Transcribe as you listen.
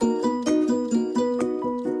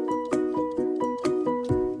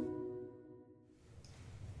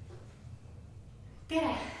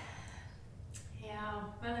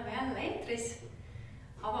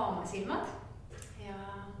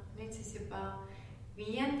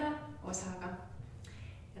5. osaga.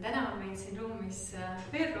 Ja täna on meid siin ruumis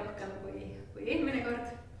veel rohkem kui eelmine kord.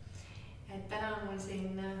 Et täna on mul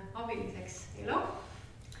siin abiliseks Elo.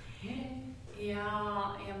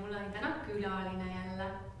 Ja mul on täna külaline jälle.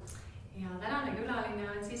 Ja tänane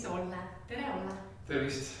külaline on siis Olle. Tere, Olle!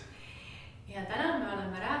 Tervist! Ja täna me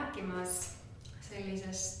oleme rääkimas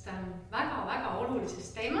sellisest väga-väga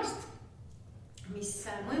olulisest teemast, mis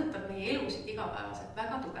mõjutab meie elusid igapäevaselt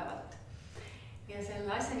väga tugevalt. Ja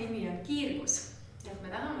selle asja nimi on kiirgus. Et me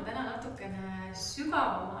tahame täna natukene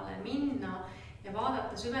sügavamale minna ja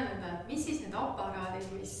vaadata, süveneda, et mis siis need aparaadid,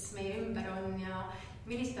 mis meie ümber on ja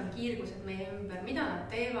millised on kiirgused meie ümber, mida nad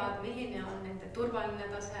teevad, milline on nende turvaline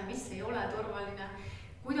tase, mis ei ole turvaline,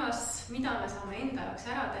 mida me saame enda jaoks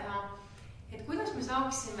ära teha, et kuidas me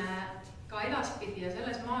saaksime ka edaspidi ja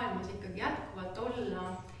selles maailmas ikkagi jätkuvalt olla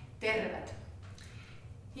terved.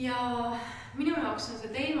 Ja minu jaoks on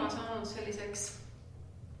see teema saanud selliseks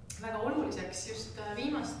väga oluliseks just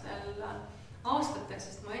viimastel aastatel,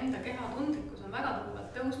 sest mu enda kehatundlikkus on väga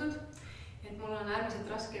tugevalt tõusnud. Et mul on äärmiselt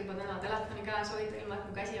raske juba täna telefoni käes hoida, ilma et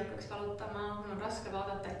mu käsi hakkaks valutama. Mul on raske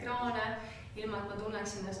vaadata ekraane, ilma et ma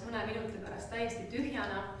tunneksin ennast mõne minuti pärast täiesti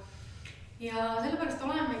tühjana. Ja sellepärast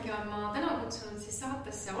olemegi ma täna kutsunud siis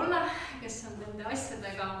saatesse Olle, kes on nende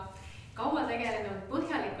asjadega kaua tegelenud,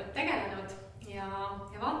 põhjalikult tegelenud ja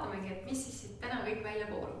vaatamegi, et mis siis täna kõik välja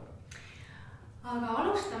koorub. Aga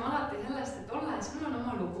alustame alati sellest, et Olle, sul on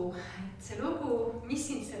oma lugu. Et see lugu, mis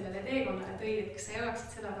sind sellele teekonnale tõid, kas sa jagaksid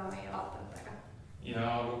seda ka meie vaatajatega?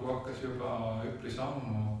 Ja lugu hakkas juba üpris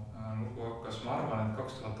ammu. Lugu hakkas, ma arvan, et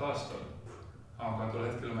 2000 aastal. Aga tol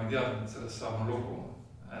hetkel ma ei teadnud, et sellest saab mu lugu.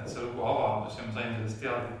 Et see lugu avaldus ja ma sain sellest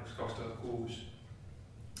teadlikuks 2006.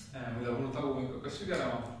 Mida mul tagumik hakkas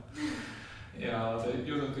sügelema. Ja ta ei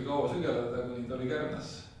jõudnudki kaua sügeleda, kuni ta oli Kärnas.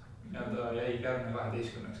 Ja ta jäi Kärne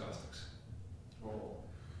 12 aastaks.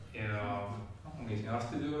 Ja ma käisin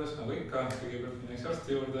arstide juures, nagu ikka, kõigepealt minneks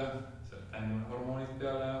arsti juurde, sealt tändime hormoonid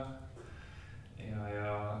peale ja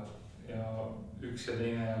üks ja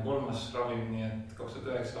teine ja kolmas ravim, nii et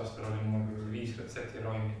 2009 aastal oli mul 5 retsepti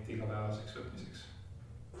ravimit igapäevaseks võtmiseks.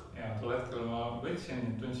 Ja tol hetkel ma võtsin,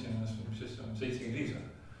 tundsin ennast, mis siis on 75.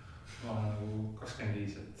 Ma olen nagu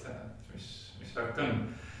 25, et mis värk on.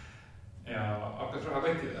 Ja hakkas raha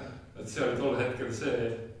kõttida, et see oli tol hetkel see,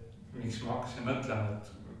 miks ma hakkasin mõtlema, et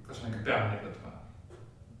kas ma ikka pean neid võtma.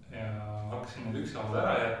 Ja hakkasin need ükshaaval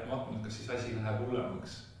ära jätma, vaatama, kas siis asi läheb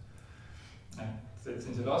hullemaks. Et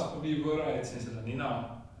jätsin selle astmapiibu ära, jätsin selle nina,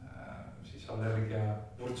 siis allergia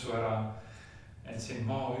vurtsu ära, jätsin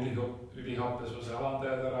maa ülihappesuse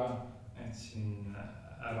alandajad ära, jätsin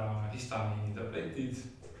ära histamiini tabletid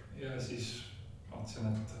ja siis vaatasin,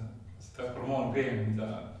 et seda hormoonpreemi, mida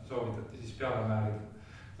soovitati siis peale määrida.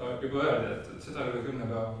 Ta juba öeldi, et seda üle 10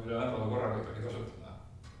 päeva üle nädala korraga ei tohi kasutada.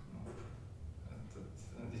 Et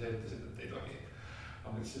nad ise ütlesid, et ei tohi. Aga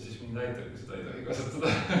mis see siis mind näitab, kui seda ei tohi kasutada?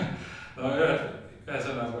 No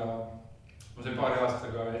ühesõnaga, ma sain paari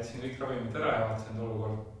aastaga jätsin kõik ravimid ära ja vaatasin, et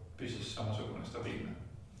olukord püsis samasugune stabiilne.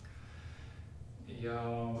 Ja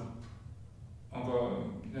aga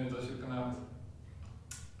nüüd on selline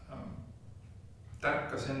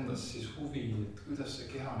tärkas endas siis huvi, et kuidas see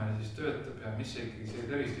keha meil siis töötab ja mis see ikkagi see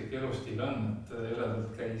tervislik elustiil on, et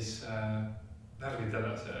eledalt käis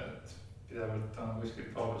närvidele see, et pidevalt on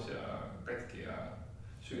kuskilt paus ja katki ja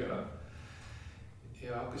sügeleb.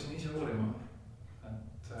 Ja hakkasin ise uurima,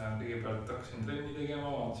 et kõigepealt hakkasin trenni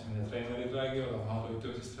tegema, vaatasin, mida treenerid räägivad,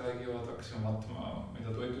 toitumisest räägivad, hakkasin vaatama,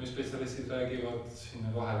 mida toitumisspetsialistid räägivad,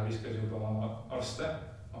 sinna vahel viskas juba arste,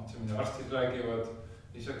 vaatasin, mida arstid räägivad.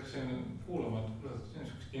 Siis hakkasin kuulama, et kuule, see on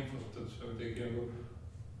niisugust infot, et see tegi nagu,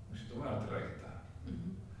 mis seda mõnelt räägida.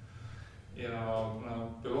 Ja kuna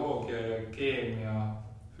bioloogia ja keemia,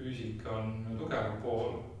 füüsika on tugev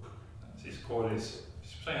pool siis koolis,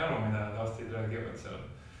 siis ma sain aru, mida need arstid räägivad seal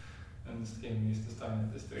nendest keemilistest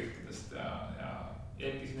ainetest ja kõikidest ja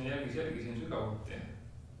jälgisin sügavuti.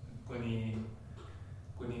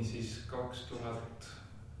 Kuni siis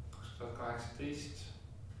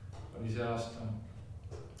 2018 oli see aasta,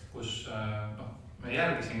 kus ma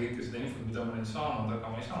jälgisin kõike seda infot, mida ma olin saanud, aga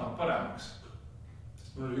ma ei saanud paremaks.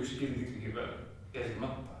 Sest mul oli üks kild ikkagi veel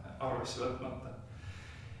jälgimata, arvesse võtmata.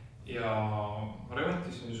 Ja ma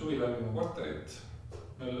remontisin suvi läbi mu korterit,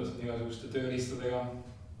 möllasin igasuguste tööriistadega.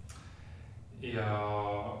 Ja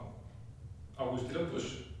augusti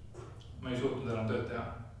lõpus ma ei suutnud enam tööd teha.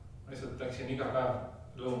 Ma lihtsalt läksin iga päev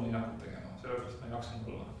lõunainakut tegema, sellepärast ma ei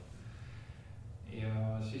jaksanud olla.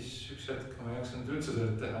 Ja siis üks hetk ma ei jaksanud üldse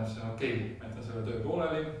tööd teha, siis okei, ma jätan selle töö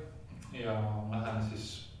pooleli ja ma lähen siis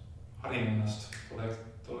harin ennast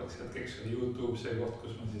tolleks hetkeks oli YouTube see koht,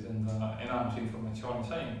 kus ma siis enda enamus informatsiooni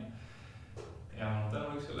sain. Ja ma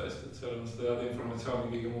tänulik selle eest, et seal on seda head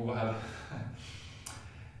informatsiooni kõige muu vahel.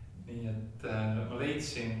 Nii et ma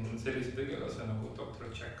leidsin sellise tegelase nagu doktor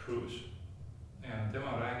Külas. Ja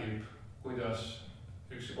tema räägib, kuidas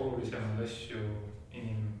üks olulisemaid asju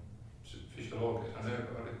füsioloogias on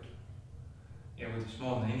ööpäevarütm. Ja kuidas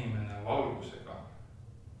moodne inimene valgusega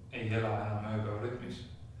ei ela enam ööpäevarütmis.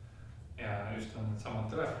 Ja just on need samad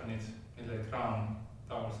telefonid, mille ekraan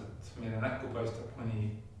tavaliselt meile näkku paistab mõni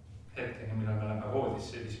hetkeni, millal me läheme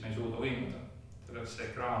voodisse, siis me ei suuda uimuda. Selleks see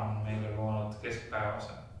ekraan on meile loonud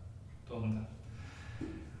keskpäevase tunde.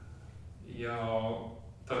 Ja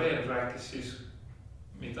ta veel rääkis siis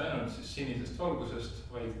mitte ainult siis sinisest valgusest,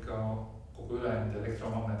 vaid ka kogu ülejäänud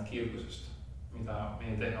elektromagnetkiirgusest, mida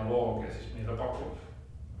meie tehnoloogia siis meile pakub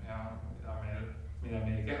ja mida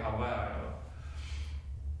meie kehal vaja ei ole.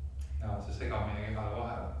 Ja see segab meie kehale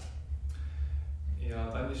vahele. Ja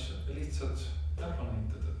ta andis lihtsalt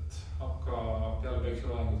näpunäited, et hakka peale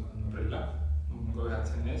päikseloengut kandma prille. Mul on ka ühed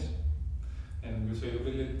siin ees. Need on küll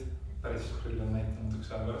sõiduprillid, päris prill on näitanud üks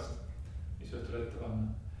aja pärast, mis õhtul ette panna.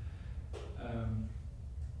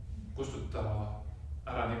 Kustuta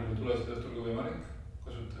ära nii palju tulesid õhtul kui võimalik.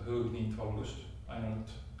 Kasuta hõõgniitvalgust, ainult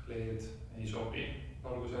LED ei sobi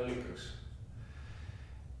valgusallikaks.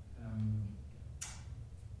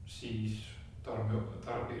 Siis tarbi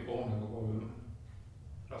oomega 3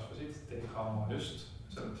 rasvasid, teemaha sellepärast,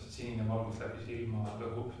 et sinine valgus läbi silma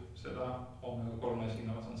lõhub seda oomega 3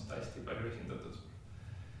 silmas on seda hästi palju esindatud.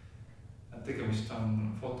 Tegemist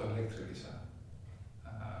on fotoelektrilise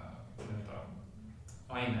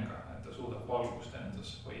ainega, et ta suudab valgust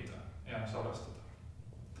endas hoida ja salvestada.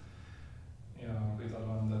 Ja kui tal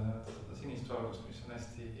on seda sinist valgust, mis on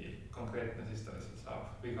hästi konkreetne, siis ta lihtsalt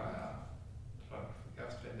saab viga ja tuleb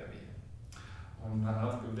kehast välja viia. On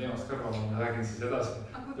natuke teemast kõrval, ma räägin siis edasi.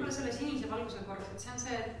 Aga võib-olla selle sinise valguse korras, et see on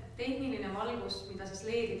see tehniline valgus, mida siis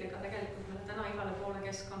leedidega tegelikult meile täna igale poole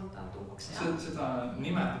keskkonda tuuakse. Seda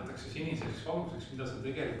nimetatakse siniseks valguseks, mida see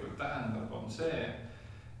tegelikult tähendab, on see,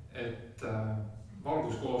 et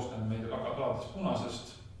valgus koosneb meil alates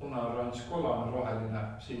punasest, puna, oranž, kollane, roheline,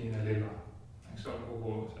 sinine, lilla. Eks ole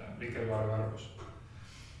kogu see vikerkaare värvus.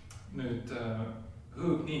 Nüüd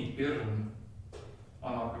hõõgniitpirn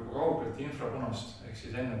annab juba kaugelt infrapunast, ehk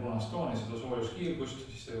siis enne punast tooni seda soojuskiirgust,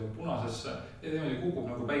 siis see jõuab punasesse ja teemeli kukub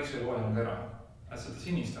nagu päikseloojang ära. Et seda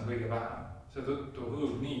sinist on kõige vähem. Seetõttu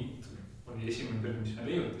hõõgniit oli esimene pirn, mis me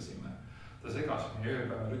leiutasime. Ta segas meie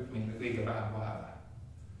ööpäeva rütmile kõige vähem vahele.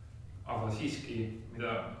 Aga siiski, mida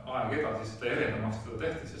aeg edasi seda erendamaks teda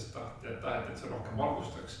tehti, sest taheti, et see rohkem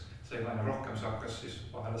valgustaks, see aina rohkem see hakkas siis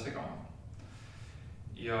vahele segama.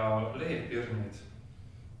 Ja LED-pirnid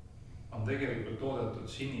on tegelikult toodetud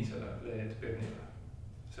sinisele LED-pirnile.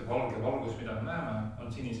 See valge valgus, mida me näeme,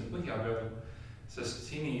 on sinise põhja peal,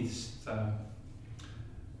 sest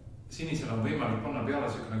sinisel on võimalik panna peale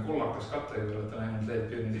selline kollakas katte, kui olete näinud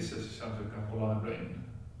LED-pirni sisse, siis see on selline kollane plönn.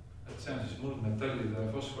 Et see on siis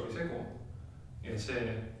muldmetallide fosfori segu ja see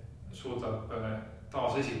suudab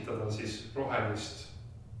taas esitada siis rohelist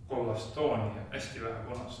kollast tooni ja hästi vähe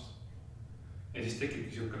punast. Ja siis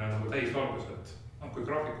tekibki selline nagu täisvalgus, et kui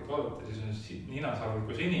graafikut vaadata, siis on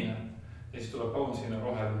ninasarviku sinine ja siis tuleb paunsine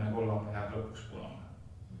roheline kollane jääb lõpuks punane.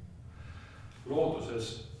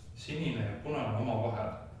 Looduses sinine ja punane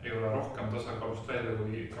omavahel ei ole rohkem tasakaalust välja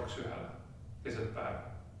kui 2:1 keset päeva.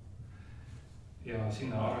 Ja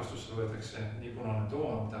sinna arvestusse võetakse nii punane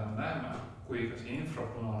toon, mida me näeme, kui ka see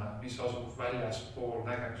infrapunane, mis asub väljaspool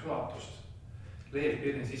nägemisulatust.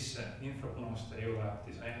 LED-pirni sisse infrapunast ei ole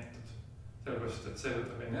disainitud. Sellepärast, et see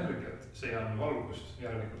võtab energiat, see ei anna valgust,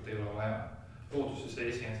 järelikult ei ole vaja. Looduses ei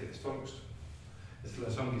esine sellist valgust. Ja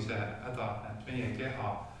selles ongi see häda, et meie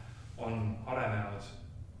keha on arenenud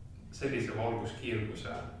sellise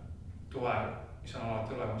valguskiirguse toel, mis on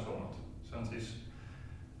alati olemas olnud. See on siis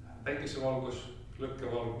päikesevalgus,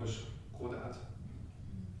 lõkkevalgus, kuutähed.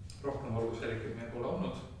 Rohkem valgushelikuid meil pole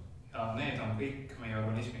olnud ja need on kõik meie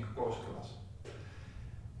organismiga kooskõlas.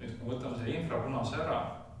 Nüüd, kui võtame selle infrapunase ära,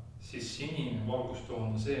 siis sinine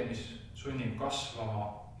valgustoon on see, mis sunnib kasvama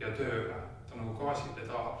ja tööle. Ta on nagu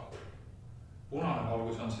gaasipedaal. Punane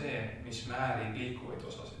valgus on see, mis määrib liikuvaid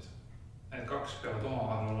osasid. Need kaks peavad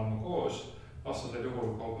omavahel olema koos, vastasel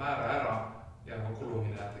juhul kaob määre ära ja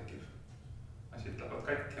kulumine tekib. Asjad lähevad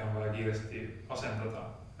katki ja on vaja kiiresti asendada.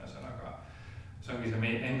 See ongi see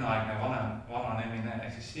meie enneaegne vananemine,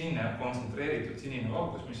 ehk siis sinine kontsentreeritud sinine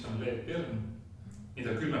valgus, mis on LED-pirn,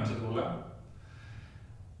 mida külmem see tuule,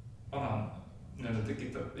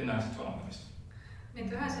 tekitab enneaegset vananemist.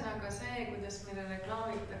 Nüüd ühesõnaga see, kuidas meile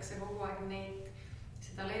reklaamitakse kogu aeg neid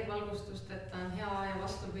seda LED-valgustust, et ta on hea ja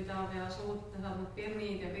vastupidav ja suudavad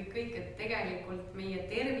pirnid ja kõik, et tegelikult meie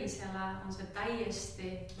tervisele on see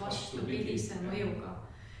täiesti vastupidise mõjuga.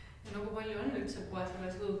 Ja nagu palju on üldse poes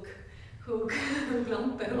selles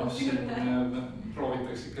hõuglampe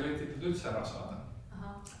proovitakse ikka letitud üldse ära saada.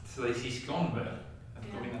 Seda ei siiski on veel. Et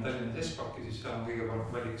kui minna Tallinnas S-pakki, siis seal on kõige parem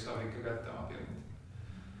valik, saab ikka kätte oma pirnid.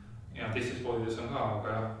 Ja teistes poodides on ka,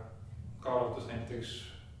 aga kaalutus näiteks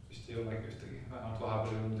vist ei olegi ühtegi, vähemalt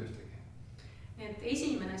vahepeal ei olnud ühtegi. Et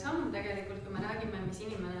esimene samm tegelikult, kui me räägime, mis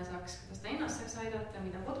inimene saaks, kuidas ta ennast saaks aidata,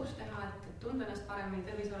 mida kodus teha, et tunda ennast paremini,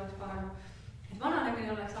 tervis oleks parem, et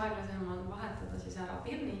vananemine oleks aeglasem, on vahetada siis ära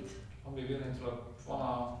pirnid. Ambipirnid tuleb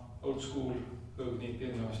vana old school hõõgniit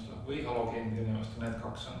pirni vastu või halogeen pirni vastu, need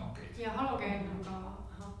kaks on okeid. Ja halogeen on ka,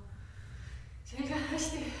 selge,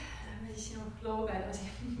 hästi, lähme siis sinu looga edasi.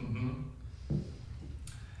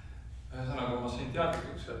 Ühesõnaga ma sain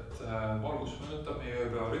teadlikuks, et valgus mõjutab meie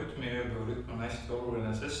ööpäevarütmi. Ööpäevarütm on hästi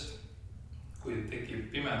oluline, sest kui tekib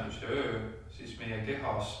pimedus ja öö, siis meie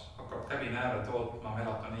kehas hakkab käbinääre tootma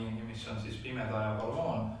melatoniini, mis on siis pimedaja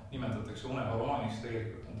hormoon, nimetatakse unehormooniks,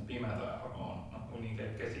 tegelikult on pimedaja hormoon, uni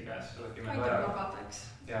käib käsikäes selle pimedaja. Aitab magada, eks.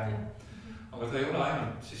 Aga ta ei ole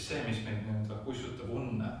ainult siis see, mis meid nüüd kussutab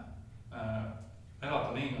unne.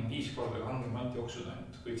 Melatoniin on 5 korda kangem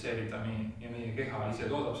antioksüdant kui C-vitamiin ja meie keha ise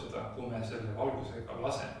toodab seda, kui me selle valgusega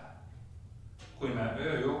laseme. Kui me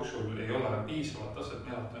öö jooksul ei ole piisavat taset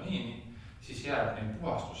melatoniini, siis jääb neil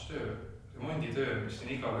puhastustöö, remonditöö, mis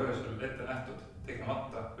on igal öösel ette nähtud,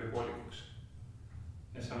 tegemata või poolikuks.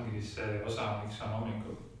 Ja see ongi siis see osa, miks on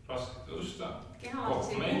hommikul raske tõusta. Keha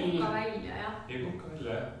siis ei puhka välja, jah? Ei puhka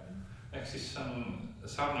välja, jah. Ehk siis on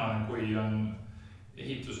sarnane, kui on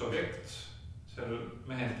ehitusobjekt, seal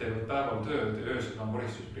mehed teevad päeval tööd ja öösel on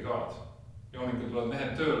koristusbrigaad. Ja hommikul tulevad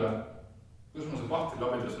mehed tööle, kus ma see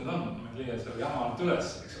vahtilabidas nüüd on, ma ei leia seal jamalt üles,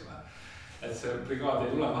 eks ole. Et see brigaad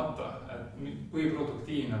ei tulemata, et kui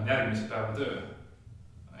produktiivne on järgmise päeva töö.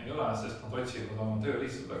 Ei ole, sest nad otsivad oma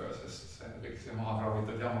tööriistu taga, sest see maha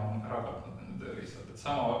kraavitud jama on ära katnud nende tööriistad. Et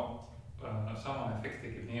sama efekt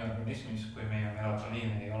tekib nii organismis, kui meie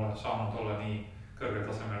melatoniin ei ole saanud olla nii kõrge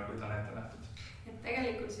tasemel, kui ta on ette nähtud. Et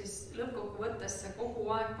tegelikult siis lõppkokkuvõttes see kogu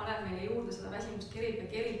aeg paneb meile juurde seda väsimust kerib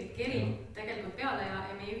tegelikult peale ja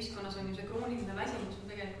meie ühiskonnas on ju see krooniline väsimus on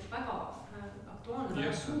tegelikult väga aktuaalne,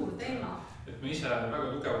 väga suur teema. Et ma ise väga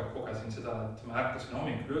tugevalt kogesin seda, et ma ärkasin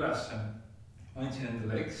hommikul üles, ma andsin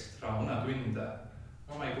endale ekstra unetunde,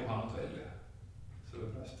 ma ei puhanud välja.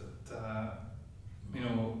 Sellepärast, et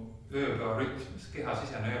minu ööpäevarütm,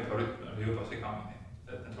 kehasisene ööpäevarütm oli juba segamini,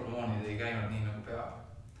 et need hormoonid ei käinud nii nagu peab.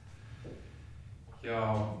 Ja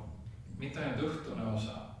mitte ainult õhtune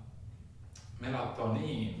osa,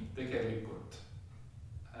 melatoniin tegelikult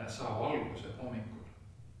saab alguse hommikul.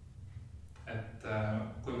 Et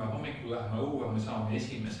kui me hommikul läheme õue, me saame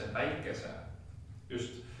esimese päikese,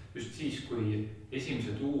 just siis, kui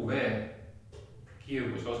esimesed UV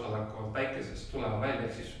kiirguse osad hakkavad päikesest tulema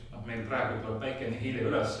välja, siis meil praegu tuleb päike nii hilja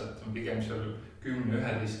üles, et pigem seal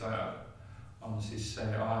 10-11 ajal on siis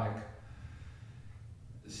see aeg.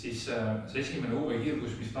 Siis see esimene UV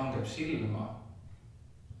kiirgus, mis langeb silma,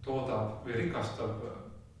 toodab või rikastab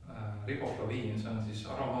riboflaviin, see on siis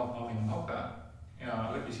aromaatne aminohape ja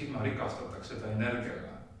läbi silma rikastatakse seda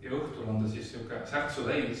energiaga. Ja õhtul on ta siis niisugune särtsu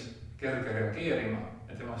täis, kerge reageerima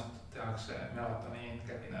ja temast tehakse melatoniin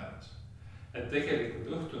käbinääres. Et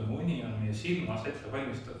tegelikult õhtune uni on meie silmas ette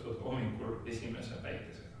valmistatud hommikul esimese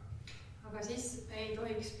päikesega. Aga siis ei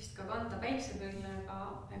tohiks vist ka kanda päiksepõlve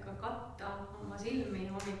ega katta oma silmi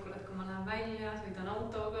hommikul, et kui ma lähen välja, sõidan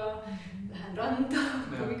autoga, lähen randa.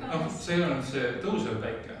 See ei ole see tõusev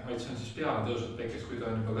päike, vaid see on siis peale tõusev päikes, kui ta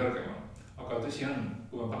on juba kõrgemal. Aga tõsi on,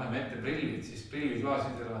 kui me paneme ette prillid, siis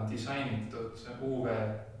prilliklaasidel on disainitud UV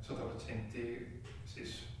 100%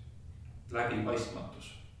 siis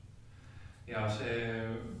läbipaistmatus. Ja see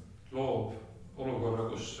loob olukorra,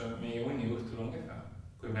 kus meie uni õhtul on kehva.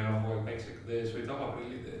 Kui meil on kogu päiksekad ees või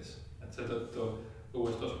tavaprillid ees, et seetõttu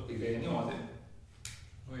õuest tasubki käia niimoodi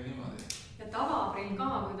või niimoodi. Ja tavaprill ka,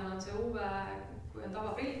 kui tal on see UV, kui on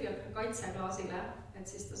tavaprill ja kaitseklaasile, et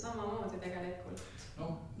siis ta samamoodi tegelikult.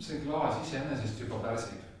 No see klaas iseenesest juba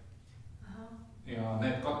pärsib. Ja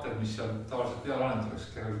need katted, mis seal tavaliselt peale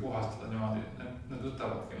annetaks, kellel puhastada niimoodi, need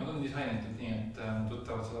võtavadki. Nad on disainitud nii, et nad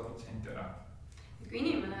võtavad 100% ära. Kui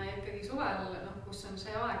inimene ikkagi suvel, kus on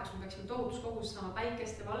see aeg, kus me peaksime tohutus kogus saama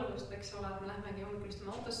päikest ja valgust, eks ole, et me lähmegi hommikul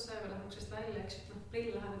istuma autosse või lähme uksest välja, eks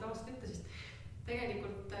prill läheme tavaliselt ette, siis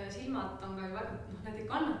tegelikult silmad on ka ju väga, need ei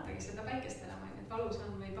kannatagi seda päikest enam, et valus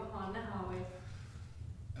on või paha on näha või?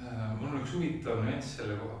 Mul on üks huvitav nüanss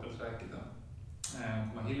selle koha pealt rääkida.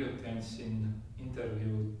 kui ma hiljuti andsin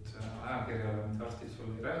intervjuud ajakirjale, mida arstid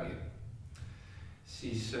sul ei räägi,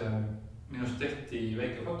 siis minust tehti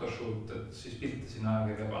väike photoshoot, et siis pilte sinna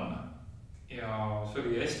ajakirja panna. Ja see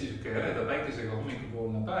oli hästi siuke järeda päikesega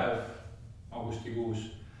hommikupoolne päev augustikuus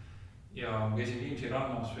ja ma käisin Viimsi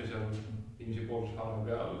rannas või seal Viimsi poolsaare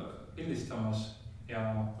peal pildistamas ja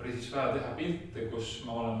oli siis vaja teha pilte, kus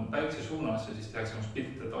ma olen päikse suunas ja siis tehakse must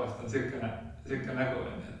pilte, tavaliselt on siuke nägu,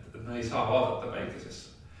 et no ei saa vaadata päikesesse.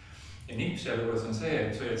 Ja nipp seal juures on see,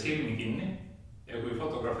 et sa hoiad silmi kinni ja kui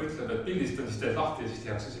fotograaf ütleb, et pildistan, siis teed lahti ja siis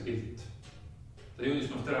tehakse see pilt. Ta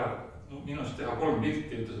jõudis minust teha 3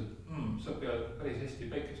 pilti ja ütles, et sa pead päris hästi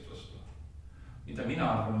päikest vastu. Mida mina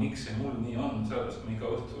arvan, miks see mul nii on, sellepärast ma iga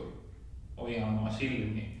õhtul hoian oma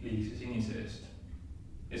silmi liigse sinise eest.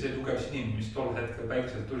 Ja see tugev sinine, mis tol hetkel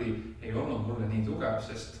päikselt tuli, ei olnud mulle nii tugev,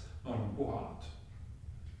 sest ma olen puhanud.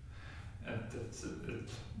 Et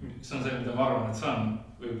see on see, mida ma arvan, et see on,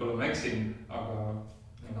 võib-olla ma eksin, aga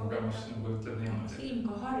kogemus nagu ütleb niimoodi. Silm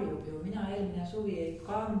ka harjub ju, mina eelmine suvi ei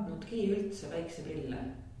kandnudki üldse päikseprille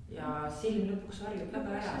ja silm lõpuks harjub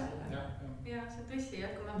väga ära selle. Ja see tõsi,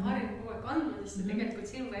 et kui me harjame kogu aeg kandma, siis tegelikult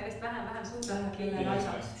silm järjest vähem suudabki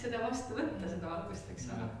seda vastu võtta, seda valgust, eks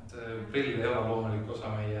ole. Et prill ei ole loomulik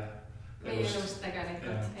osa meie elust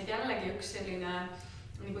tegelikult. Et jällegi üks selline,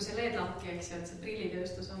 nagu see LED-lampi, eks ju, et see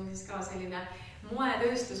prillitööstus on siis ka selline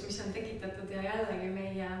moetööstus, mis on tekitatud ja jällegi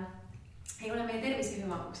ei ole meie tervise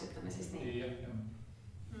hüvanguks, ütleme siis nii.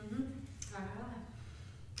 Väga lahe.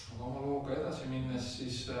 Aga oma looga edasi minnes,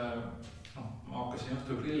 siis ma hakkasin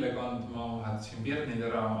õhtul prille kandma, vahetasin pirnid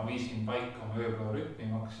ära, ma viisin paika oma ööpäeva rütmi,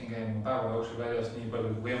 ma hakkasin käima päeva jooksul väljas nii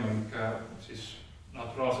palju kui võimalik siis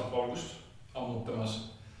naturaalset valgust ammutamas.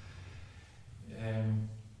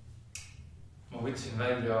 Ma võtsin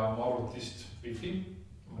välja oma arvutist wifi,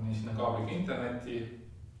 ma panin sinna kaabliga interneti,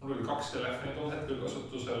 mul oli 2 telefoni tol hetkel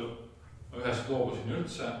kasutusel, ma ühest loobusin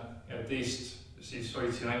üldse ja teist siis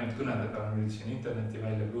hoidsin ainult kõnede peal, ma võtsin interneti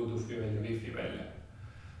välja, Bluetoothi välja, wifi välja.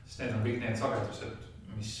 Sest need on kõik need sagedused,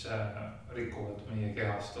 mis rikuvad meie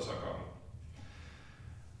kehas tasakaalu.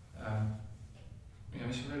 Ja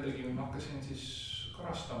mis ma veel tegin, ma hakkasin siis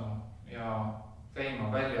karastama ja käima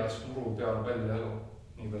väljas muru peal palju elu,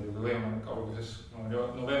 nii palju kui võimalik alguses.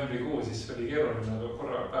 Novembrikuu siis oli keeruline, aga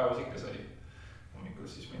korra päevas ikka sai hommikul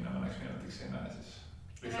siis minna mõneks minutiks sinna ja siis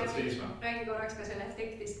lihtsalt seisma. Räägi korraks ka selle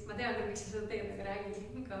efektist. Ma tean küll, miks sa seda teed, aga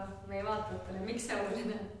räägi ka meie vaatajatele, miks see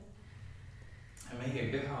oluline on? Meie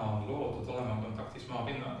keha on loodud olema kontaktis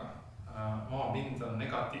maapinnaga. Maapind on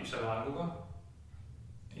negatiivse laenguga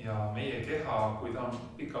ja meie keha, kui ta on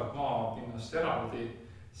pikalt maapinnast eraldi,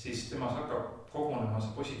 siis temas hakkab kogunema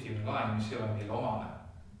see positiivne laeng, mis ei ole meile omane.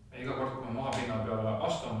 Ja iga kord, kui me maapinna peale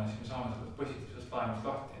astume, siis me saame sellest positiivsest laengust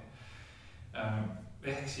lahti.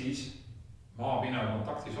 Ehk siis maapinnaga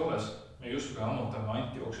kontaktis olles me justkui ammutame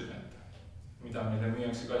antioksüdente, mida meile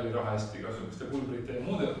müüakse kalli raha eest igasuguste pulbrite ja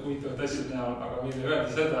muude huvitavad asjad näol, aga meile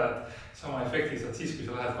öeldi seda, et sama efekti saad siis, kui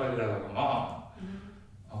sa lähed pallidega maha.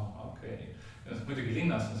 Okei. Muidugi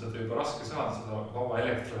linnas on seda juba raske saada, seda vaba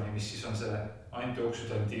elektroni, mis siis on see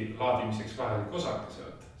antioksüdandi laadimiseks vajalik osake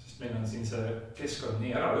sealt, sest meil on siin see keskkond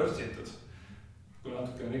nii ära vörtsitud. Kui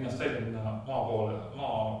natuke linnast välja minna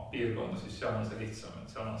maapiirkonda, siis seal on see lihtsam,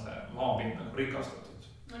 et seal on see maapind nagu rikastatud.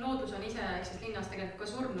 Loodus on ise, eks siis linnas tegelikult ka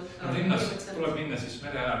surnud. Linnas tuleb minna siis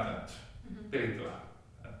mere äärde, Piritule.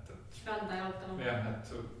 Randa jalutama. Jah,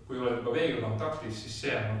 et kui oled juba veega kontaktis, siis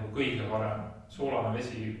see on nagu kõige parem. Soolane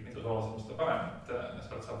vesi, mida soolasem, seda parem, et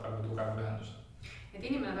sealt saab väga tugev ühendus. Et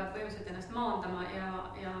inimene peab põhimõtteliselt ennast maandama ja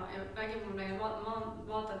räägib mulle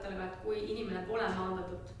vaatajatele ka, et kui inimene pole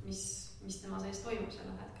maandatud, mis tema sees toimub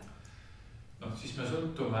selle hetkel? Siis me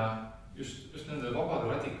sõltume just nende vabade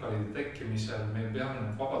radikaalide tekkimisel, meil peame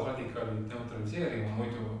need vabad radikaalid neutraliseerima,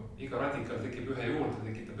 muidu iga radikaal tekitab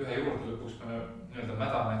ühe juurde, lõpuks me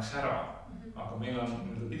mädaneks ära. Aga meil on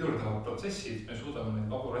pidurdavad protsessid, me suudame neid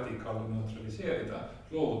vabu radikaale neutraliseerida,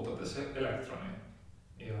 loovutades elektroni.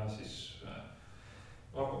 Ja siis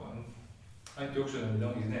antioksüdandid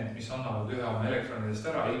ongi need, mis annavad ühe oma elektronidest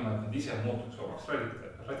ära, ilma et nad ise muutuks vabaks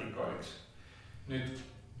radikaaliks. Nüüd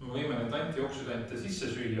me võime need antioksüdante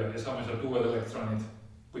sisse süüa ja saame sealt uued elektronid,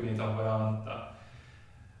 kui neid on vaja anda.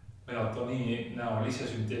 Melatoniini näol ise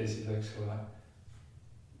sünteesida, eks ole.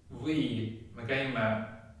 Või me käime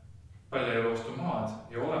paljaelu vastu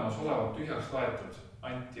maad ja olemas olevat tühjaks laetud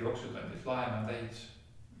antioksüdandid laeme täis.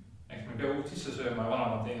 Ehk me ei pea uut sisse sööma ja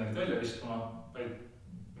vanamad teineid välja viskama, vaid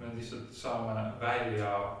me lihtsalt saame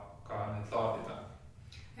välja ka need laadida.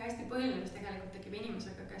 Ja hästi põhiline, mis tegelikult tekib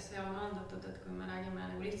inimesega, kes ei ole maandatud, et kui me räägime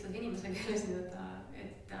nagu lihtsalt inimese keeles,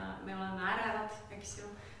 et me oleme ärevad, eks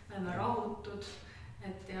ju, oleme rahutud,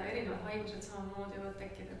 et ja erinevad haigused samamoodi võivad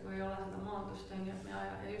tekkida, kui ei ole seda maandust, on ju, ja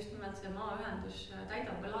just nimelt see maaühendus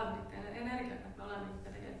täidab veel laadnike energiaga, et me oleme ikka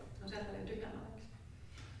tegelikult no sellele tühjemad, eks.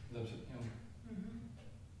 Täpselt nii on.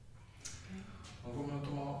 Aga kui ma nüüd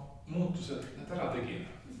oma muutused need ära tegin,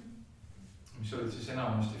 mis olid siis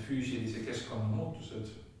enamasti füüsilise keskkonna muutused,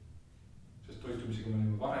 sest toitumisega me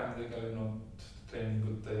olime varem tegelenud,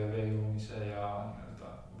 treeningute ja vee joomise ja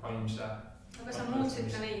vaimse. Aga sa muutsid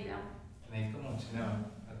ka neid, jah? Neid ka muutsin, jah.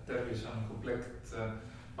 Et tervis on komplekt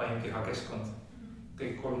vaim, keha, keskkond.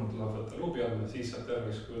 Kõik kolm tuleb võtta luubi alla, siis saab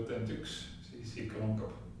tervis, kui võtta ainult üks, siis ikka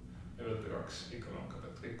lonkab. Või võtta kaks, ikka lonkab,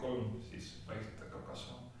 et kõik kolm, siis vaikselt hakkab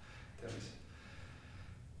kasvama tervis.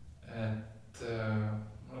 Et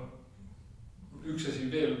üks asi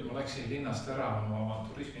veel, ma läksin linnast ära, ma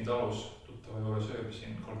turismitalus tuttava juures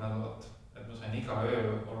ööbisin 3 nädalat. Et ma sain iga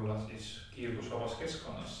öö olla siis kiirgusvabas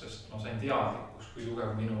keskkonnas, sest ma sain teadlikkus, kui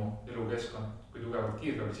tugev minu elukeskkond, kui tugevalt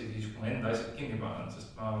kiirgab, siis kui ma enda asjad kinni panen,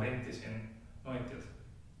 sest ma rentisin noitjad.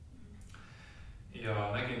 Ja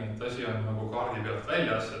nägin, et asi on nagu kaardi pealt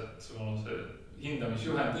väljas, et mul on see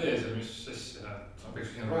hindamisjuhend ees ja mis asja, et ma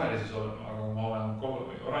peaks siin rohelises olema, aga ma olen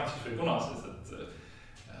oranžis või punases, et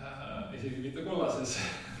isegi mitte kollases.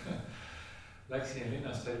 Läksin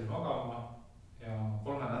linnast välja magama. Ja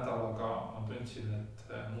 3 nädalaga ma tundsin, et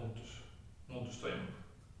muutus toimub.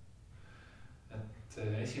 Et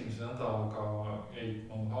esimese nädalaga jäid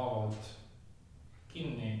mu haavad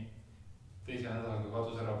kinni, teise nädalaga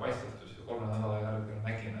kadus ära paistatus ja 3 nädala järgi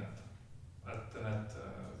nägin, et need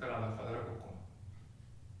kärad hakkavad ära kukkuma.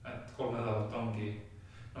 Et 3 nädalat ongi,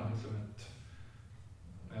 ütleme, et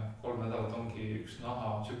jah, 3 nädalat ongi üks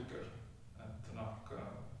nahatsükkel, et nahk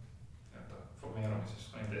formeerumisest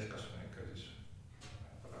kuni täiskasvanu ikka siis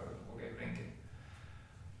käib ringi.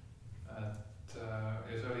 Et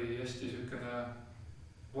ja see oli hästi sükene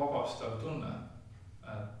vabastav tunne,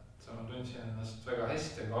 et ma tundsin ennast väga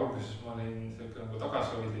hästi, aga alguses ma olin selline nagu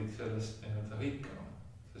tagasihoidlik sellest nii-öelda hõikama.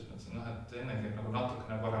 Sest mõtlesin, et ennegi nagu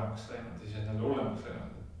natukene paremaks läinud, siis on jälle hullemaks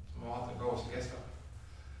läinud, et ma vaatan, kaua see kestab.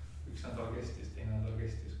 1 nädal kestis, 2 nädal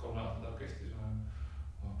kestis, 3 nädal kestis,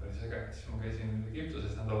 ma päris äge. Siis ma käisin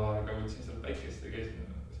Egiptuses nädal aega, võtsin seal päikest ja käisin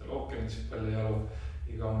seal ookeanis palju jalu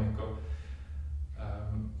iga hommiku.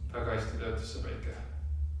 Väga hästi töötas see päike.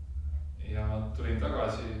 Ja tulin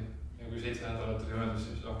tagasi ja kui 7 nädalat tuli öeldus,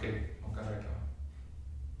 siis okei, ma hakkan rääkima.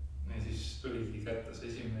 Ja siis tuligi kätte see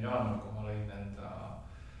 1. jaanuar, kui ma lõin enda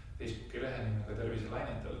Facebooki lehe nimega tervisele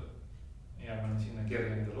ja ma olin sinna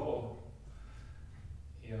kirja enda loo.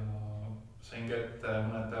 Ja sain kätte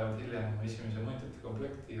mõned päevad hiljem esimese mõistete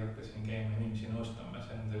komplekti ja hakkasin käima inimesi nõustamas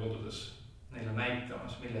ja nende kodudes neile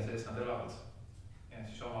näitamas, mille sees nad elavad. Ja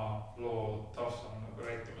siis oma loo taustal nagu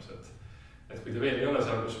rääkimas, et kui te veel ei ole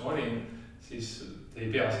seal, kus ma olin, siis te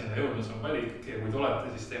ei pea sinna jõudma, see on valik ja kui te olete,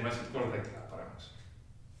 siis teeme asjad korda, äkki läheb paremaks.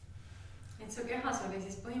 Et su kehas oli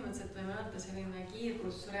siis põhimõtteliselt võime öelda selline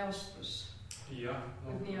kiirgusreostus. Jah,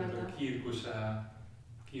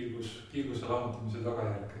 kiirguse lammutamise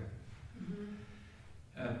tagajärg.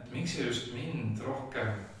 Et miks see just mind rohkem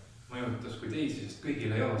mõjutas kui teisi, sest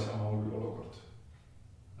kõigil ei ole sama hull olukord.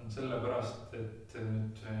 On sellepärast, et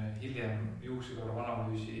nüüd hiljem juuksekarva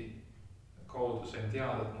analüüsi kaudu sain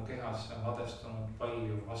teada, et mu kehas on ladestunud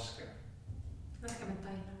palju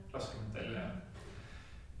laskemetalle.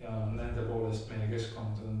 Ja nende poolest meie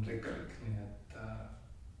keskkond on rikkalik, nii et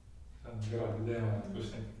see on eraldi teema, et kus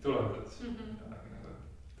neid tuleb, et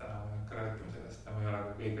täna ma ei hakka rääkima sellest ja ma ei ole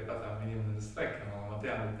ka kõige pädevam inimene nendest rääkima, aga ma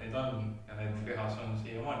tean, et neid on ja neid mu kehas on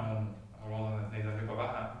siiamaani on, aga loodan, et neid on juba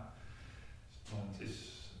vähem. Sest ma olen siis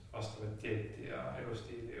vastavat dieeti ja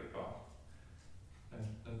elustiili juba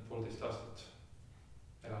nüüd 1,5 aastat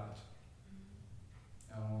elanud.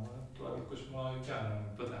 Ja tulevikus ma ei pea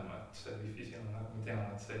põdema, et see wifi siin on, aga ma tean,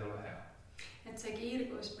 et see ei ole hea. Et see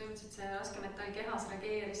kiirgus, põhimõtteliselt see raskemetall kehas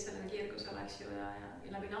reageeris sellele kiirgusele, eks ju, ja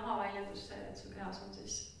läbi naha väljendus see, et su kehas on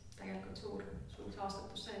siis tegelikult suur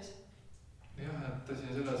saastatus sees. Jah, et asi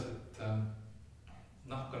on selles, et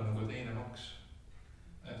nahk on nagu teine maks.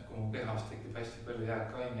 Et kui mu kehas tekib hästi palju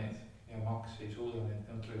jääkaineid ja maks ei suuda neid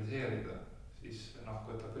neutraliseerida, siis nahk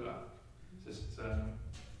võtab üle. Sest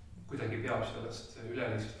kuidagi peab sellest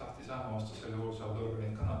üleliigsest lahti saama, vastasel juhul saab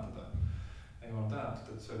organeid kannatada. Ja jumal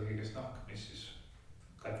tänatud, et see oli kõigest nahk, mis siis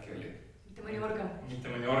katki oli. Mitte mõni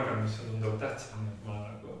organ, mis on tunduvalt tähtsam. Ma olen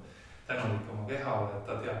nagu tänulik oma kehale, et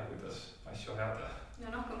ta teab, kuidas asju ajada.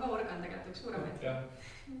 Ja nahk on ka organ tegelikult üks suuremaid. Jah,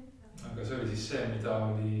 aga see oli siis see, mida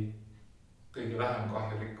oli kõige vähem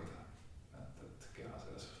kahju rikkuda. Et keha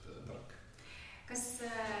selles suhtes on tark. Kas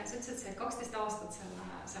sa ütlesid, et 12 aastat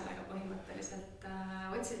sellega põhimõtteliselt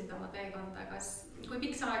otsisid oma teekonda. Kui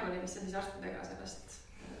pikk see aeg oli, mis sa siis arstidega sellest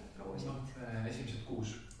proovisid? Esimesed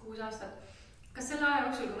 6 aastat. Kas selle aja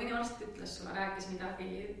jooksul, kui mõni arst ütles sulle, rääkis midagi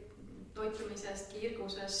toitumisest,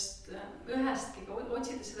 kiirgusest, ühestki,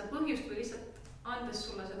 otsides seda põhjust või lihtsalt andes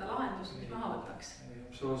sulle seda lahendust, mis maha võtaks?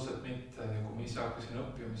 Absoluutselt mitte. Ja kui ma ise hakkasin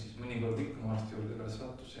õppima, siis mõnikord ikka ma arsti juurde veel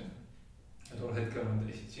sattusin. Ja tol hetkel ma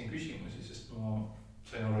esitasin küsimusi, sest ma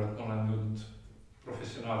sain aru, et ma olen jõudnud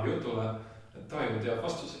professionaali jutule, et ta ju teab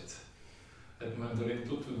vastuseid. Et ma olin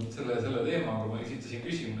tutvunud selle teemaga, ma esitasin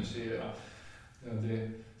küsimusi ja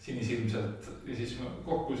sinisilmselt ja siis ma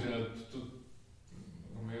kokkusin, et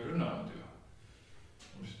ma ei rünnanud ju.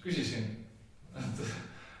 Ma just küsisin,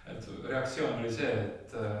 et reaktsioon oli see,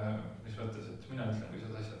 et mis mõttes, et mina ütlen, kui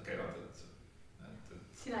need asjad käivad,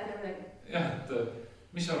 sina ei tea midagi? Jah, et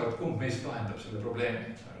mis sa arvad, kumb meist lahendab selle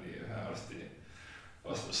probleemi, oli ühe arsti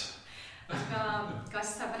vastus. Aga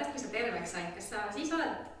kas sa pärast, kui sa terveks said, kas sa siis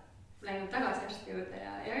oled läinud tagasi arsti juurde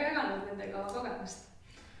ja jaganud nendega kogemust?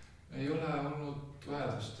 Ei ole olnud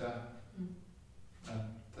vajadust, jah.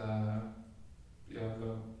 Et ja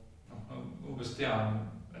umbes tean,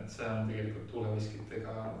 et see on tegelikult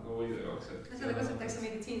tuuleviskitega võidu jooks. Seda kasutatakse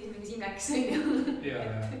meditsiinis mingi sineks, on ju? Ja.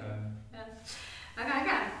 Väga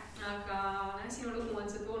äge, aga sinu lugu on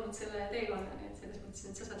see toonud selle teekonna, nii et selles mõttes,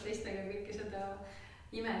 et sa saad teistega kõike seda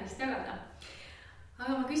imelist jagada.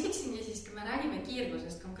 Aga ma küsiksingi siis, kui me räägime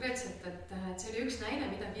kiirgusest konkreetselt, et see oli üks näide,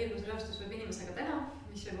 mida kiirgusreostus võib inimesega teha,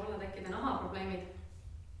 mis võib olla tekkida nahaprobleemid.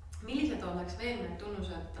 Millised oleks veel need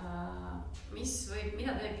tunnused,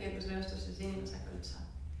 mida teeb kiirgusreostus siis inimesega üldse?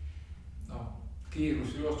 No,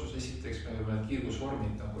 kiirgusreostus esiteks me võime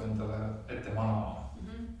kiirgusvormid nagu endale ette manama.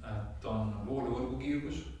 Et on vooluvõrgu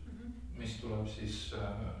kiirgus, mis tuleb siis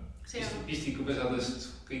pistikupesadest,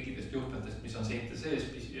 kõikidest juhtmetest, mis on seinte sees,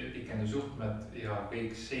 pikendusjuhtmed ja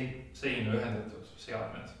kõik seina ühendatud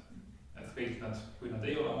seadmed. Et kõik nad, kui nad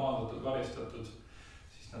ei ole maandatud, varjastatud,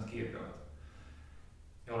 siis nad kiirgavad.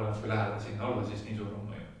 Ja oleneb, kui lähedal sinna olla, siis nii suur on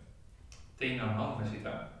mõju. Teine on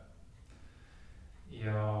andmeside.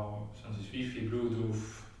 Ja see on siis Wi-Fi, Bluetooth,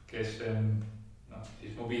 GSM,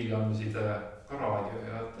 siis mobiiliandmeside, ka raadio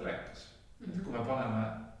ja telekas. Kui me paneme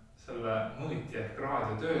selle mõõti ehk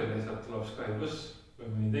raadio tööle ja sealt tuleb Sky Plus või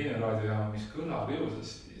mõni teine raadiojaam, mis kõlab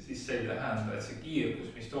ilusasti, siis see ei tähenda, et see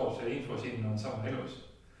kiirgus, mis toob selle info sinna, on sama elus.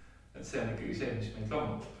 Et see on ikkagi see, mis meid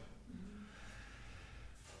lammutab.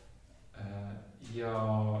 Ja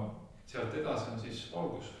sealt edasi on siis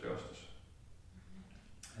valgusreostus.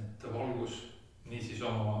 Et valgus nii siis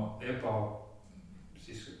oma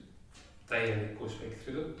siis täieliku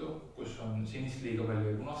spektri tõttu, kus on sinist liiga palju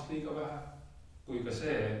ja punast liiga vähe, kui ka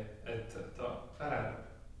see, et ta väreleb.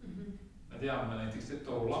 Me teame näiteks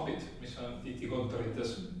toorulambid, mis on tihti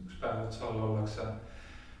kontorites, kus päev otsa all ollakse,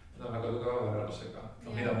 need on väga tugeva värelusega.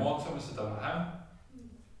 No, mida moodsame, seda vähem,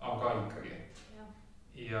 aga ikkagi.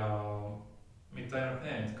 Ja mitte ainult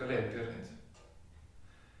need, ka LED-pirnid.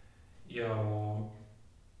 Ja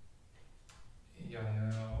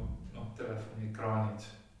telefoni ekraanid,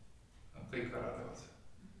 kõik värelevad.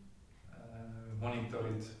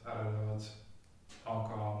 Monitorid värelevad,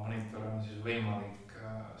 aga monitore on siis võimalik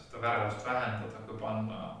seda värelust vähendada, kui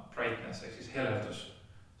panna brightness ehk siis heledus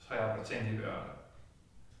 100% peale.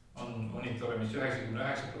 On monitore, mis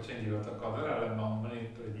 99% pealt hakkavad värelema, on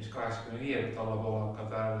monitorid, mis 85% allapoole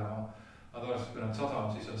hakkavad värelema, aga tavaliselt, kui nad 100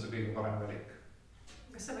 on, siis on see kõige parem valik.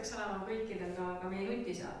 Kas see peaks olema kõikidel ka meie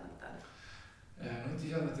nutiseadmetel?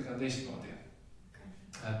 Nutiseadmetega on teistmoodi.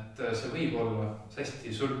 Et see võib olla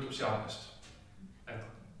hästi sõltub seadmest. Et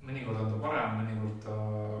mõnikord on ta parem, mõnikord ta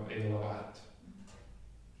ei ole vahet.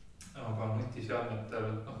 Aga nutiseadmetel,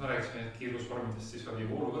 me rääkisime kiirgusvormidest, siis oli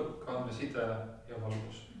vooluvõrk, andmeside ja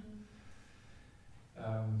valgus.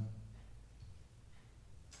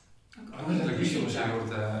 Aga selle küsimuse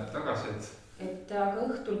juurde tagasi, et aga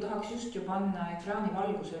õhtul tahaks just ju panna ekraani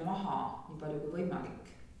valguse maha nii palju kui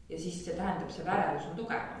võimalik. Ja siis see tähendab, see värelus on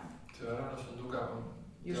tugevam. See värelus on tugevam.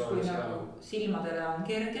 Just kui nagu silmadele on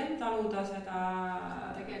kergem taluda seda,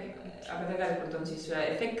 aga tegelikult on siis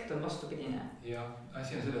efekt on vastupidine. Ja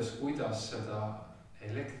asi on selles, kuidas seda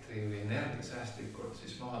elektri või energiasäästlikult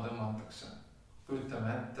siis maha tõmmatakse.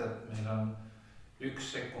 Kujutame ette, et meil on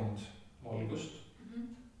 1 sekund valgust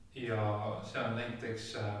ja see on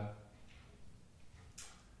näiteks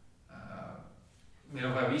meil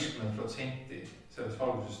on vaja 50% sellest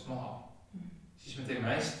valgusest maha. Siis me teeme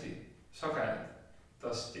hästi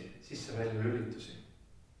sagedasti sisse-välja lülitusi.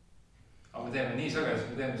 Aga me teeme nii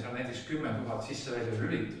sagedasti, me teeme seal näiteks 10 000 sisse-välja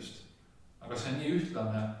lülitust. Aga see on nii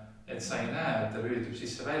ühtlane, et sa ei näe, et ta lülitub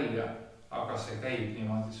sisse-välja, aga see käib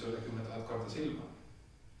niimoodi sulle 10 000 korda silma.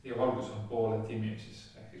 Ja valgus on poole timim siis,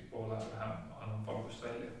 ehk siis poole vähem annab valgust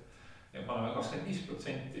välja. Ja paneme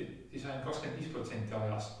 25%, siis ainult 25%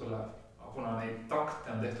 ajast põleb. Aga kuna neid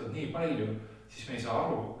takte on tehtud nii palju, siis me ei saa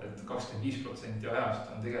aru, et 25%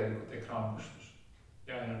 ajast on tegelikult ekraankustus.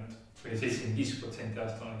 Ja ainult või 75%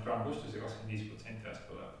 ajast on ekraankustus ja 25% ajast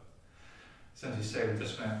põleb. See on siis see,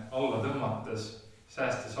 kuidas me alla tõmmates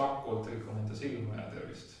säästes akud rikume enda silma ja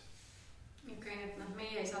tervist. Okei, et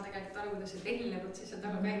meie ei saa tegelikult aru, kuidas see tehniline protsess on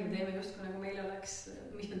taga käib, me teeme justkui nagu meil oleks,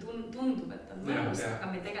 mis me tundub, et on mõjust, aga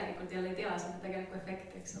me tegelikult jälle ei tea seda tegelikku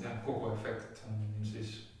efekti, eks ole. Ja kogu efekt on siis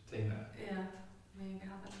teine. Jah, meie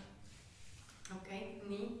keha peal. Okei,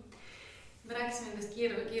 nii. Me rääkisime nendest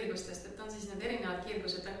kiirgustest, et on siis need erinevad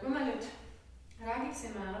kiirgused, aga kui me nüüd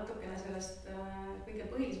räägiksime natukene sellest kõige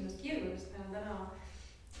põhilisemast kiirgusest, meil on täna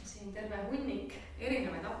siin terve hunnik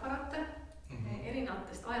erinevaid aparaate,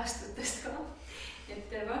 erinevatest ajastutest ka, et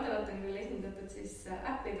valdavalt on küll esindatud siis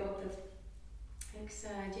äppitooted, üks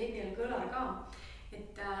JBL kõlar ka,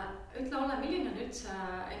 et ütle Olle, milline on üldse,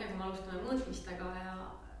 enne kui me alustame mõõtmistega ja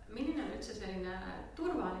milline on üldse selline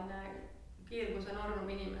turvaline kiirguse norm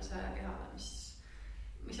inimese kehale,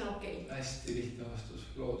 mis on okei? Hästi lihtne vastus,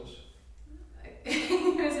 loodus.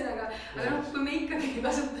 Ühesõnaga, aga kui me ikkagi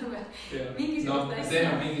kasutame mingisugust me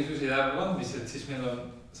teeme mingisuguseid järeleandmised, siis meil on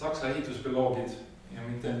saksa ehitusbioloogid ja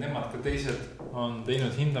mitte nemad ka teised on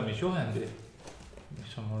teinud hindamisjuhendi,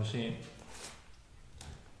 mis on mul siin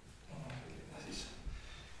siis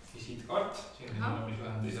visiitkaart, siin on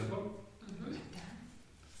hindamisjuhend teisel pool.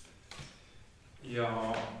 Ja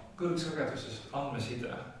kõrgsagedusest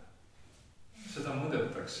andmeside, seda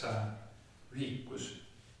mõõdetakse ühikus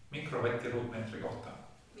mikrovatti ruutmeetri kohta.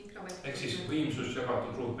 Ehk siis võimsus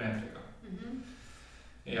jagatud ruutmeetriga.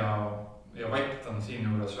 Ja vatt on siin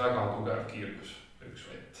juures väga tugev kiirgus, 1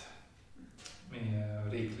 vatt. Meie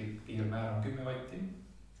riiklik piirmäär on 10 vatti.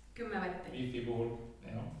 10 vatti. Wi-Fi puhul,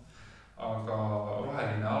 jah. Aga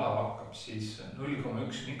roheline ala hakkab siis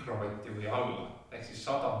 0,1 mikrovatti või alla. Ehk siis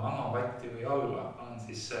 100 nanovatti või alla on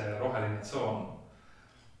siis see roheline tsoon.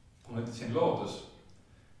 Kui ma ütlesin loodus,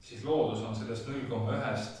 siis loodus on sellest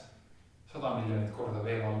 0,1-st 100 miljonit korda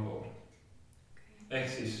veel allpool. Ehk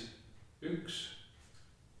siis 1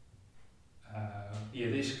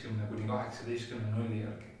 15 kuni 18 nulli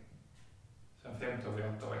järgi. See on femto või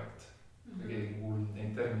attovatt. Kui keegi kuulnud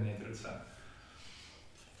neid termineid üldse.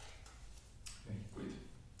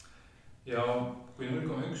 Ja kui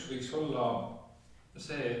 0,1 võiks olla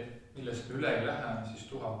see, millest me üle ei lähe, siis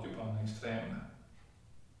 1000 juba on ekstreemne.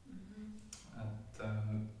 Et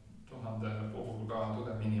 1000 puhul ka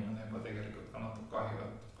tugev inimene juba tegelikult kannatab kahju,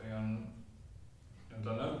 et kui on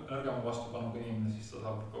nõrgema vastupanuga inimene, siis ta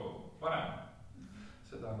saab juba varem.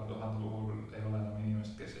 Seda aga 1000 puhul ei ole enam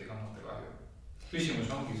inimest, kes ei kannata kahju.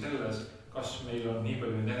 Küsimus ongi selles, kas meil on nii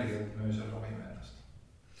palju energiat, me öösel ravime ennast.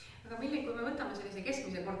 Aga kui me võtame sellise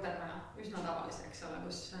keskmise kortermaja, üsna tavalise, eks ole,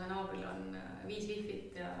 kus naabril on 5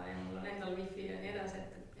 Wi-Fit ja mul on endal Wi-Fi ja nii edasi,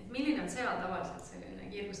 et milline on seal tavaliselt selline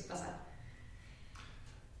kiirguse tase?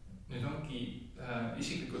 Need ongi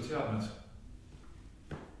isiklikud seadmed.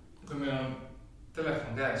 Kui meil on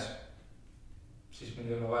telefon käes, siis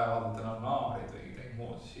meil ei ole vaja vaadata enam naabreid või midagi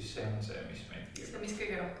muud, siis see on see, mis meid kiirgab. See, mis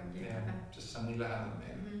kõige rohkem kiirgab. Sest see on nii lähedal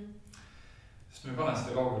meile. Sest me panen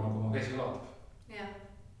seda kaugel, nagu ma käsi ulatab. Jah,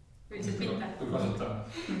 üldiselt mitte. Kui kasutame.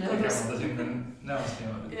 Tegemata siin näost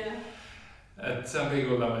niimoodi. Et see on kõige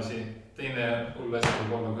hullem asi. Teine hull asi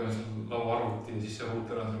võib olla, kui on seal laua arvuti ja siis see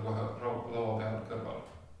ruuter on seal kohe laua peal kõrval.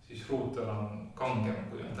 Siis ruuter on kangem,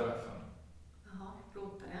 kui on telefon. Aha,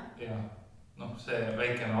 ruuter, jah. Ja, see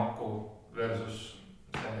väikene aku versus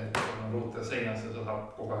see, et on ruuter seinas ja sa saab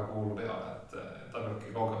kogu aeg kuulu peale, et ta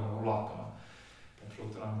peabki kaugemale ulatuma. Et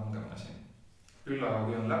ruuter on kangem asi. Küll aga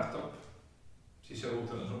kui on laptop, siis see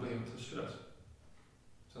ruuter on sul põhimõtteliselt süles.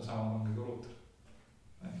 See on sama kange kui ruuter.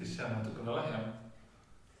 Siis see on natukene lähem.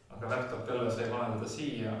 Aga laptop jälle sa ei pane teda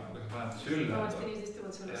siia, aga sa paned ta sülle. Tavalist inimesed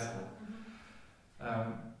istuvad süles.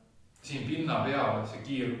 Siin pinna peal see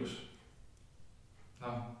kiirgus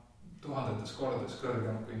 1000 kordades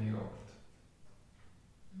kõrgem kui nii kaugelt.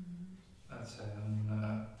 Et see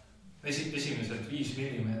on esimesed 5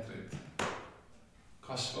 millimeetrit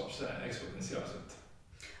kasvab see eksponentsiaalselt.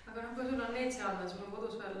 Aga kui sul on need seadmed, sul on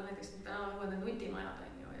kodus veel näiteks täna uued nutimajad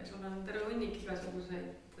on ju, ja sul on terve hunnik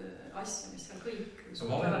igasuguseid asju, mis seal kõik.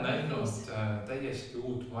 Ma olen näinud täiesti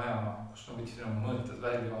uut maja, kus ma võtsin oma mõõted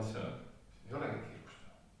välja, see ei olegi kiirgus.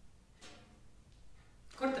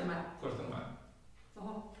 Kortermaja? Kortermaja.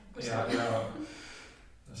 Oho, kus ja, see on?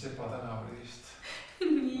 Ja Sepa tänavali vist.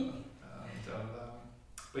 Nii. Seal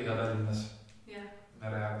Põhja-Tallinnas. Yeah.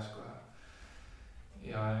 Mere ääres kohe.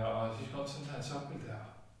 mõtlesin, et saab küll teha.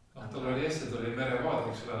 Tal oli hästi, ta oli merevaade,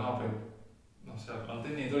 eks ole, naabrid. Seal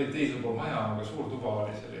antennid olid teisel pool maja, aga suur tuba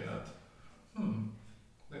oli selline,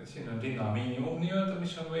 et siin on linna miinimum nii-öelda,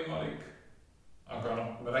 mis on võimalik. Aga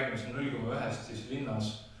kui me räägime siin 0,1, siis linnas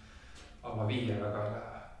alla 5 väga ei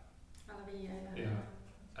lähe. Alla 5 ei lähe. Jah,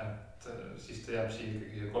 et siis ta jääb siia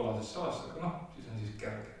ikkagi kollasesse aastaga, siis on siis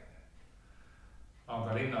kerge.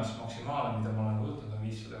 Aga linnas maksimaalne, mida ma olen võtnud, on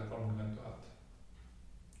 530 000.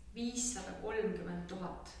 530 000?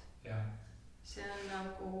 Jah. See on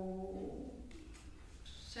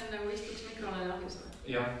nagu istuks mikrolaineahjus või?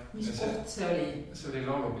 Jah. Mis koht see oli? See oli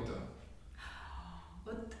laulupidu.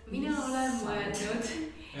 Vot, mina olen mõelnud.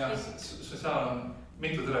 Jah, seal on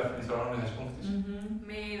mitu telefoni, seal on ühes punktis.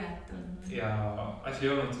 Meeletult. Ja asi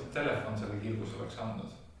ei olnud, et telefon selle kiirguse oleks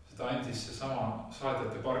andnud. Seda andis see sama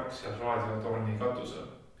saadjate park seal raadiotorni katusel.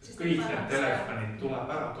 Kõik need telefonid tuleb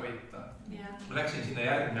ära toita. Ma läksin sinna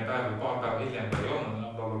järgmine päev või paar päeva hiljem, kui ei olnud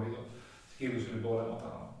enam laulupidu. See kiirgus oli poole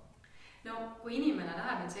madalam. No kui inimene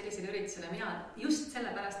läheb nüüd sellisele üritusele, mina just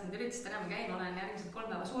sellepärast nüüd üritused enam käin, olen järgmised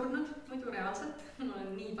 3 päeva surnud, muidu reaalselt. Mul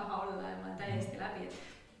on nii paha olla ja ma olen täiesti läbi.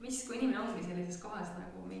 Mis, kui inimene ongi sellises kohas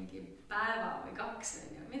nagu mingi päeva või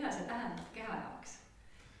 2, mida see tähendab keha jaoks?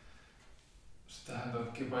 See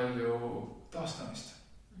tähendabki palju taastamist.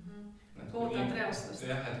 Ootad reostust.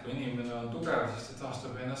 Jah, et kui inimene on tugev, siis ta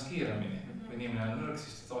taastab ennast kiiremini. Kui inimene on nõrk,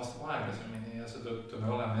 siis ta taastab aeglasemini ja seetõttu me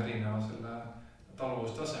oleme erineva selle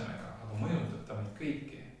talvustasemega, aga mõjutab ta meid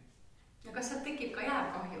kõiki. Ja kas sealt tekib ka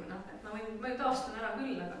jääbkahju? Et ma ju taastun ära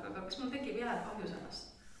küll, aga kas mul tekib jääbkahju sellest?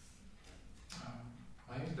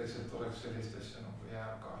 Ma ei ütleks, et oleks sellist asja nagu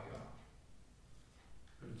jääbkahju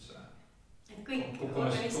üldse. Et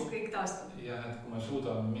kõik taastub? Jah, et kui me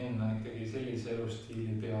suudame minna ikkagi sellise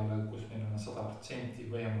elustiili peale, kus meil on 100%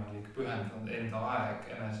 võimalik pühendada enda aeg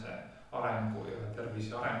enese arengu ja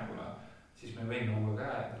tervise arengule, siis me võime uue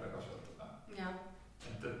käe endale kasvatada. Ja.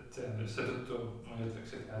 Et seetõttu ma ei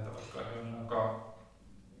ütleks, et jäädavat kahju on, aga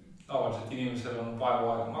tavaliselt inimesel on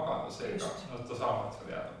vaevu aega magada, seega ta saavad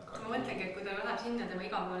seal jäädavat kahju. Ma mõtlengi, et kui ta läheb sinna, tema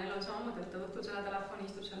igapäevane elu on samamoodi, et ta õhtul selle telefoni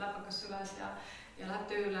istub seal läpakas süles ja läheb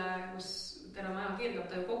tööle, kus terve maja kiirgab,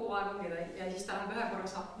 ta ju kogu aeg ongi ja siis ta läheb ühe korra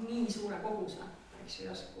saab nii suure koguse, eks ju,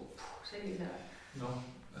 järsku sellise.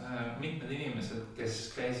 Mitmed inimesed, kes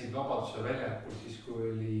käisid Vabaduse väljakul, siis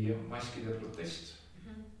kui oli maskide protest,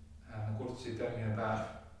 kurtsid järgmine päev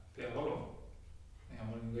peavalu. Ja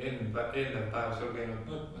ma olin eelnev päev seal käinud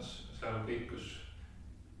mõõtmas, seal kõikus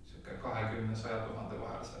 20-100 000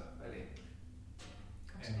 vahel see väli.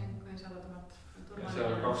 20-100 000. Ja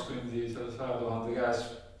seal 2 tundi seal 100 000 käes,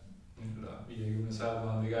 50-100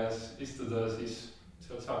 000 käes istuda, siis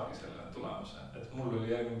seal saabki selle tulemuse. Et mul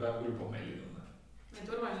oli järgmine päev küll pommelli tunne. Ja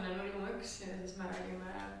turvaline 0,1 ja siis me räägime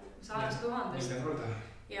 100 000.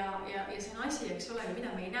 Ja see on asi, eks ole, mida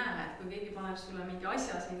me ei näe, et kui keegi paneb sulle mingi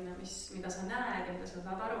asja sinna, mida sa näed ja mida sa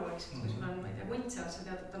saad aru, eks, kui sul on, ma ei tea, vuntse, sa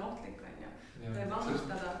tead, et on ohtlik, on ju, võib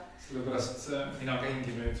ammustada. Sellepärast mina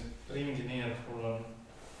käingi nüüd ringi nii, et mul on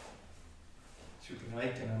siukene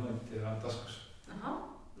väikene mõõtja taskus.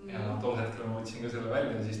 Ja tol hetkel ma võtsin ka selle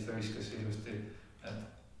välja ja siis ta viskas ilusti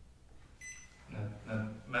need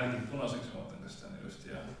märgid punaseks, ma mõtlen, kas ta on ilusti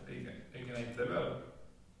ja õige näitaja peal.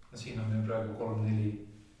 Siin on meil praegu 3, 4,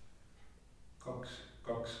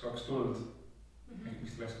 2 tuld,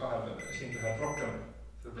 mis läks 2 peale ja siin läheb rohkem.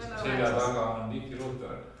 Selja taga on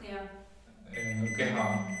wifi-ruuter. Keha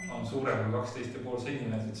on suurem kui 12,5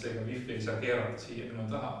 sentimeetrit, seega wifi ei saa keerata siia minu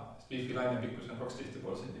taha, sest wifi laine pikkus on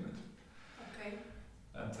 12,5 sentimeetrit.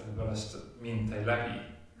 Et sellepärast mind ei läbi.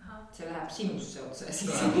 See läheb sinusse otse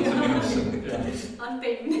siis.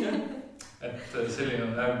 Antenn. Et selline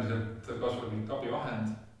on äärmiselt kasulik abivahend.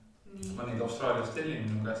 Ma neid Austraaliast tellin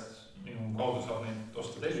minu kaudu saab neid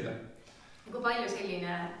osta tellida. Kui palju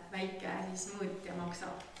selline väike siis mõõtja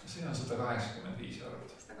maksab? See on 185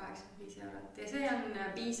 eurot. 185 eurot. Ja see on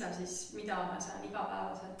piisav siis, mida ma saan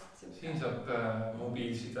igapäevaselt? Siin saab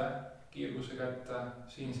mobiilside kiirguse kätte,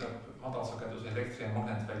 siin saab madalsageduse elektri- ja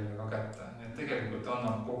magnetvälja ka kätte. Et tegelikult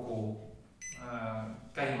annab kogu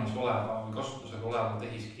käimas oleva või kasutusel oleva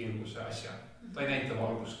tehiskiirguse asja. Ta ei näita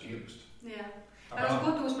valguskiirgust. Aga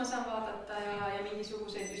kodus ma saan vaadata ja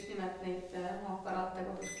mingisuguseid just nimelt neid aparaate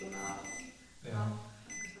kodus kuna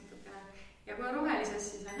ja kui on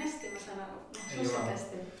rohelises, siis on hästi, ma saan aru, suhteliselt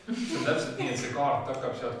hästi. See on täpselt nii, et see kaart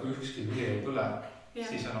hakkab sealt, kui ükski tuli ei põle,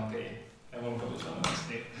 siis on okei. Ja mul kodus on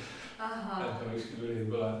ennast nii, et kui ükski tuli ei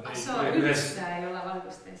põle. Üldse ei ole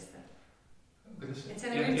valgust teist? Kuidas? Et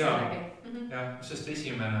see on üldse läbi? Jah, sest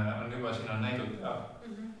esimene on juba, siin on näidud peal.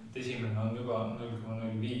 Esimene on juba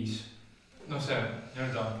 0,05. See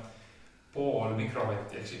nii-öelda pool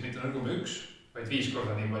mikrovatti, ehk siis mitte 0,1, vaid 5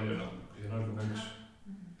 korda nii palju, kui see 0,1.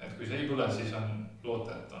 Et kui see ei põle, siis on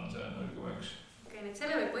loota, et on see 0,1. Okei, nüüd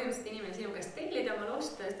selle võib põhimõtteliselt inimene sinu käest tellida oma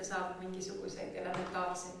osta ja ta saab mingisuguseid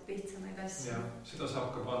elementaarseid lihtsamaid asju. Ja seda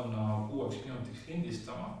saab ka panna 6 minutiks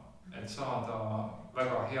lindistama, et saada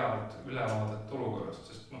väga head ülevaadet olukorrast,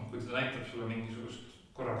 sest kui ta näitab sulle mingisugust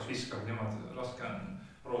korraks viskab niimoodi, raske on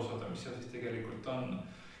aru saada, mis seal siis tegelikult on.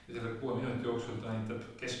 Ja selle 6 minuti jooksul ta näitab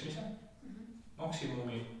keskmise,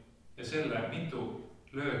 maksimumi ja selle mitu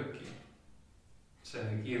lööki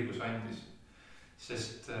see kiirgus andis.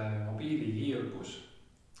 Sest mobiili kiirgus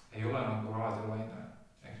ei ole nagu raadiolaine,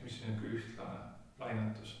 ehk mis on ühtlane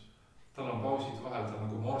lainetus. Tal on pausid vahel, ta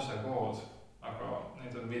nagu morsekood, aga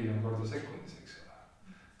need on 1 miljon korda sekundis, eks ole.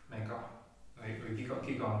 Mega või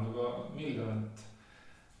giga on juba miljonit,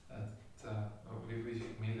 või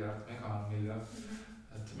isegi miljard, mega on miljard.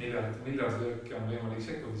 Et miljard lööki on võimalik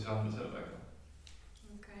sekundis anda sellega.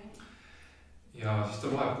 Okay. Ja siis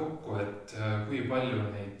ta loeb kokku, et kui palju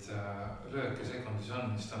neid lööke sekundis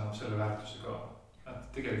on, siis ta annab selle väärtuse ka.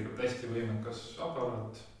 Et tegelikult hästi võimekas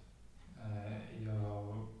aparaat ja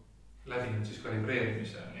läbinud siis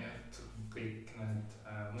kalibreerimise, nii et kõik need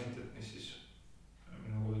mõtted, mis siis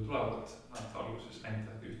minu kodu tulevad, nad alguses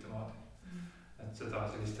näitavad ühtemoodi. Et seda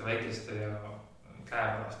selliste väikeste ja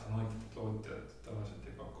käepäraste mõõtide tootjad tavaliselt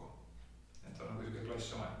ei paku. Et on nagu selline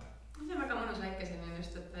klass omaette. See on väga mõnus väike selline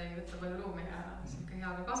just, et ei võtta palju ruumi ja selline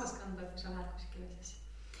hea ka kaasas kanda, et kui sa lähed kuskile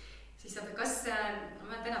siis saad, kas ma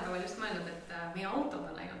olen tänapäeval just mõelnud, et meie autod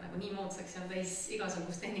on läinud nagu nii moodsaks ja on täis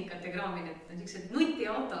igasugust tehnikat ja kraami, et on sellised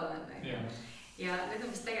nutiautod on. Ja need on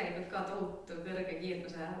vist tegelikult ka tohutu kõrge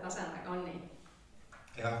kiirguse tasemega on nii.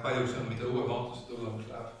 Jah, kahjuks on, mida uuem autosid hullemaks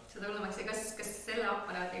läheb. Seda hullemaks ja kas selle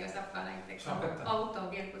aparaadiga saab ka näiteks auto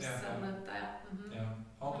kiirgust mõõta? Ja,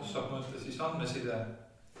 autos saab mõõta siis andmeside,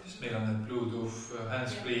 sest meil on need Bluetooth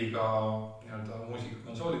hands-free'ga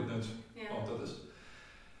muusikakonsoolid nüüd autodes.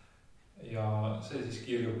 Ja see siis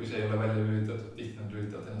kiirgub, kui see ei ole välja lülitatud, tihti nad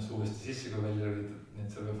lülitavad ennast uuesti sisse, kui välja lülitatud, nii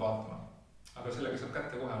et seal võib vaatama. Aga sellega saab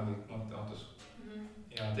kätte kohe kõik mõõta autos.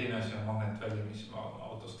 Ja teine asi on magnetvälja, mis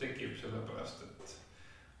autos tekib, sellepärast, et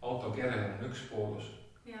auto kellel on üks poolus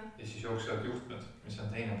ja siis jooksevad juhtmed, mis on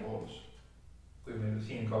teine poolus. Kui meil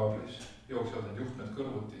siin kaablis jooksevad need juhtmed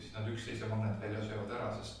kõrvuti, siis nad üksteise magnetvälja söövad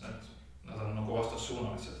ära, sest nad on nagu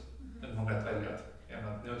vastassuunalised, need magnetväljad ja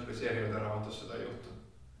nad neutraliseerivad ära autos, seda ei juhtu.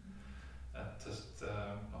 Et sest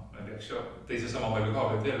me peaks ju teise sama palju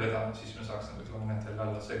kaableid veel vedama, siis me saaks nagu selle magnetvälja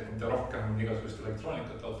alla, see mida rohkem on igasugust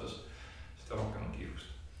elektroonikat autos, seda rohkem on kiirgust.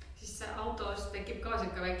 Siis autos tekib ka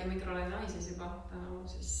siuke väike mikrolaine siis juba,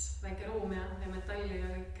 siis väike ruum ja metalli ja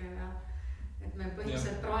kõike ja et me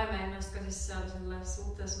põhimõtteliselt praeme ennast ka siis seal selles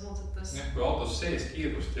uutes muudsetes. Kui autos sees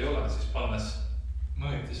kiirgust ei ole, siis pannes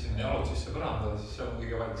mõõti sinna jalud sisse põrandada, siis seal on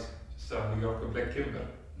kõige valks, sest seal on kõige rohkem plekki ümber.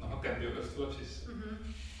 Hakendi juures tuleb siis.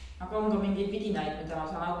 Aga on ka mingeid vidinaid, mida ma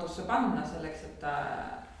saan autosse panna selleks, et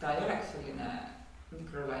ta ei oleks selline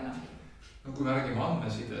mikrolaine? Kui me räägime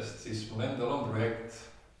andmesidest, siis mul endal on projekt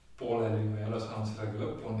pooleli, ma ei ole saanud sellega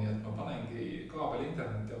lõpuni, et ma panengi kaabel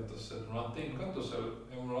interneti autosse, et mul on antenn katusel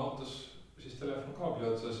ja mul on autos siis telefon kaabli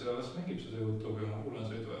otsas ja las mängib seda YouTube'i ja ma kuulen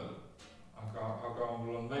sõidu ajal. Aga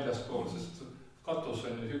mul on väljaspool, sest katus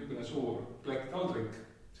on ju niisugune suur plekk taldrik,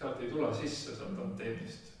 sealt ei tule sisse sealt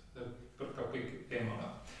antennist, põrkab kõik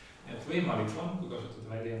eemale. Nii et võimalik on, kui kasutada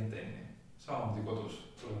väliantenni. Samamoodi kodus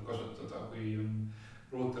tuleb kasutada, kui on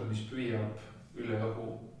ruuter, mis püüab üle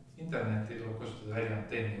õhu interneti, tuleb kasutada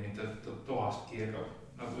väliantenni, mitte toast kiirgab.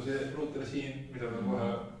 Nagu see ruuter siin, mida me kohe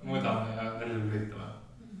mõõdame ja välja lülitame.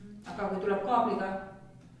 Aga kui tuleb kaabliga?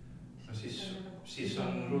 No siis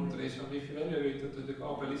on ruuteris on wifi välja lülitatud ja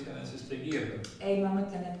kaabel iseenesest ei kiirga. Ei, ma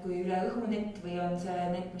mõtlen, et kui üle õhunet või on see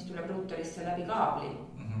net, mis tuleb ruuterisse läbi kaabli,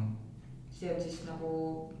 see on siis nagu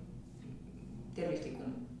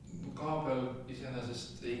tervislikum. Kaabel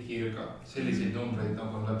iseenesest ei kiirga selliseid numbreid,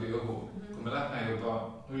 nagu on läbi õhu. Kui me lähme juba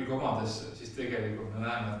 0,-desse, siis tegelikult me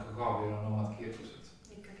näeme, et ka kaablil on omad kiirgused.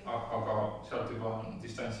 Aga sealt juba on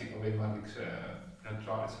distantsiga võimalik see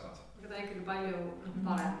neutraalis saada. Aga ta on ikkagi palju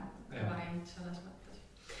parem selles mõttes.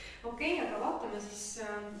 Okei, aga vaatame siis,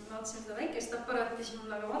 ma vaatasin seda väikest aparaati, siis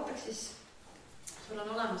mul aga vaataks siis, sul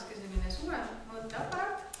on olemas ka selline suurem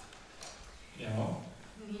mõõteaparaat. Jaa.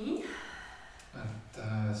 Nii. Et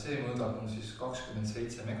see mõõdab on siis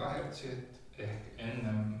 27 MHz ehk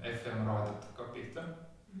ennem FM raadiot hakkab pihta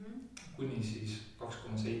kuni siis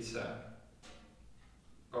 2,7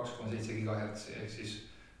 GHz ehk siis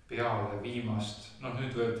peale viimast,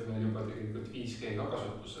 nüüd võeti meil juba tegelikult 5G ka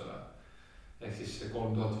kasutusele ehk siis see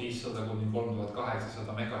 3500 kuni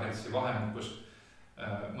 3800 MHz vahemikus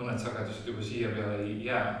mõned sagedused juba siia peale ei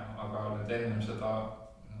jää, aga nüüd ennem seda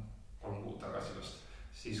 3 kuud tagasi vast,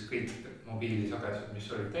 siis kõik mobiilisagedused,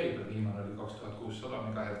 mis olid käibel, viimane oli 2600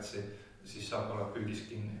 MHz, siis saab olla püügis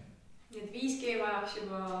kinni. Nii et 5G vajaks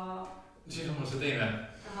juba... Siis on mul see teine,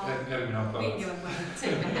 järgmine aparaat. Mingivad mõned,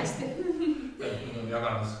 selge hästi. Nüüd on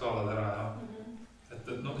jaganud skaalad ära ja et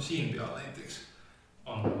no siin peal näiteks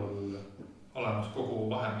on mul olemas kogu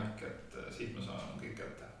vahemik, et siit ma saan kõik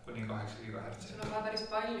kätte kuni 8 GHz. Sul on päris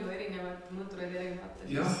palju erinevaid mõõtureid erinevaid.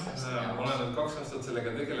 Jah, ma olen 2 aastat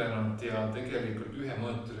sellega tegelenud ja tegelikult ühe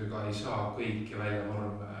mõõturiga ei saa kõiki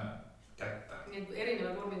väljavorme kätte. Nii et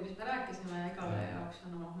erinevad vormid, mis me rääkisime, igale jaoks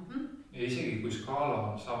on oma. Ja isegi kui skaala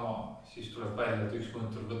on sama, siis tuleb välja, et üks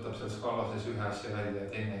mõõtur võtab seal skaala sees ühe asja välja ja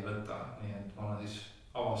teine ei võta. Nii et ma olen siis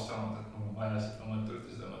avastanud, et mul on vaja seda mõõturit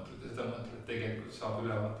ja seda mõõturit ja seda mõõturit. Tegelikult saab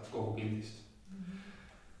ülevaadet kogu pildist.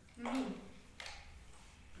 Nii.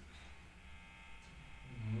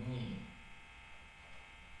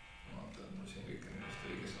 Ma vaatan, et mul siin kõik on just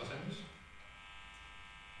õiges asendus.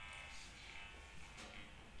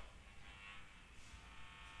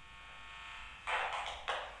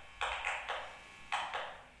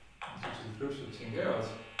 Niisugused krõpsud siin käivad.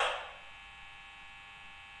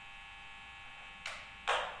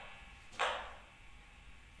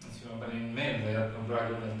 Siis ma panin meelde ja jätnud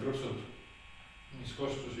praegu need krõpsud, mis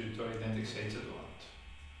kostusid, olid näiteks 7000.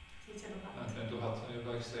 7000. 1000 on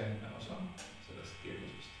juba ekstreemne osa sellest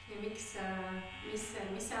kiirgusest. Ja mis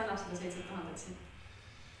see annab seda 7000 siin?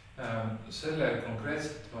 Selle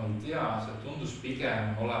konkreetselt ma ei tea, see tundus pigem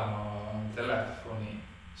olema telefoni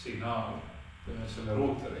signaal kui nüüd selle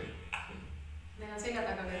ruuteri. Meil on selja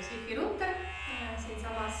taga veel Wi-Fi ruuter siin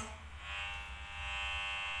samas.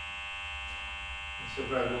 See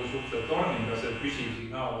praegu suhtleb torniga, see püsiv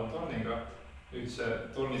signaal on torniga. Nüüd see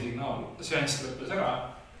torni signaal seanss lõppes ära.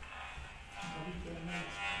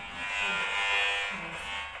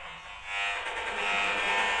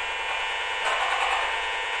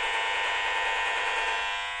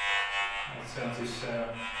 See on siis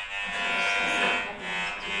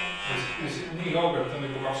nii kaugelt on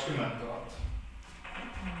juba 20 000.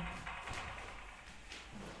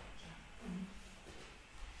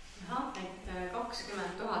 Et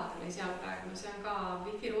 20 000 oli seal praegu, see on ka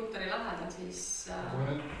Wi-Fi ruuteri lähedal, siis... Kui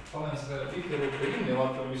nüüd panen seda Wi-Fi ruuteri kinni ja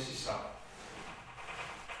vaatame, mis siis saab.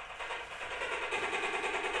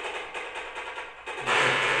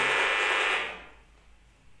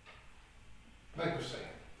 Vaikus sai.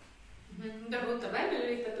 Nüüd on ruuter välja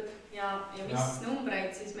lülitatud ja mis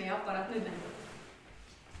numbreid siis meie aparaat nüüd näeb?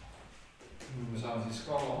 Me saame siis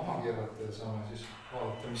skaala maha keerata ja saame siis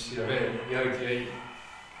vaadata, mis siia veel järgi jäi.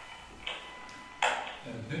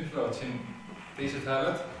 Nüüd tulevad siin teised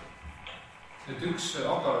hääled. Nüüd üks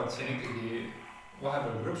aparaat siin ikkagi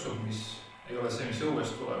vahepeal krõpsub, mis ei ole see, mis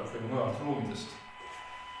õuest tuleb või mujalt ruumidest.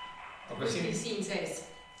 Siin sees.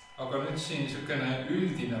 Aga nüüd siin niisugune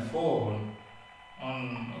üldine foon on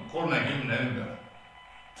 30 ümber.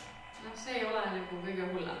 No see ei ole nagu kõige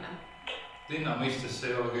hullem. Linna mõistes see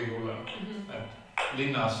ei ole kõige hullem. Et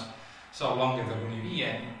linnas saab langeda kuni 5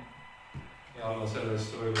 ja alla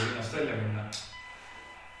sellest võib linnast välja minna.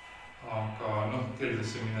 Aga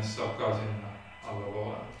keldesse minnes saab ka sinna alla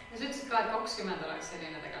poole. Ja sa ütlesid ka, et 20 oleks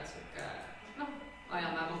selline tegelikult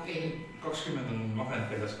ajamää mobiil. 20 on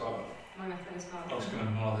magnetväljeskaalal. 20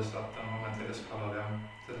 on aladest latta magnetväljeskaalal ja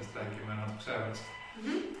sellest räägime natukese aja pärast.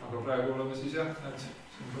 Aga praegu oleme siis jah, et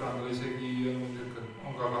siin põrandal isegi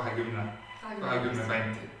on ka 20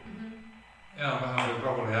 kanti. Enam-vähem võib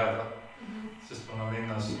rahule jääda, sest ma olen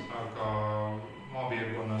linnas, aga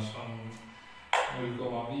maapiirkonnas on 0,5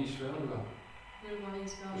 või alla.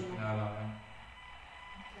 0,5 või alla. Kus mina elan, jah.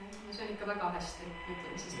 No see on ikka väga hästi,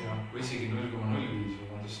 ütleme siis. Ja, või isegi 0,05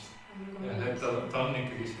 vabandust. Ta on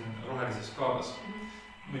ikkagi siin rohelises skaalas.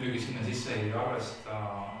 Muidugi sinna sisse ei arvesta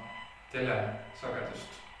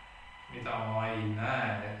telesagedust, mida ma ei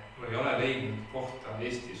näe või ei ole leidnud kohta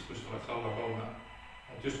Eestis, kus oleks alla 3.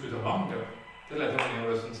 Et just kui ta langeb, teletorni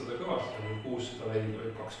juures on seda kõvasti, või 600 leida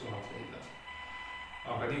või 2000 leida.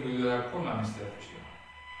 Aga nii kui ta läheb 3, mis teeb püsima.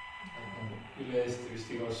 Üle Eesti vist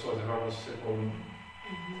igas soos ja rahvas see 3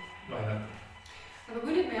 lainet. Aga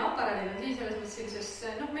kui nüüd meie aparaadid on siis selles mõttes sellises,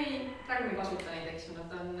 me praegu me kasuta neid, eks ju,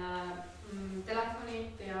 nad on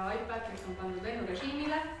telefonid ja iPad, kes on pandud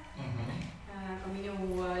lennurežiimile. Ka minu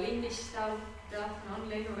lindistav telefon on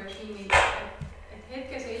lennurežiimil. Et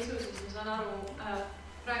hetkeseisu siis ma saan aru,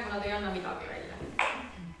 praegu nad ei anna midagi välja.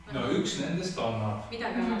 No üks nendest annab.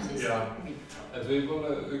 Midagi annab sisse. Et võib-olla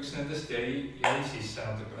üks nendest jäi sisse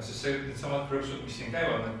natukene, sest see need samad krõpsud, mis siin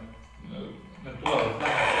käivad, need tulevad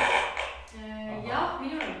lähevad. Jah,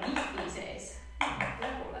 minul on Wi-Fi sees.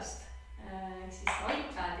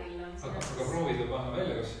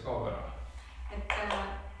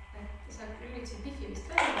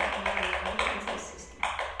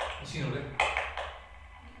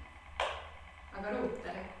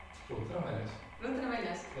 ruuter on väljas. Ruuter on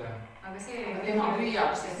väljas? Aga see... Tema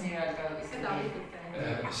püüab siis nii-öelda... Seda wifi-t.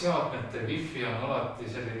 Seadmete wifi on alati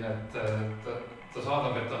selline, et ta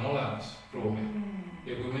saadab, et ta on olemas ruumi.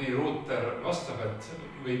 Ja kui mõni ruuter vastab, et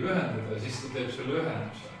võib ühendada, siis ta teeb selle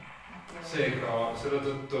ühenduse. Seega selle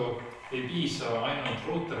tõttu ei piisa ainult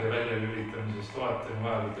ruuteri välja lülitamisest, alati on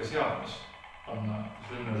vaja ka seadmes panna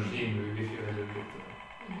lennurežiim või wifi välja lülitada.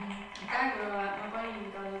 Praegu ma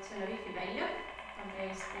panin ka selle wifi välja, ta on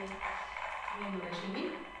täiesti lennurežiimi.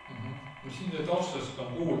 Siin taustast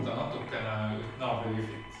on kuulda natukene naabri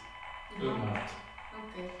wifit, õrmanat.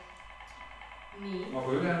 Okei. Nii.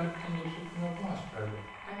 Aga ülejäänud tundub suhteliselt kohas praegu.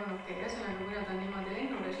 Väga on okei, ühesõnaga, kui nad on niimoodi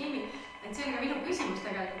lennurežiimil, et see oli ka minu küsimus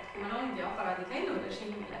tegelikult, kui meil ongi aparaadid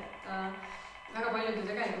lennurežiimil, et väga paljud ju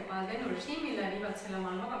tegelikult panevad lennurežiimile, viivad selle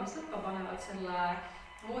oma magamislõppa, panevad selle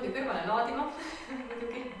voodi kõrvale laadima,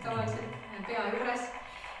 muidugi tavaliselt pea juures,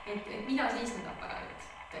 et mida siis need aparaadid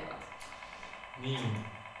teevad? Nii,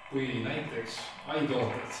 kui näiteks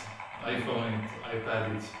iTooted, iPhone'id,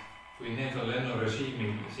 iPadid, kui need on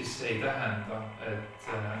lennurežiimil, siis see ei tähenda, et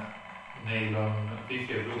neil on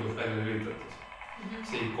wifi ja Bluetooth välja lülitatud.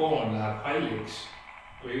 See ikoon läheb halliks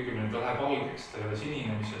või õigemini ta läheb valgeks, ta ei ole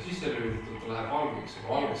sinine, mis on sisse lülitatud, ta läheb valgeks, aga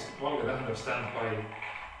valge tähendab stand-by.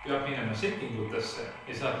 Peab minema settingutesse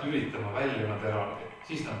ja saab lülitama välja nad eraldi,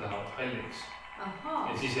 siis nad lähevad halliks.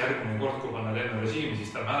 Ja siis järgmine kord, kui panna lennurežiimi,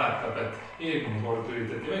 siis ta mäletab, et eelmine kord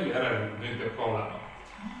lülitati välja, järelikult nüüd peab ka olema.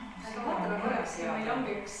 Aga vaatame korraks, meil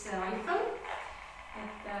ongi üks iPhone,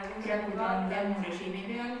 et praegu ta on lennurežiimi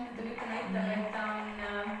peal, ta nüüd näitab, et ta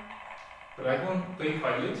on... Praegu on kõik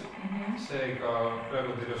hallid, seega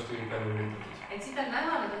praegu on ilusti kõik välja lülitatud. Et siit on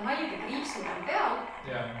näha, et on hallid ja kriipsud on peal.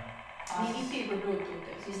 Nii wifi kui Bluetooth,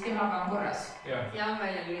 siis temaga on korras. Ja on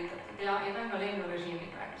välja lülitatud ja ta on ka lennurežiimi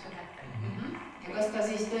praegusel hetkel. Ja kas ta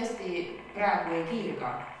siis tõesti praegu ei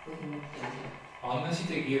kiirga põhimõtteliselt?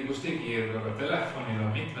 Andmeside kiirgust ei kiirga, aga telefonil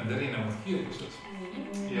on mitmed erinevad kiirgused.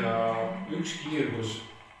 Ja üks kiirgus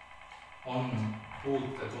on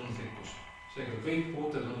puutetundlikkus. Seega kõik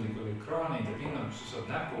puutetundlikud ekraanid ja pinnad, kus sa saad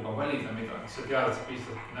näpuga valida midagi. Sa tead, et sa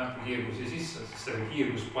pistad näpu kiirgusi sisse, sest selle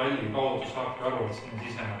kiirguspalli kaudu saabki aru, et sinna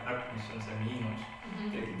siseneb näpp, mis on see miinus.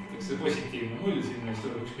 Tekitatakse positiivne mull sinna, siis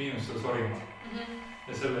tuleb üks miinus seda sorima.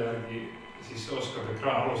 Ja selle järgi siis oskab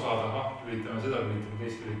ekraan aru saada, lülitame seda, lülitame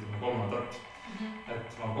teist, lülitame kolmandat.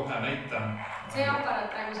 Et ma kohe näitan. See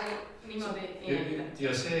aparaat praegu seal niimoodi ei näita.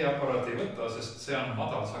 Ja see aparaat ei võta, sest see on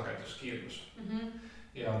madalsageduskiirgus.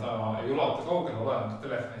 Ja ta ei ulata kaugele, oleneb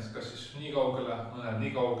telefonist, kas siis nii kaugele, mõned nii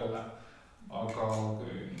kaugele, aga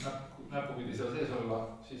kui näpupidi seal sees olla,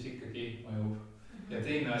 siis ikkagi mõjub. Ja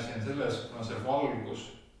teine asi on selles, kuna see valgus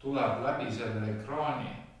tuleb läbi selle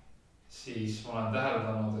ekraani, siis ma olen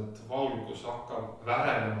täheldanud, et valgus hakkab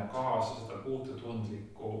värelema kaasa seda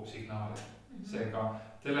puutetundlikku signaali. Seega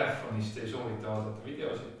telefonist ei soovita vaadata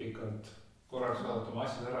videosid pikalt, korraks vaadata oma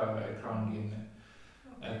asjad ära ja ekraan kinni.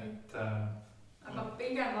 Et... Aga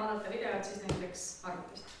pigem vaadata videot siis näiteks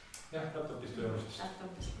arvutist? Jah, laptopist või arvutist.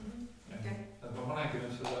 Et ma panengi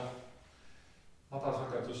nüüd seda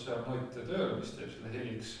madalsageduse mõõtja tööle, mis teeb selle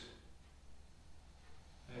heliks.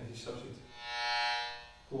 Ja siis saab siit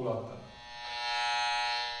kuulata.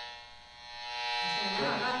 See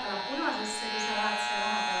on näha ka punasesse, kui sa lähed see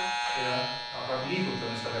vahepeal. Jah, aga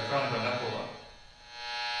liigutame selle ekraani peal näpuga.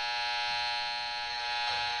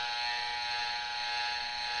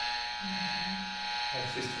 Et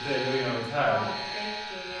siis ta teeb erinevaid hääli.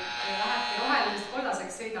 Ja lähebki rohelisest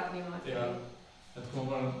koldaseks sõidab niimoodi. Ja, et kui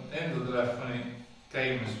mul on enda telefoni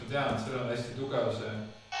käimas, ma tean, et seal on hästi tugev see.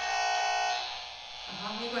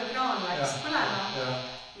 Nii kui ekraan läks põlema,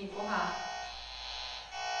 nii kohe.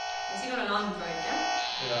 Ja sinul on Android, jah?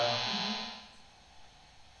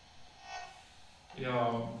 Ja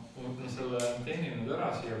kui ma võtan selle antenni nüüd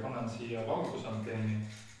ära siia, panen siia valgusantenni,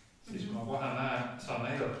 siis ma kohe saan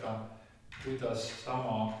näidata, kuidas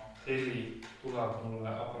sama heli tuleb mulle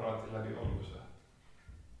aparaati läbi valguse.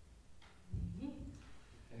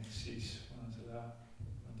 Ehk siis ma olen selle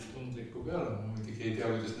tundliku peal, ma muidugi ei tea,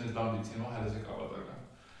 kuidas need lambid siin vahele segavad,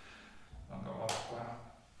 aga vaat kohe.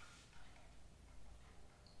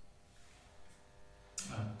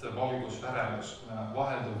 Et valgus värelus, kui me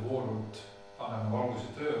vahelduv voolult paneme valguse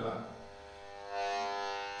tööle,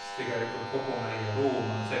 siis tegelikult kogu meie ruum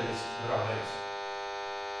on sellist müra täis.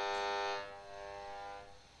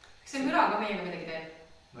 Kas see müra ka meiega midagi teeb?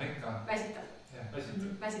 No ikka. Väsitab? Jah,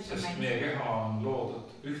 väsitab. Sest meie keha on loodud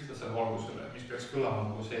ühtlasele valgusele, mis peaks kõlama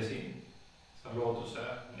nagu see siin. See on looduse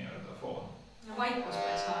nii-öelda foon. No vaikus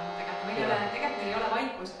peaks olema tegelikult. Tegelikult meil ei ole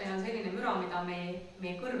vaikust, meil on selline müra, mida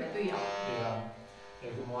meie kõrve püüab. Ja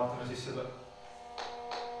kui me vaatame siis seda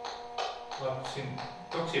vaata siin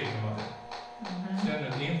toksib niimoodi. See on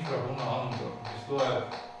nüüd infrapunaandur, mis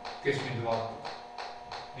loeb, kes mind vaatab.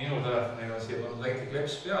 Minu telefoniga siia on väike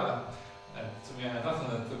kleps peale, et mina ei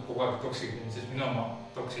tahtnud, et kogu aeg toksib mind, siis minu oma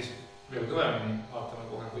toksis veel kõvemini, vaatame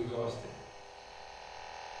kohe kui kõvasti.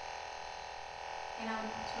 Enam,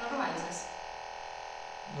 sul on rohelises.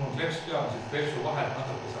 Mul on kleps peal, siis klepsu vahelt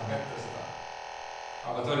natuke saan kätte seda.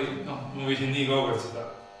 Aga ta oli, ma võisin nii kaugelt seda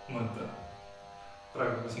mõõta.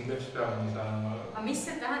 Praegu ma siin kleps peal, nii saan... Aga mis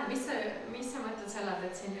see tähendab, mis sa mõtled sellele,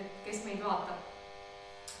 et siin, kes meid vaatab?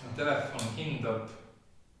 Telefon hindab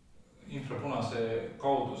infrapunase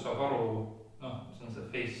kaudu, saab aru, see on see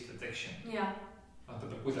face detection. Ta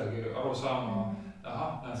peab kuidagi aru saama,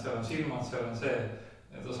 näed, seal on silmad, seal on see,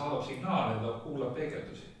 ja ta saadab signaali ja ta kuulab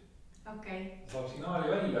peegeldusi. Ta saab signaali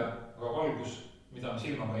välja, aga valgus, mida me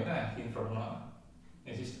silmaga ei näe, infrapunane.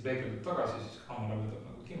 Ja siis ta peegeldub tagasi, siis kaamera võtab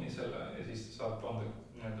nagu kinni selle ja siis ta saab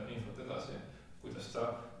anda infot edasi, kuidas ta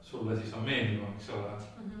sulle siis on meeldivam, eks ole.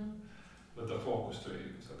 Võtab fookust või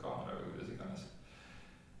seda kaameraga, kuidas iganes.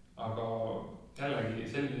 Aga jällegi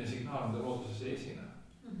selline signaal, mida looduses ei esine.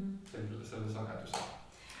 Selle sageduse.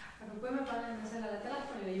 Aga kui me paneme sellele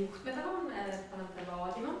telefonile juhtme taha, paneme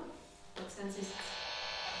laadima, et see on siis...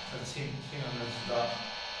 Et siin on nüüd seda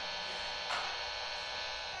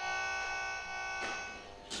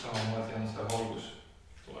samamoodi on see valgus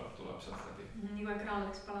tuleb sealt läbi. Nii kui ekraan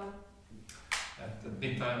läks palama. Et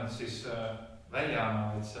mitte ainult siis väljana,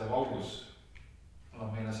 vaid see valgus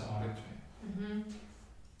annab meile sama rütmi.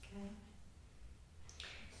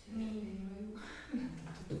 Nii.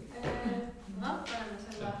 Paneme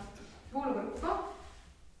selle vooluvõrku.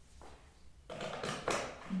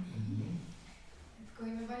 Et kui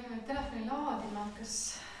me panime telefoni laadima, kas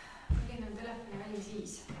milline on telefoni väli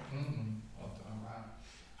siis? Ootame kohe.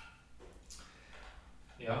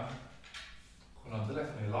 Jah, kuna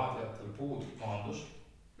telefoni laadijatel puudub maandus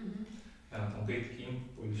ja nad on kõik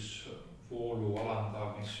impulss, voolu,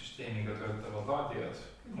 alandamissüsteemiga töötavad laadijad.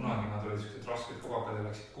 Kunagi nad olid sellised rasked kogakad ja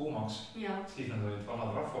läksid kuumaks, siis nad olid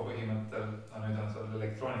vanad rahva põhimõttel, nüüd on seal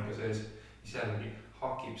elektroonika sees, mis jällegi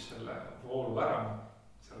hakib selle voolu ära,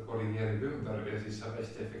 selle korrigeerib ümber ja siis saab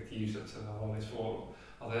hästi efektiivselt selle alalist-voolu.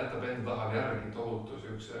 Aga ta jätab enda tahal järgi tohutu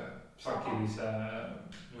siukse sakilise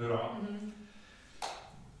müra.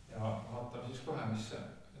 Ja vaatame siis kohe, mis see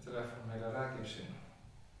telefon meile räägib siin.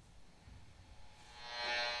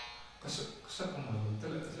 Kas sa kannad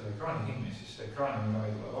selle ekraani kinni, siis see ekraani müra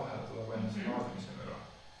ei tule vahele, tuleb ainult see laadimise müra.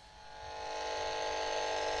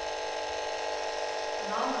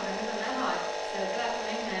 Aga nüüd on näha, et see telefon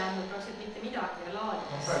enne ei andnud praktiliselt mitte midagi ja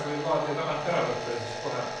laadimas. Praegu võib laadija tagant ära võtta ja siis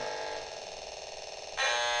kohe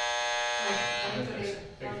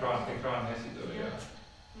ekraani asi tuli.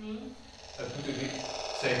 Et muidugi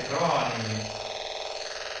see ekraani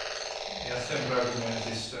ja see on praegu meil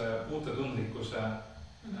siis puutetundlikkuse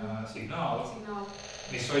signaal,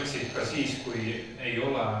 mis otsib ka siis, kui ei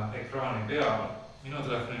ole ekraani peal. Minu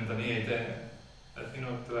telefonil ta nii ei tee, et minu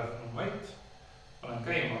telefon on vait, panen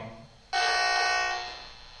käima,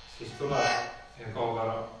 siis tuleb ja kaob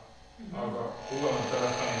ära. Aga uuemad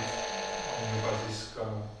telefonid on juba siis ka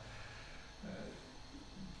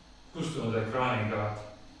kustunud ekraaniga,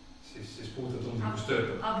 siis puutetundlikkus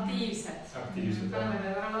töötab. Aktiivselt. Paneme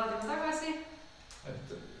veel ära laadima tagasi. Et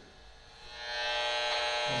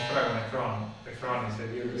praegu on ekraanis ja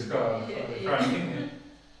kiirgus ka ekraani kinni.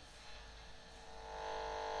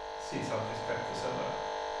 Siit saab siis kätte selle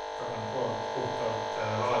tagant puhtalt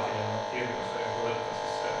laadija kiirguse ja kui võtta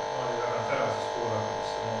siis see laadi tagant ära, siis kuuleb, kuidas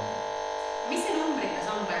see muutub. Mis see numbrites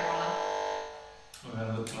on praegu olla? Ma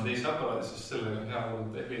pean võtma teise aparaadi, sest sellega on hea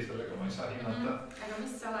kuulda ehli, sellega ma ei saa hinnata. Aga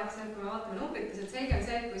mis oleks, et kui me vaatame numbrites, et selge on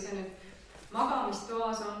see, et kui see nüüd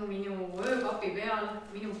magamistoas on minu öökapi peal,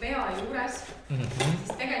 minu pea juures,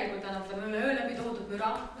 siis tegelikult annab ta mulle öö läbi tohutut müra,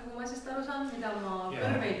 nagu ma sellest aru saan, mida ma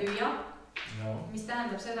kõrve ei püüa, mis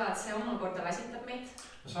tähendab seda, et see omakorda väsitab meid.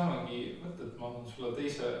 Me saamegi mõtta, et ma annan sulle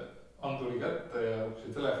teise anduri kätte ja kui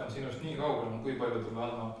see telefon sinust nii kaugel on, kui palju tulle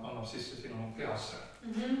annab sisse sinu kehasse.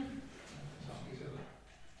 Saamegi selle.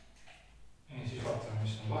 Ja siis vaatame,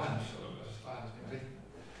 mis on lahendus sellele, sest lahendus nii lihtne.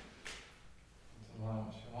 On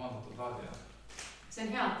olemas ja maandatud laadija. See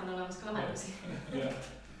on hea, et on olemas ka lahendusi.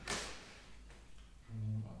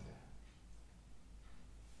 Niimoodi.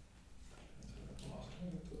 Selle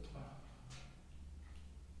punase võtma.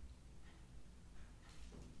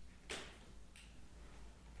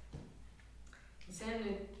 See on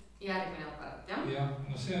nüüd järgmine aparaat, jah? Jah,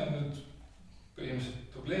 no see on nüüd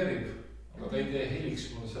põhimõtteliselt dubleerib, aga ta ei tee heliks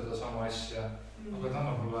mul seda sama asja, aga ta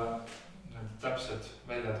annab mulle need täpsed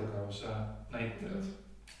väljatugevuse näitajad.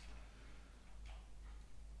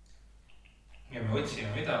 me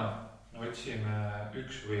otsime mida? Me otsime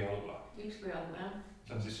üks või alla. Üks või alla, jah.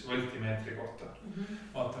 See on siis voltimeetri kohta.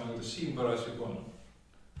 Vaatame, kuidas siin parasjagu on.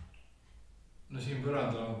 No siin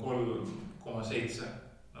põrandal on 3,7,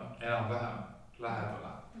 enam-vähem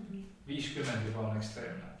lähedale. 50 juba on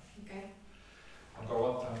ekstreemne. Okay. Aga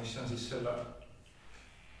vaatame, mis on siis selle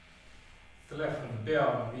telefoni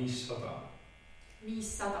peal on 500.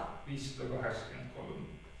 583.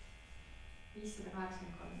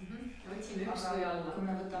 583. Ja otsime üks või alla. Kui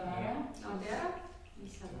me võtame ära. Laadi ära.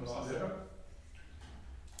 500. Laadi ära.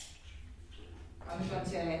 Aga nüüd on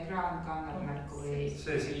see ekraan ka annab märku või?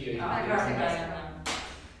 See siia ei ekraani.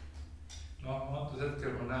 Vaatus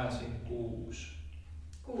hetkel ma näen siin 6.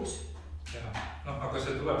 6? Jah. Aga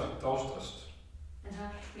see tuleb siit taustast.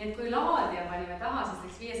 Nii et kui laadija panime taha, siis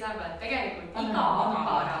läks 500 peale, et tegelikult iga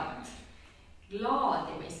aparaat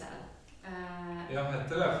laadimisel. Jah, et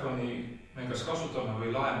telefoni me kas kasutame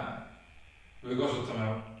või laeme või kasutame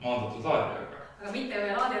maandatud laadijaga. Aga mitte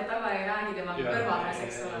või laadijat taga ei räägi tema kõrvalmes,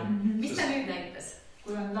 eks ole. Mis ta nüüd näitas?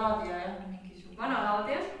 Kui on laadija, jah, mingisugune. Vana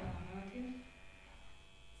laadija?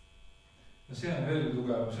 No see on veel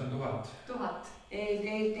tugev, see on 1000. 1000.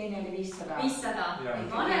 Teine oli 500. 500.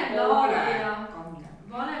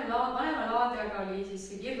 Vanema laadijaga oli siis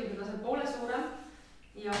kiirguse tase poole suurem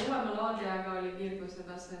ja uuema laadijaga oli kiirguse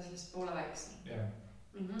tase siis poole väiksem.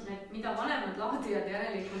 Et mida vanemad laadijad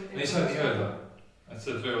järelikult... Ei saa nii öelda, et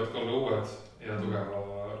see võivad olla uued ja tugeva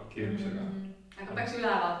kiirgusega. Aga peaks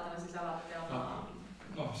üle vaatama siis alati oma...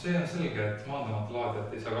 See on selge, et maandamata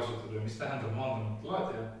laadijat ei saa kasutada. Mis tähendab maandamata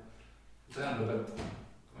laadija? Tähendab, et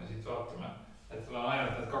kui me siit vaatame, et tal on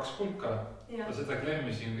ainult need 2 pulka ja seda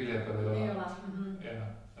klemmi siin küljega veel ei ole. Jah,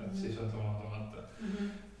 et siis on ta maandamata.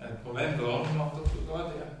 Et mul endal on maandatud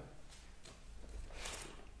laadija.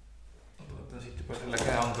 Võtan siit juba selle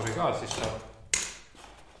käeanduri ka, siis saab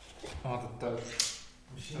vaadata,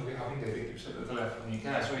 mis sinu kehapinge tekib selle telefoni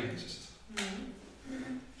käes hoidmisest.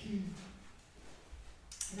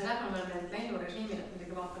 See läheb meil veel lennurežiimil, et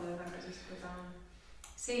midagi vaatame taga, siis kui ta on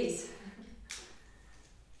sees.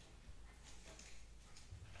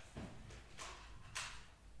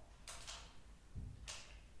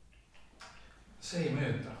 See ei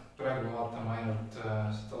mõjuta. Praegu vaatame ainult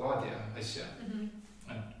seda laadija asja.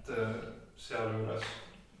 Et seal juures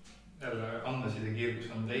jälle andmeside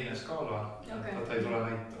kiirgus on teine skaala, et ta ei tule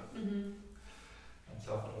näita. Et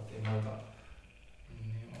see aparaat ei mõõda.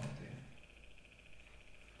 Niimoodi.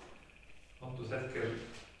 Antus hetkel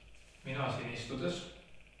mina siin istudes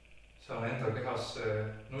saan enda kehasse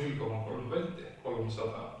 0,3 volti,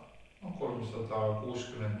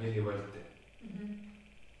 360 millivolti.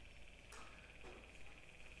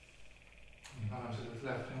 Anname selle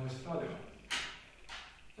telefoni uuesti laadima.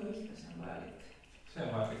 Õige, see on vajalik. See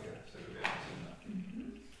on vajalik, jah, see kui jääme sinna.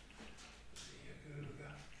 Siia külge.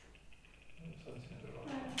 Saan sinna kõrval.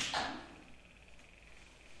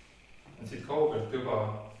 Et siit kaugelt juba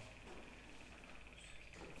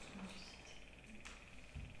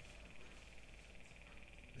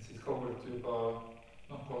kaugelt juba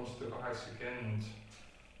 380,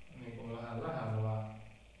 nii kui ma lähen lähemale,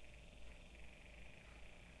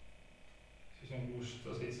 siis on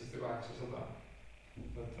 600, 700, 800.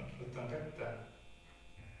 Võtan kätte.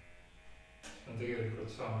 Ma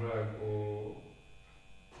tegelikult saan praegu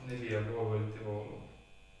 4,5 volti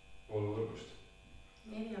vooluvõrgust.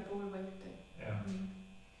 4,5 volti? Jah.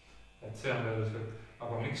 Et see on veel see,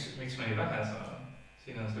 aga miks me nii vähe saan?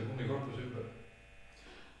 Siin on see kummikorpus ümber.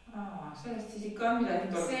 Sellest siis ikka on midagi.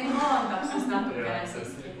 See maandab siis natukene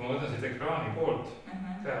siiski. Kui ma võtan siit ekraani poolt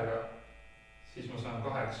käega, siis ma saan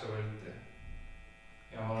 8 volti.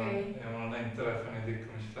 Ja ma olen näinud telefonid ikka,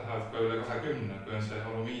 mis lähevad ka üle 20, kui on see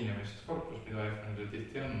alumiiniumist korpus, mida iPhone'il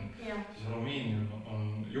tihti on. Siis alumiinium on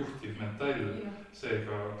juhtiv metall,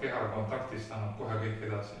 seega keha kontaktist annab kohe kõik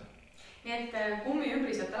edasi. Nii et kummi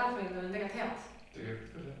ümbrised telefonid on tegelikult head?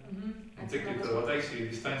 Tegelikult tekitavad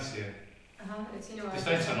väikse distantsi.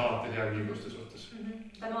 Distants on alati hea kiirguste suhtes.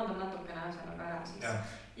 Ta maandab natukene asjaga ära siis.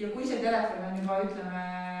 Ja kui see telefon on juba, ütleme,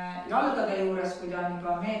 jalgade juures, kui ta on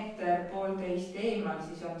juba 1,5 eemal,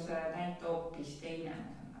 siis on see näit hoopis teine.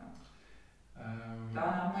 Ta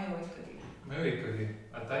annab mõju ikkagi. Mõju ikkagi,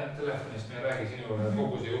 et ainult telefonist me ei räägi sinule,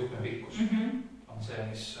 kogu see juhtme pikkus on see,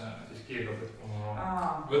 mis siis kiirgab, et kui ma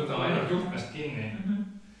võtan ainult juhtmest kinni,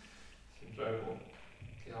 siin praegu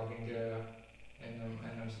kehapinge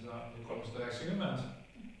ennem seda 390,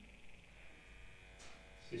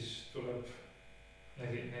 siis tuleb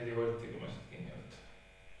 4 volti, kui ma seda kinni võtta.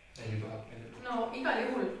 4000 milli. No igal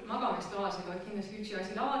juhul magamistoas ei tohiks kindlasti üksi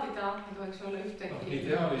asi laadida, ei tohiks olla ühtegi.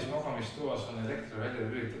 Ideaalis magamistoas on elektri välja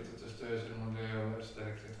lülitatud, sest öösel mul ei ole seda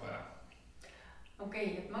elektrit vaja. Okei,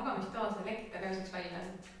 et magamistoas elekter ööseks välja.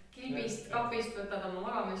 Kilbist, kapist võtad oma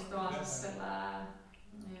magamistoas selle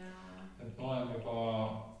ja... Et ma olen juba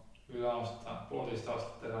üle aasta, 1,5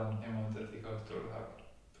 aastat elanud niimoodi, et iga õhtul läheb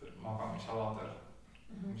magamisaladel,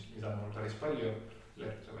 mida mul päris palju,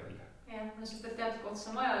 elektri välja. Jah, no sest et teatud kohtas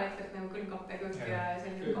on vaja elektrit nagu külmkapp ja kõik ja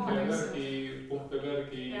selline kohad. Külmvärgi,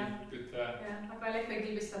 pumpevärgi, küte. Aga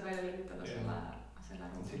elektrikilbist saab välja lülitada selle.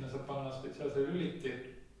 Sinna saab panna spetsiaalse lüliti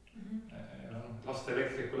ja laste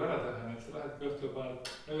elektrikul ära teha, nii et sa lähed õhtul paned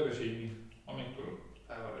öörežiimi, hommikul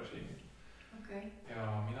päevarežiimi. Okay. Ja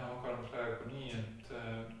mina magan praegu nii, et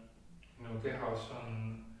minu kehas on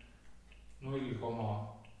 0,2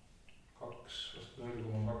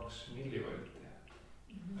 millivolti.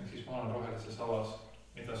 Ehk siis ma olen rohelises alas,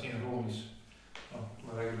 mida siin ruumis,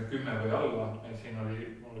 me räägime 10 või alla, meil siin mul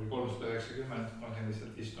oli 390, ma siin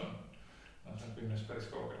lihtsalt istun. See on 10 päris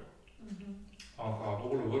kaugel. Aga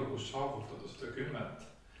vooluvõrgus saavutada seda 10,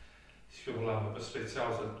 siis peab olema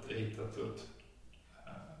spetsiaalselt ehitatud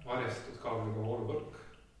varjastatud kaabliga vooluvõrk.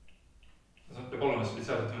 See peab olema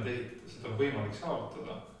spetsiaalselt ehitatud, seda on võimalik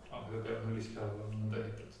saavutada, aga ta peab nullist peale olema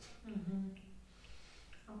ehitatud.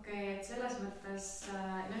 Okei, et selles mõttes,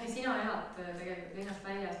 ja sina elad tegelikult linnast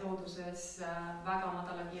väljas looduses väga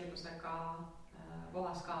madala kiirgusega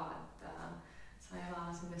kohas ka, et sa ei ela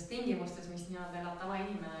nendes tingimustes, mis nii-öelda elab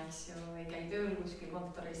tavainimene, eks ju, ei käi tööl kuskil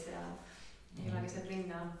kontoris ja ei ole keset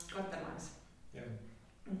linna kortermajas.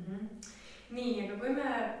 Nii, aga kui me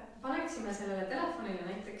paneksime sellele telefonile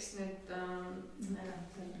näiteks nüüd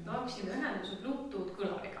taaksime ühenduse Bluetooth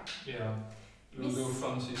kõlariga. Jaa, Bluetooth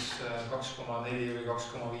on siis 2,4 või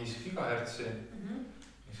 2,5 gigahertsi,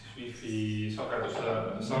 siis Wi-Fi sageduse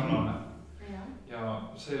sarnane. Ja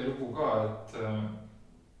see lugu ka, et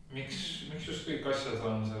miks just kõik asjad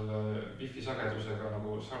on selle Wi-Fi sagedusega nagu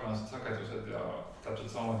sarnased sagedused ja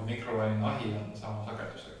täpselt samamoodi mikrolaine ahi on sama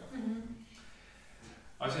sagedusega.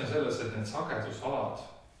 Asi on selles, et need sagedusalad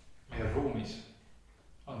meie ruumis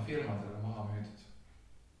on firmadele maha müüdud.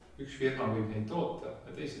 Üks firma võib neid toota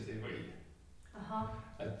ja teised ei või.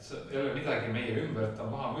 Et jälle midagi meie ümbert on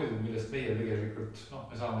maha müüdud, millest meie tegelikult,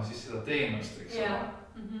 me saame siis seda teenust, eks ole.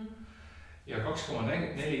 Ja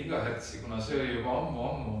 2,4 GHz, kuna see oli juba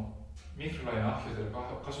ammu mikrolaine ahjudel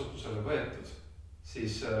kasutusele võetud,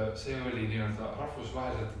 siis see oli nii-öelda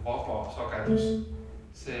rahvusvaheliselt vaba sagedus.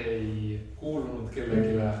 See ei kuulunud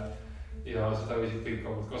kellegile ja seda võisid kõik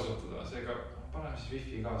kaugelt kasutada. Seega paneme siis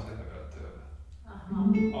Wi-Fi ka selle pealt tööle.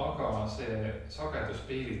 Aga see sagedus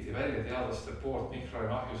peiliti välja teadlaste poolt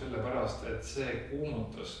mikrolaine ahju sellepärast, et see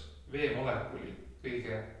kuumutas veemolekuli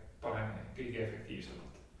kõige paremini, kõige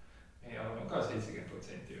efektiivsemalt. Meie oleme ka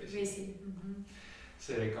 70% vesi.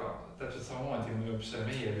 Seega täpselt samamoodi mõjub see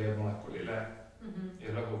meie veemolekulile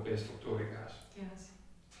ja lõhub veestruktuuri kehas.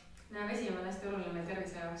 No vesi on hästi oluline meie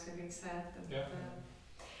tervise jaoks ja kõik see, et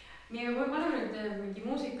nii, aga kui paneme nüüd mingi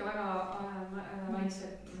muusika väga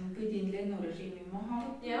vaikselt. Kõdin lennurežiimi maha.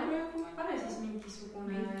 Jah, pane siis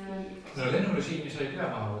mingisugune... No lennurežiimi sa ei pea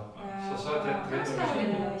maha võtma. Sa saad jätta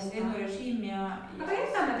lennurežiim ja... Aga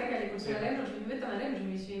jätame tegelikult selle lennurežiimi, võtame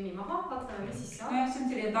lennurežiimi maha, vaatame, mis siis saab. See on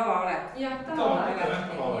selline tavaleg. Jah, tavaleg.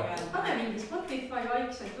 Pane mingi Spotify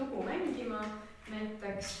vaikselt lugu mängima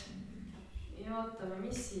näiteks ja vaatame,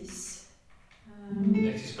 mis siis...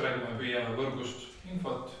 Ehk siis praegu me püüame võrgust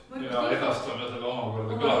infot ja edastame selle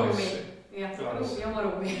omakorda kõlarisse. Jah, ruumi, oma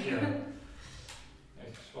ruumi.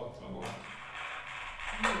 Ehk siis vaatame kohe.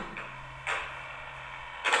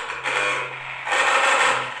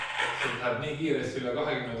 See läheb nii kiiresti üle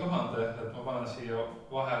 20 000, et ma panen siia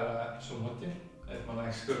vahele summuti, et ma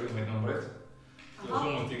näeks kõrgemaid numbreid. Ja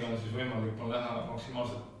summutiga on siis võimalik mul näha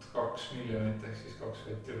maksimaalselt 2 miljonit ehk siis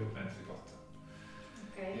 2 ruutmeetri kohta.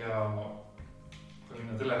 Ja kui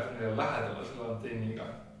minna telefonile lähedale selle antenniga,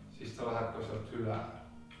 siis ta läheb ka sealt üle.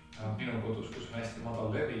 Minu kodus, kus on hästi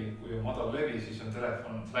madal levi, kui on madal levi, siis on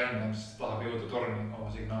telefon läinud, sest tahab jõuda torni oma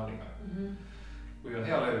signaaliga. Kui on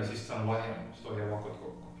hea levi, siis ta on lahjem, sest hoiab akut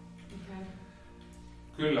kokku.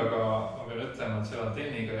 Küll aga ma pean ütlema, et selle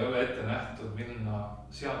antenniga ei ole ette nähtud minna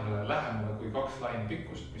seadmele lähemale kui 2 laine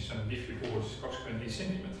pikkust, mis on Wi-Fi puhul siis 25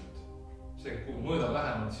 cm. See, kui mõõdan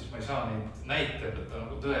lähemalt, siis ma ei saa neid näiteid võtta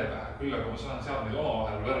nagu tõe pähe, küll aga ma saan seadmeid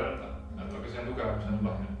omavahel võrrelda, et aga see on tugevam, see on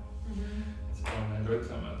lahjem. Seda on meil ka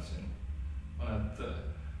ütlema, et siin mõned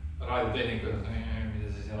raadiotehnikud, mida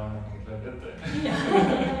see seal on mingid lööb ette.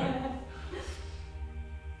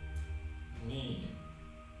 Nii.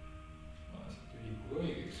 Ma olen sealt ühikuga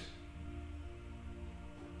õigeks.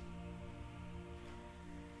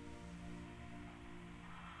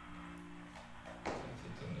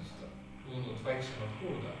 Siit on nüüd tundnud väiksemalt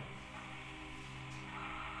kuulda.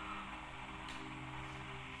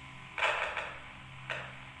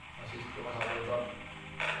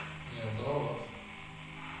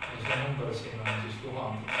 seal on siis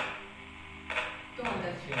tuhanded.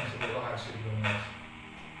 Siin on 180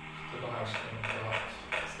 000.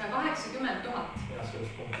 180 000. Ja selles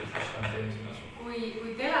punktis, kus on teie siin asub. Kui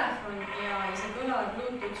telefon ja see kõlar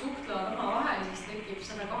Bluetooth suhtlevad omavahel, siis tekib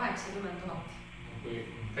 180 000. Kui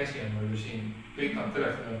käsi on mul ju siin, kõik nad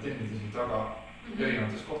telefoni on tennida siin taga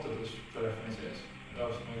erinevates kohtades telefoni sees.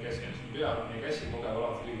 Tavaliselt meie käsi on siin peal, meie käsi kogeb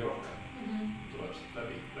alati kõige rohkem. Tuleb siit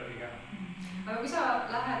läbi käe. Aga kui sa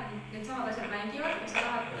lähed, need samad asjad mängivad, kui sa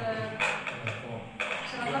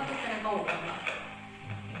lähed natukene kaugele.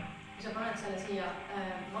 Kui sa paned selle siia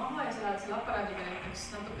maha ja sa lähed selle aparaadiga näiteks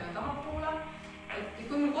natukene tahapoole, et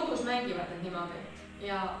kui mul kodus mängivad need niimoodi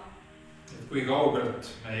ja kui kaugelt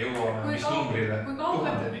me jõuame mis numbrile?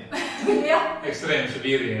 1000-ni. Ekstreemse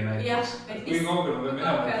piirini näiteks. Kui kaugel me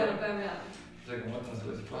peame minema? See, kui ma võtan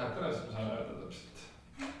selle siit vahet ära, siis ma saan öelda täpselt.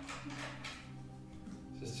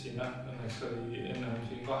 Sest siin õnneks oli enne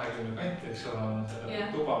siin 20 kanti, eks ole, selle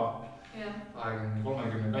tuba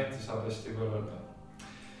 20-30 kanti saab hästi võrrelda.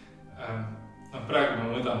 Praegu ma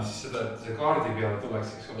mõõdan siis seda, et see kaardi peale tuleks,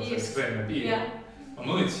 eks ole, see ekstreemne piir. Ma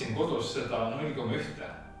mõõtsin kodus seda 0,1.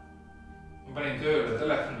 Ma panin tööle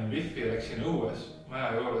telefoni wifi ja läksin õues, maja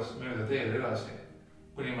juures mööda teel edasi,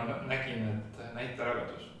 kuni ma nägin, et näite ära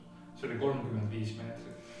kadus. See oli 35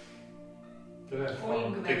 meetrit. Telefon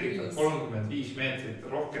tekitab 35 meetrit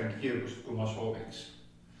rohkem kiirgust, kui ma sooviks.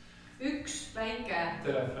 Üks väike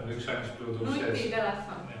telefon, üks ainus Bluetooth sees.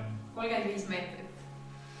 Nutitelefon, 35 meetrit.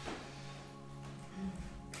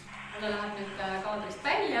 Mulle läheb nüüd kaadrist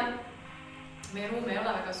välja. Meie ruum ei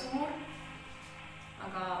ole väga suur,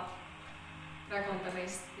 aga praegu on ta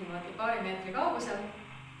meist niimoodi paari meetri kaugusel.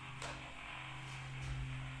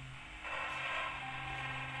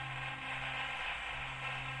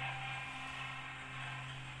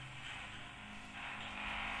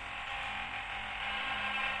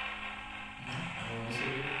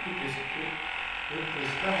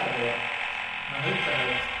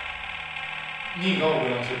 Nii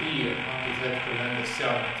kaugel on see piir antud hetkel nendest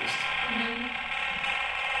seadmetest.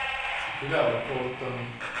 Üleval poolt on...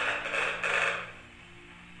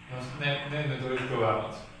 Need nüüd olid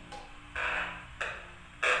kõvemad.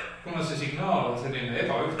 Kuna see signaal on selline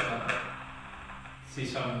ebaühtne,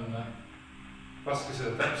 siis on raske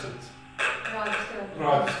seda täpselt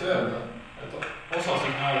raadist öelda, et osa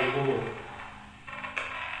signaali puhul.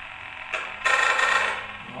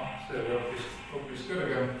 See oli hoopis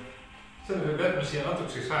kõrgem. Selle peab jätma siia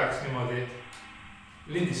natukeseks ajaks niimoodi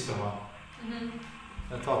lindistama.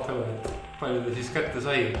 Et vaatame, et palju ta siis kätte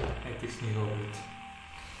sai, näiteks nii kaugelt.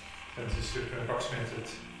 See on siis 2 meetrit.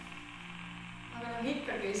 Aga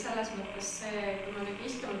ikkagi selles mõttes see, kui ma nüüd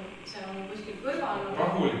istun, see on kuskil kõrval.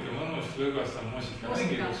 Rahulik ja mõnus lõõgastav muusika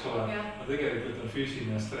mängib, eks ole. Aga tegelikult on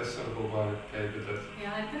füüsiline stressor kogu aeg käib ja tööd. Ja,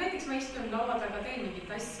 et näiteks ma istun laua taga, teen mingit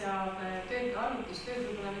asja, tööd arvutis,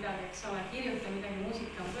 töötubule midagi, eks ole, kirjutan midagi,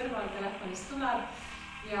 muusika on kõrval, telefonist tuleb.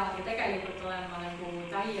 Ja tegelikult olen ma nagu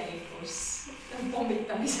täielikus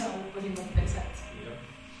pommitamise all põhimõtteliselt.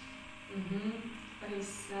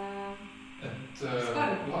 Päris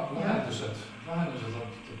lahendused antud,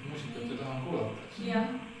 et muusikat ju tahan kuulata.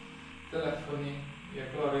 Telefoni ja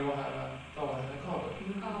kõlari vahele tavaline kaabel.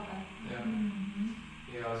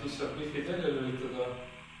 Ja siis saab wifi tälja lülitada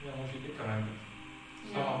ja muusik ikka mängib.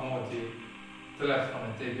 Samamoodi telefon,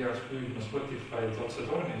 et ei peaks püüdma Spotify'd otse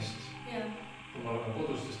tornist. Kui me oleme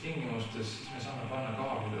kodustes tingimustes, siis me saame panna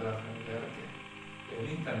kaabli telefonide järgi. Ja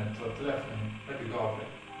internet tuleb telefoni läbi kaabli.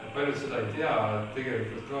 Paljud seda ei tea, et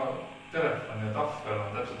tegelikult ka telefon ja tahvel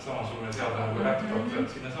on täpselt samasugune seade nagu laptop, et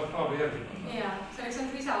sinna saab kaabli järgi panna. Ja, selleks on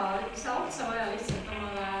lisa otsa vaja lihtsalt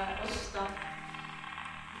omale osta.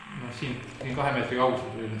 Siin 2 meetri kaugusel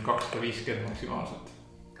tuli nüüd 250 maksimaalselt.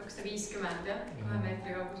 250, jah, 2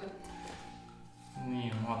 meetri kaugusel. Nii,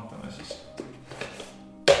 vaatame siis.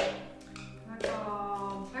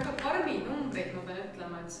 Väga karmid numbrid, ma pean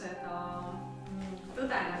ütlema, et seda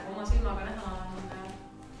tõde nagu oma silmaga näha on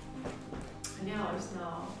ja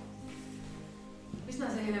üsna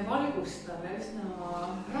selline valgustav ja üsna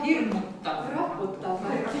raputav.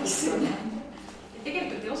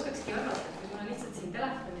 Tegelikult ei oskakski arvata, et kui sul on lihtsalt siin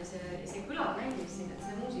telefon ja see kõlab mängib siin, et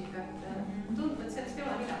see muusika, et tundub, et sellest ei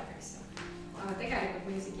ole midagi, eks. Aga tegelikult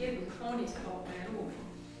millise kiirguse fooni see loob meie ruumi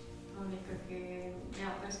on ikkagi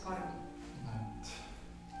päris karm.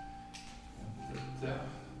 Et jah,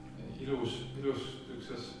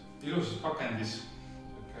 ilusas pakendis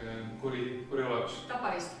kuri olevus.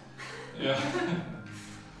 Taparist. Jah,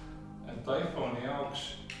 et iPhone'i jaoks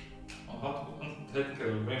on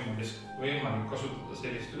hetkel võimalik kasutada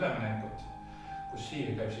sellist üleminekut, kus siia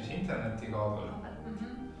käib siis internetikaabel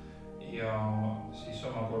ja siis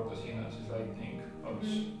omakorda siin on siis lightning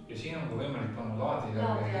ots ja siin on ka võimalik panna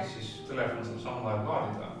laadijärgi, ehk siis telefon saab samal ajal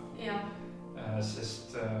laadida,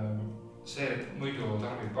 sest see, et muidu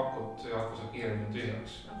tarbib akut ja aku saab kiiremini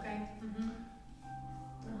tühjaks. Okei.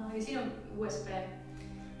 Ja siin on USB.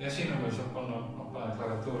 Ja siin on veel saab panna paned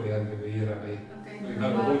klaviatuuri järgi või hiire või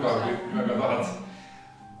nagu hulga, kui väga tahad.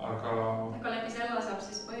 Aga läbi selle saab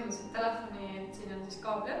siis põhimõtteliselt telefoni, et siin on siis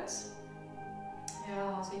kaabli ots ja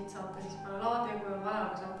siit saate siis panna laadija, kui on vaja,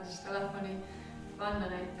 aga saate siis telefoni panna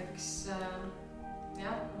näiteks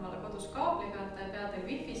omale kodus kaabliga, et ta ei pea teil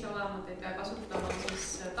wifi's olema, te ei pea kasutama siis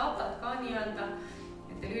datat ka nii-öelda,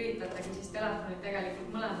 et te lülitategi siis telefonil tegelikult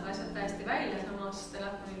mõlemad asjad täiesti välja, samas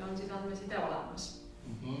telefonil on siis andmeside olemas.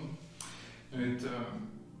 Nüüd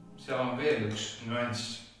seal on veel üks nüanss,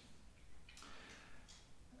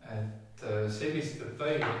 et sellist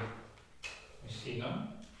detaili, mis siin on,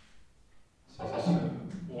 see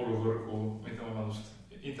siis vooluvõrgu,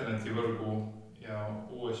 internetivõrgu ja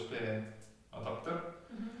USB adapter,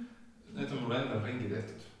 need on mul endal ringi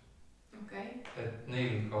tehtud. Et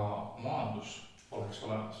neil ka maandus oleks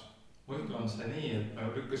olemas. Muidu on see nii, et me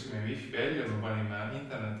lükkasime wifi välja, me panime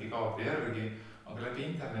internetikaabli järgi, aga läbi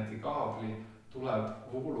internetikaabli tuleb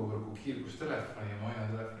vooluvõrgu kiirgustelefoni ja ma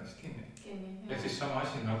hoian telefonist kinni. Ehk siis sama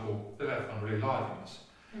asi nagu telefon oli laadimas.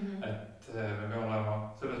 Et me peame olema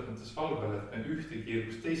selles mõttes valvel, et me ühte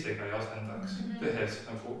kiirgust teisega ei asendaks, tehes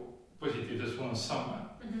nagu positiivses suunas samme.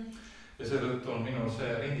 Ja seetõttu on minul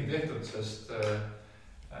see ringi tehtud, sest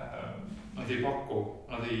nad ei paku,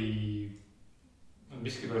 nad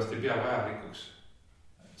miskipärast ei pea vajalikuks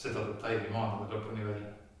seda detaili maandada lõpuni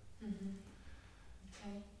välja.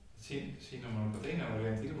 Siin on mul ka teine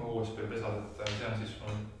variant ilma USB pesadeta ja see on siis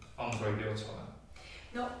mul Androidi otsale.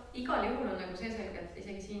 No igal juhul on nagu see selge, et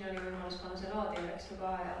isegi siin oli võimalus panna see laadija läks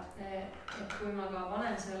ka ja et kui ma ka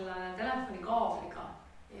panen selle telefoni kaabliga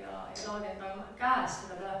ja laadijaga käes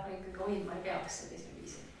seda telefoni ikkagi hoidma ei peaks sellisel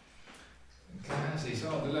viisil. Käes ei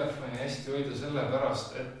saa telefoni hästi hoida sellepärast,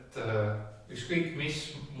 et ükskõik mis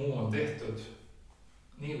muu on tehtud,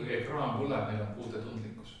 nii kui ekraan põleb, meil on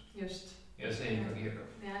puutetundlikkus. Just. Ja see ikka kiirgab.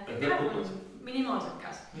 Telefon on minimaalselt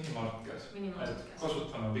käes. Minimaalselt käes.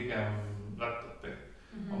 Kasutame pigem laptopi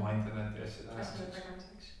oma interneti asjade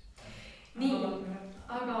tegemiseks. Nii,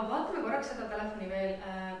 aga vaatame korraks seda telefoni veel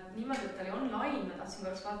niimoodi, et ta oli online, ma tahtsin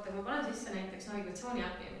korraks vaadata, kui ma panen sisse näiteks navigatsiooni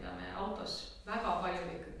äppi, mida me autos väga palju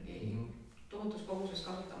ikkagi tohutus koguses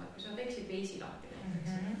kasutame, et kui sa teeksid veisi lahti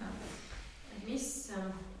näiteks, et mis,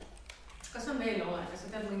 kas on veel ole, kas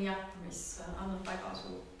sa tead mõni äpp, mis annab väga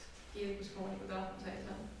suurt kiirgusfooni, kui telefon sees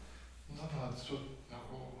on? No nad suht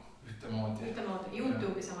nagu ühtemoodi.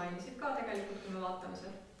 YouTube'i sa mainisid ka tegelikult, kui me vaatame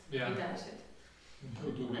sealt videosid.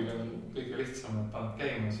 YouTube'iga on kõige lihtsam, et paned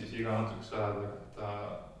käima, siis iga natukese ajal ta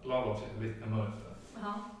laulab siis lihtne mõõta.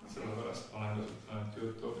 Sellepärast ma olen kasutanud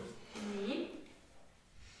YouTube'i. Nii.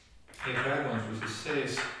 Ja praegu on sul siis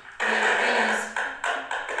sees.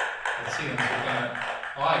 Et siin on selline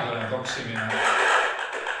aeglane toksimine.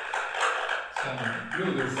 See on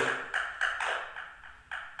Bluetooth.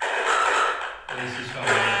 Ja siis on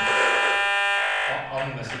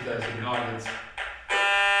andmeside signaalid,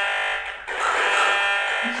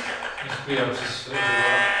 mis püüab siis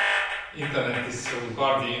internetist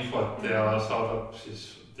kaardi infot ja saadab siis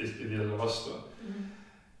teistpidi jälle vastu.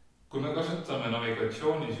 Kui me kasutame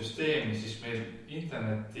navigatsioonisüsteemi, siis meil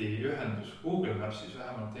internetiühendus Google Mapsis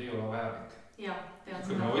vähemalt ei ole vajalik.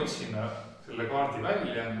 Kui me otsime selle kaardi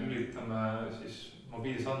välja, lülitame siis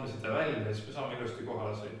mobiilse andmeside välja, siis me saame ilusti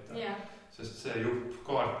kohale sõita. Sest see jupp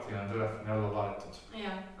kaarti on telefoni alla laetud.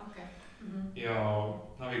 Ja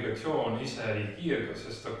navigatsioon ise ei kiirga,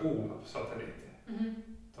 sest ta kuulab satelliiti.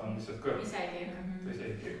 Ta on lihtsalt kõrv. Ise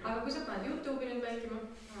ei kiirga. Aga kui sa paned YouTube'i nüüd mängima,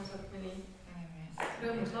 saad mõni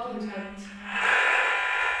rõõmus laulus.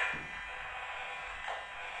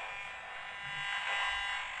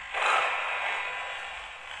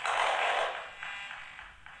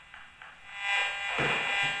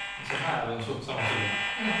 See hääl on suht samasugune.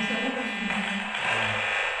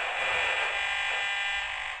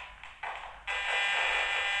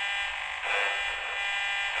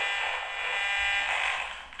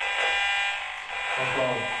 Aga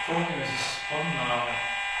proovime siis panna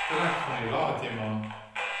telefoni laadima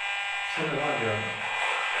selle laadijaga.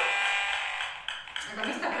 Aga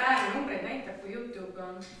mis ta praegu numbreid näitab, kui YouTube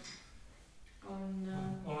on?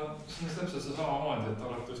 See on täpselt see samamoodi, et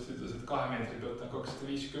Arvatust ütles, et 2 meetri pealt on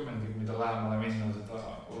 250, mida lähemale minna, seda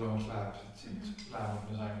olemaks läheb. Siit lähemalt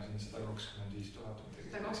me saime siin 125 000.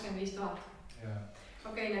 125 000?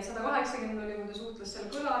 Okei, need 180 oli, kui ta suhtles seal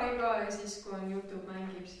kõlariga ja siis, kui on YouTube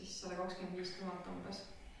mängib, siis 125 000 umbes.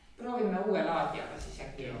 proovime uue laadijaga siis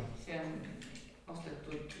äkki. See on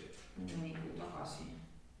ostetud mõni kuu tagasi.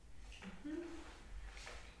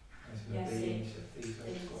 Ja teise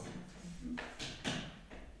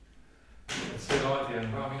et see laadi on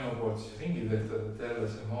ka minu poolt siis ringi tehtud, et jälle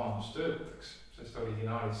see maandus töötaks, sest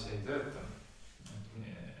originaalis see ei tööta.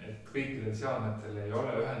 Et kõikidel seadmetel ei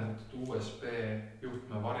ole ühendatud USB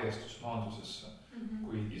juhtme varjestusmaandusesse,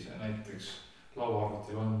 kuigi see näiteks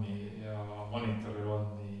lauaarvutil on nii ja monitoril on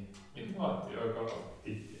nii, mitte alati, aga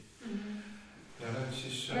tihti. Ja nüüd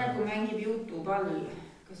siis... Praegu mängib YouTube all,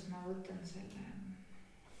 kas ma võtan selle...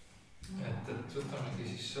 Et võtamegi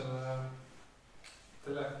siis selle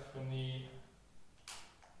telefoni,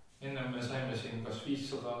 enne me saime siin kas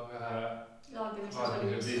 500 ühe laadimise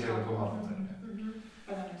teisega 1000.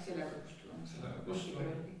 Paneme sellega kustuma. Sellega kustuma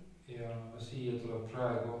ja siia tuleb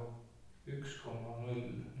praegu 1,0,9.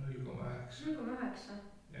 0,9.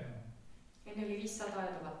 Enne oli 500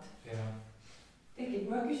 ja 1000. Tekib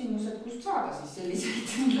kohe küsimus, et kust saada siis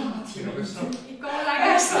selliseid laadijaid. Ikka Olle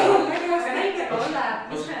käest. Aga näitega Olle,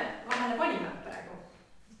 mis me vahele panime praegu?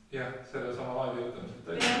 Jah, selle sama laadi võtame.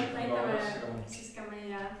 Näitame siis ka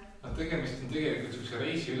meie... Tegemist on tegelikult sellise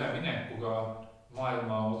reisi üleminekuga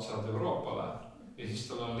maailma otsad Euroopale ja siis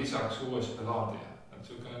tal on lisaks USB laadija. Et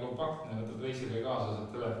selline kompaktne, võtad reisile kaasa,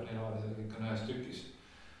 saad telefoni laadida, kõik on ühes tükis.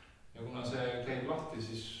 Ja kuna see käib lahti,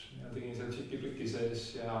 siis mina tegin seal tšiki-pliki sees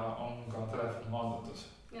ja on ka telefon maandatud.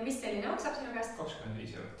 Ja mis selline maksab sinu käest?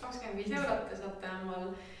 25 €. 25 € ja saate omal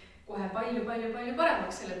kohe palju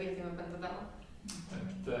paremaks selle pildi ma pean täna.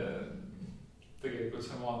 Et tegelikult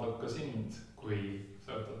see maandab ka sind, kui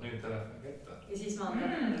sa võtad nüüd telefoni kätte. Ja siis maandab.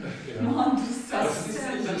 Maandust.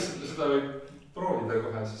 Seda võib proovida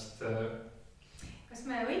kohe, sest... Kas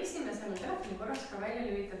me võiksime selle telefoni korras ka välja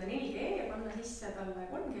lülitada 4G ja panna sisse talle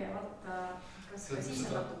 3G ja vaadata, kas ka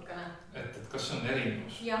sisse natukene? Et kas on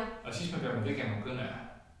erinevus? Aga siis me peame tegema kõne.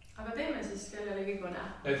 Aga teeme siis kellelegi kõne.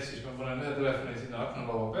 Ehk siis ma panen ühe telefoni sinna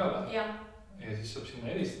aknalaua peale. Ja siis saab sinna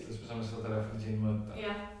helistada, siis me saame seda telefoni siin mõõta.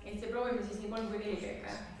 Jah, et proovime siis nii 3 kui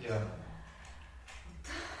 4G-ga. Jah.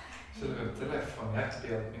 Selle peab telefoni äppi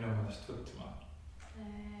alt minu mõnest võtma.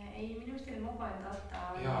 Ei, minu mõnest oli mobile data.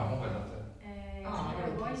 Jaa, mobile data.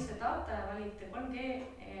 Mõisteta data ja valite 3G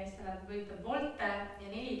ja siis te võite volte ja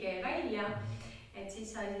 4G välja. Et siis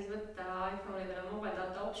sai siis võtta iPhone'idele mobile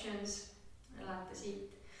data options. Lähete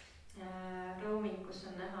siit roaming, kus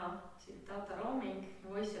on näha siit data roaming,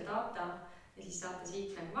 voice ja data ja siis saate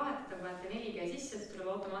siit nagu vahetada, kui panete 4G sisse, siis tuleb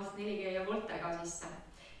automaatselt 4G ja volte ka sisse.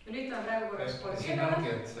 Ja lülitame praegu korras 3G siin ongi,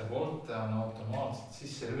 et see volte on automaatselt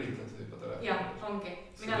sisse lülitatud juba telefoni. Jah, ongi.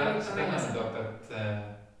 See tähendab, et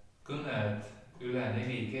kõned üle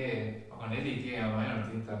 4G, aga 4G on ainult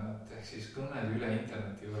internet, ehk siis kõned üle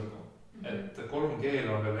internetivõrgu. Et 3G-l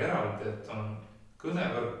on veel eraldi, et on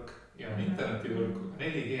kõnevõrk ja on internetivõrgu,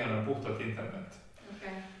 4G on puhtalt internet.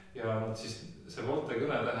 Ja siis see volte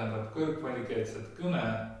kõne tähendab kõrgkvaliteetset kõne,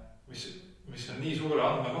 mis on nii suure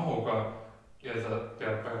andmemahuga ja ta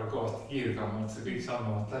peab väga kõvasti kiirgama, et see kõik see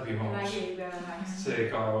andmevad läbi mahus.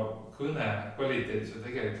 Seega kõne kvaliteedis ja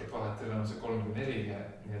tegelikult vahetel on see 3 või 4G,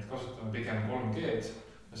 nii et kasutame pigem 3G-d,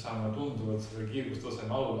 me saame tunduvalt selle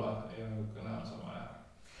kiirgustaseme alla ja kõne on sama hea.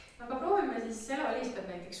 Aga proovime siis Elo helistab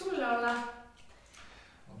näiteks sulle olla.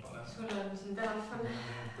 Sulle on siin telefon.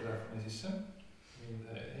 Telefoni sisse,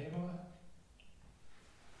 mille eemale.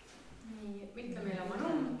 Nii, ütle meile oma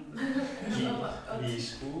numm.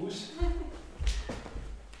 56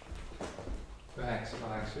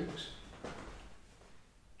 981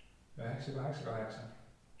 988.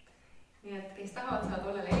 Nii et kes tahavad, saavad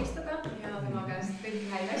Ollele helistada ja tema käest kõiki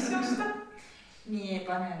häid asju osta. Nii,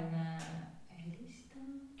 panen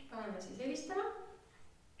helistama. Paneme siis helistama.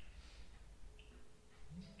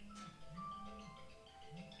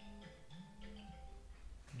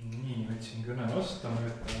 Nii, võtsin kõne vastu.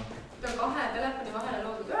 Nüüd on 2 telefoni vahele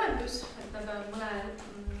loodud ühendus, et nad on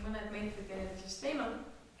mõned meetrid teineteisest eemal.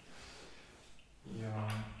 Ja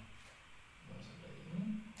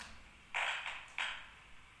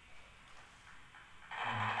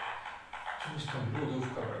vist on Bluetooth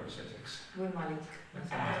ka praegu selliseks. Võimalik.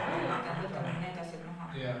 Võtame need asjad maha.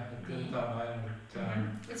 Jah, et võtame ainult...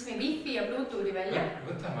 Võtsime Wi-Fi ja Bluetoothi välja.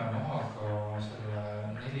 Võtame maha ka selle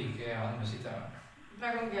 4G andmeside.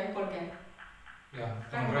 Praegu ongi ainult 3G. Jah,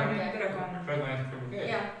 praegu ainult 3G,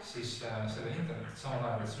 siis selle internetit samal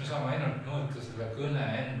ajal, siis me saame ainult mõõta selle kõne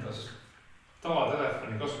endas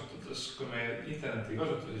tavatelefoni kasutades, kui me interneti ei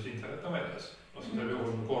kasuta, siis internet on väljas. Vastasel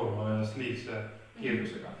juhul me koormame ennast liigse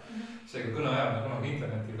kiirgusega. Seega kõne ajal me kunagi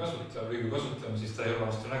interneti ei kasuta või kui kasutame, siis ta ei ole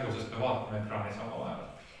vastu nägu, sest me vaatame ekraani samal ajal.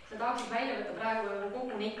 Sa tahaksid välja võtta praegu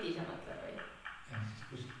kogu neti, sa mõtled või? Jah,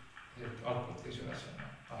 siis altpoolt käis üles.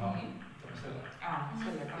 Ahah, võtame selle.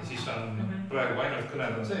 Sellega. Ja siis on praegu ainult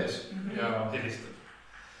kõned on sees ja helistab.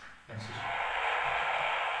 Ehk siis,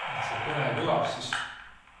 et see kõne kõlab siis,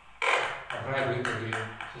 aga praegu ikkagi,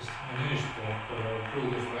 sest menüüst tuleb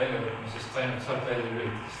Bluetoothi välja võtmisest ainult saab välja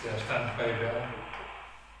lülitist ja stand-by peale.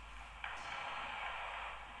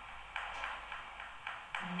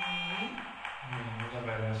 Mida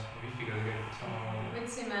väljas, wifi'ga tegelikult samamoodi.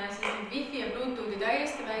 Võtsime siis wifi ja Bluetoothi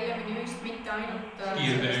täiesti välja menüüst, mitte ainult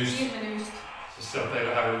kiirmenüüst. Sest sealt ei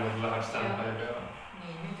lähe välja, läheb stand-by peale.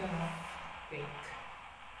 Nii, nüüd on kõik.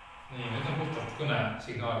 Nii, nüüd on puhtalt kõne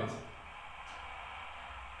signaalid.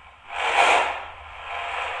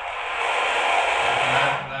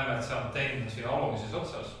 Näeme, et see antenn siin alumises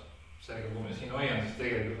otsas. Seega, kui me siin hoian, siis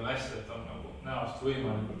tegelikult on hästi, et on nagu näost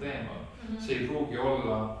võimalikult eemal. See ei pruugi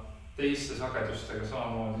olla teiste sagedustega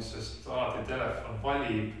samamoodi, sest alati telefon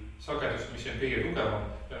valib sagedust, mis on kõige tugevam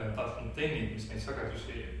ja need antennid, mis neid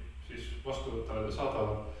sagedusi siis vastu võtavad ja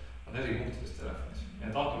saadavad, on eri punktides telefonis. Ja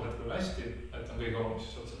et antud hetkel hästi, et on kõige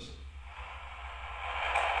alumises otsas.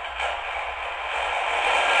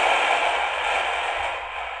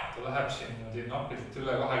 Ta läheb siin napilt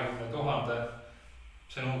üle 20 000.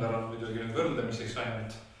 See number on muidugi nüüd võrdlemiseks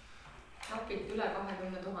ainult. Napilt üle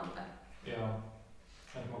 20 000. Ja,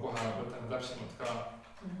 et ma kohe võtan täpsemalt ka,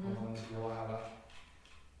 ma olen siia vahele.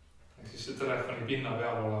 Ehk siis see telefoni pinna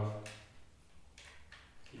peal olev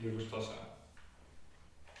kiirgustase.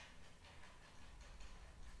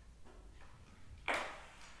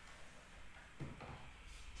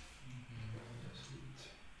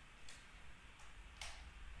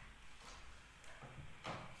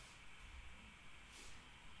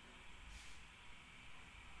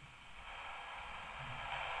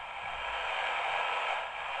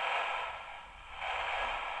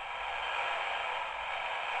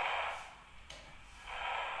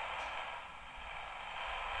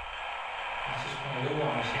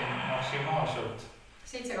 Maksimaalselt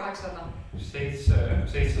 700 000.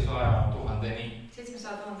 700 000-ni.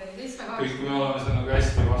 700 000-ni, 780. Kõik me oleme seda nagu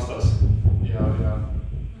hästi vastas.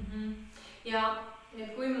 Ja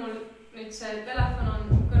et kui mul nüüd see telefon on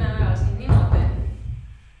kõne ajas niimoodi,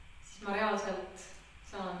 siis ma reaalselt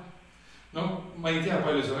saan. No ma ei tea,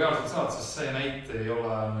 palju sa reaalselt saad, sest see näit ei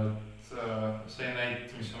ole nüüd see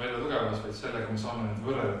näit, mis on välja tugevamas, vaid sellega me saame nüüd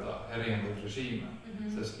võrrelda erinevaid režiime.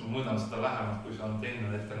 Sest ma mõõdan seda lähemalt, kui see antenn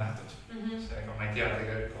on ette nähtud. Seega ma ei tea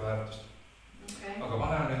tegelikku väärtust. Aga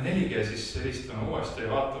paneme nüüd 4G, siis helistame uuesti ja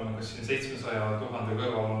vaatame, kas siin 700 000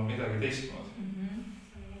 kõrval on midagi teistmoodi.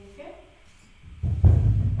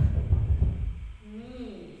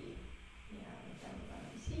 Nii, ja mida me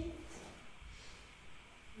paneme siit.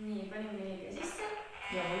 Nii, panime 4G sisse.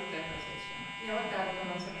 Ja võtta edasi. Ja võtta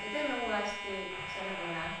edasi. Ja teeme uuesti selle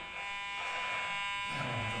kõne. Ja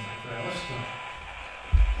võtan kõne vastu.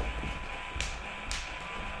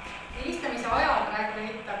 Helistamise ajal praegu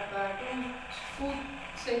näitab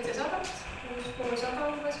 700, 6,100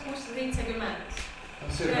 umbes, 670.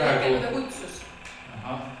 See praegu ta kutsus.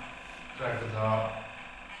 Rääkida,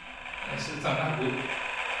 seda on nagu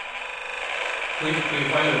kui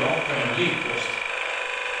palju rohkem on liiklust.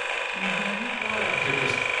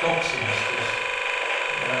 Sellist toksimist just.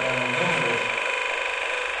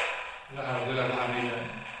 Lähevad üle 2 miljoni.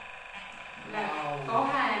 2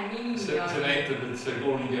 miljoni. See näitab, et see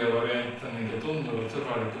 3G variant on ikka tunduvalt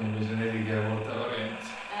sõbralikum kui see 4G variant.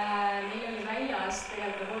 Meil oli väljas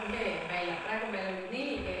tegelikult 3G välja. Praegu meil oli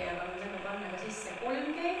 4G, aga me saame panna ka sisse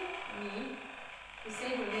 3G. Nii. Siis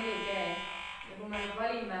see kui 4G. Ja kui me nüüd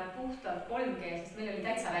valime puhtalt 3G, sest meil oli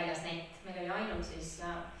tähtsa väljas net. Meil oli ainult siis...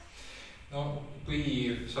 No kui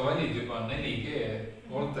sa valid juba 4G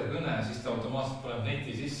volte kõne, siis ta automaatselt paneb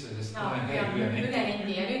neti sisse, sest kõne käib üle neti. Üle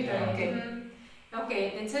neti ja nüüd oli... Okei,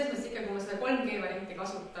 et selles mõttes ikka, kui ma seda 3G varianti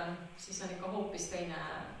kasutan, siis on ikka hoopis teine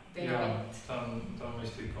variant. Ta on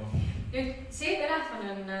mõistlikum. Nüüd, see telefon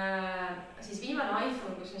on siis viimane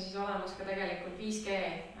iPhone, kus on siis olemas ka tegelikult 5G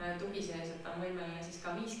tugi sees, et ta on võimeline siis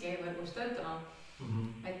ka 5G võrgus töötama.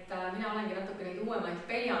 Et mina olengi natuke neid uuemaid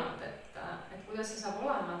peljanud, et kuidas see saab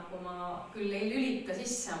olema, kui ma küll ei lülita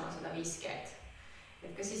sisse oma seda 5G-d.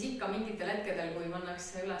 Et kas siis ikka mingitel hetkedel, kui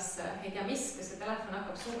pannakse üles, ei tea mis, kas see telefon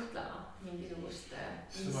hakkab suhtlema mingisuguste...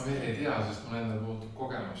 Seda ma veel ei tea, sest mul endal puutub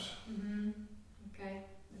kogemus. Okei,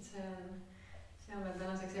 et see on veel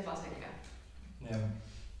tänaseks ebaselge. Jah.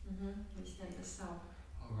 Mis nendest saab?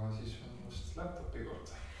 Aga siis on vast laptopi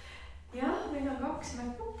kohta. Jah, meil on 2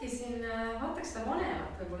 MacBooki siin, vaataks seda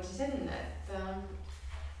vanemat võib-olla siis enne,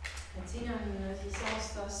 et siin on siis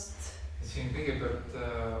aastast... Siin kõigepealt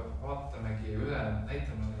vaatamegi üle,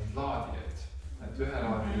 näitame neid laadijaid, et ühe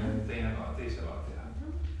laadija ja teise laadija.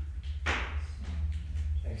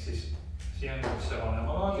 siin on üks see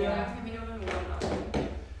vanema laadija. Ja minul on uuem laadija.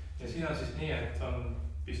 Ja siin on siis nii, et on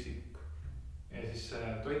pistik. Ja siis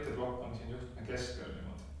see toiteplokk on siin juhtme keskel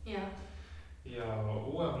niimoodi. Ja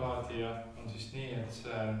uuem laadija on siis nii, et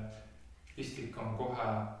see pistik on kohe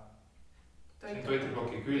siin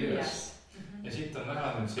toiteploki küljes. Ja siit on näha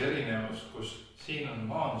nüüd see erinevus, kus siin on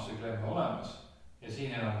maanduse kleem olemas ja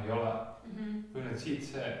siin enam ei ole. Kui nüüd siit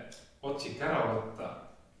see otsik ära võtta,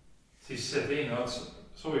 siis see teine ots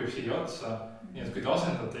sobib siia otsa. Nii et kui te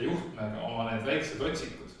asendate juhtmega oma need väiksed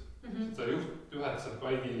otsikud, seda juhet saab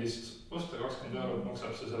vaidilist osta, 20 €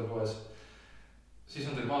 maksab see seal poes, siis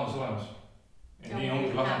on teil maandus olemas. Ja nii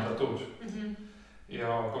ongi lahendatud. Ja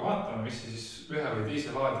ka vaatame, mis siis ühe või teise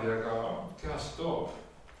laadijaga kehast toob.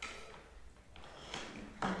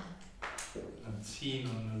 Siin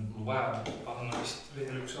on nüüd vaja panna vist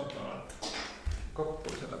veel üks aparaat kokku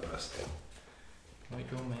sellepärast.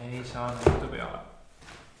 Muidu me ei saa näitu peale.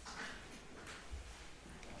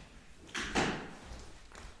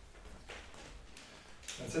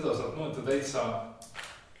 Et seda saab mõõta täitsa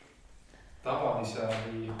tavalise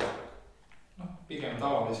või pigem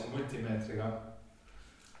tavalise multimeetriga.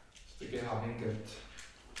 Seda kehapinget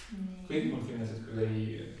kõik multimeetrid küll ei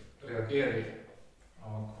reageeri,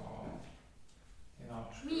 aga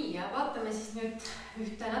enamus. Nii, ja vaatame siis nüüd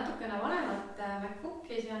ühte natukene vanemat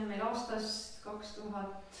MacBooki, see on meil aastast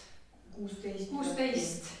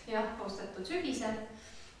 2016, jah, ostetud sügisel.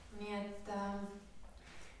 Nii et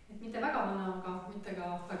mitte väga vana, aga mitte ka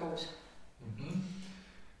väga uus.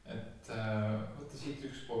 Et võtta siit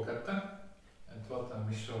üks pool kätte, et vaatame,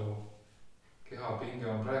 mis su kehapinge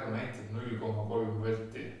on praegu näitab 0,3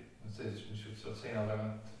 volti. See siis, mis üldse seina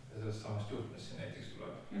tagant ja sellest samast juhtmest siin näiteks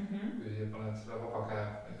tuleb. Kui siia paned seda vaba käe,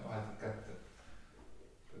 vahetad kätte,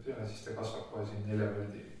 siis ta kasvab kohe siin 4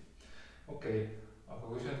 voldi. Okei, aga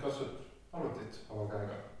kui sa nüüd katsud arvutit vaba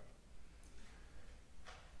käega,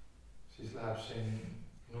 siis läheb siin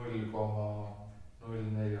 0,04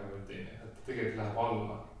 voldini, et tegelikult läheb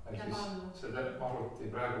alla. See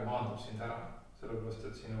arvuti praegu maandub sind ära, sellepärast,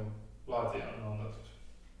 et sinu laadija on maandatud.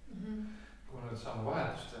 Kui me nüüd saame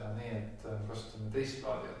vahetust teha nii, et kasutame teist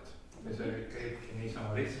laadijat, ja see käibki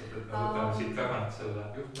niisama lihtsalt, et me võtame siit tagant selle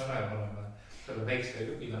juhtme ära ja paneme selle väikse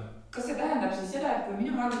jupina. Kas see tähendab siis seda, et kui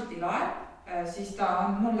minu arvuti laeb, siis ta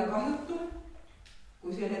on mulle kahjutum,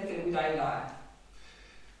 kui sel hetkel, kui ta ei lae?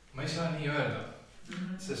 Ma ei saa nii öelda,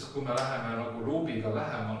 sest kui me läheme nagu luubiga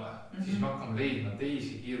lähemale, siis me hakkame leidma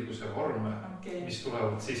teisi kiirguse vorme, mis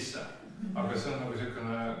tulevad sisse. Aga see on nagu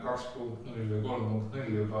selline 2.0 või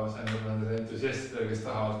 3.0 juba, see on juba nendele entusiastidele, kes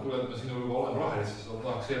tahavad, kuule, et ma sinu juba olen rohelis, siis ma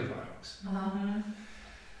tahaks veel paremaks.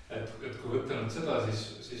 Et kui võtta nüüd seda,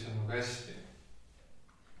 siis on nagu hästi.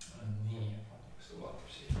 Nii, kas ta vaatab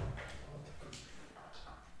siia?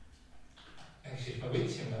 Ehk siis me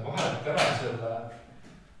võtsime vahelt ära selle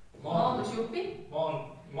maandatud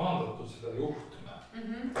seda juhtme.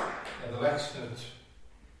 Ja ta läks nüüd.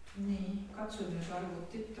 Nii, katsud nüüd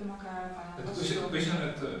arvutit oma käega. Kui sa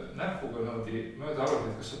nüüd näpuga mööda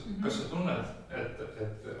arvutit, kas sa tunned, et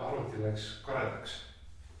arvuti läks karedaks?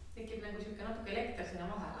 Tekib nagu siuke natuke elekter sinna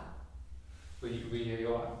vahele. Või ei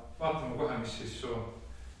ole? Vaatame kohe, mis siis su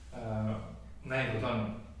näidud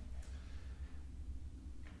on.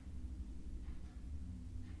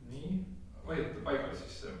 Nii, hoiata paigal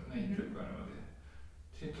siis see näitab ka niimoodi.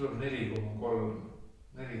 Siin tuleb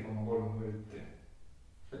 4,3 volti.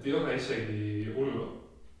 Et ei ole isegi hullu,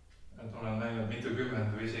 et ma olen näinud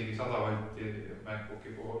mitukümmend või isegi 100 volti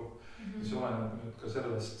MacBooki puhul. See oleneb nüüd ka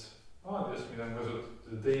sellest laadijast, mida on kasutatud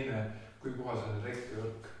ja teine, kui puhas on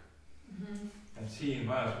elektrivõrk. Et siin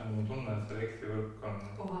majas ma tunnen, et elektrivõrk on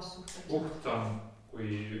puhtam, kui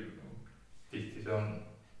tihti see on.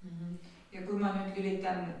 Ja kui ma nüüd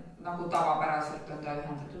lülitan nagu tavapäraselt on ta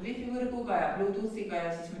ühendatud wifi võrguga ja bluetoothiga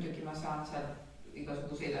ja siis muidugi ma saan seal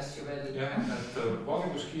igasuguseid asju veel. Jah, et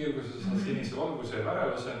valguskiirguse saad sinise valguse ja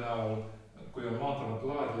väreluse näol, kui on maandamatu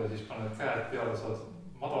laadija, siis paned käed peale, saad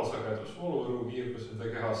madalsagedus vooluvõrgu kiirgused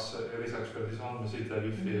kehasse ja lisaks veel siis andmeside,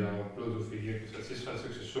 wifi ja bluetoothi kiirgused, siis oled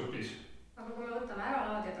sellises supis. Aga kui me võtame ära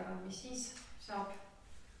laadija tagant, mis siis saab?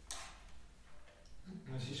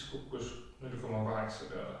 No siis kukkus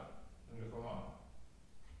 0,8 peale,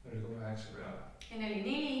 0,9 peale. Ja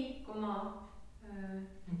 4,4,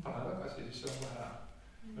 pane tagasi, siis see on vaja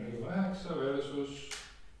 0,9 versus.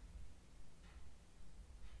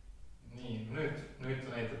 Nii, nüüd ta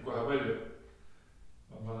näitab kohe palju.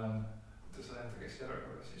 Ma panen, võtta seda enda käest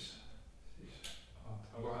järjekorda, siis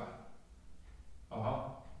vaatame kohe. Aha,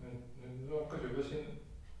 nüüd hakkas juba siin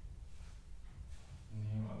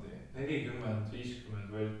niimoodi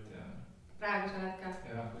 40-50 volti. Praegusel hetkel.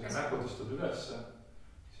 Ja kui sa näputustad ülesse,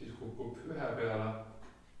 siis kukub 9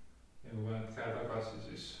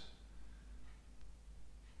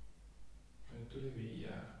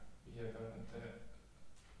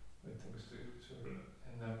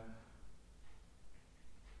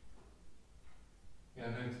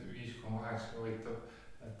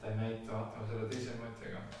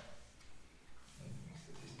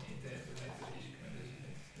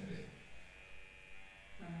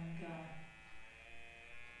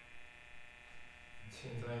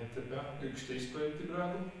 näitab jah 11 volti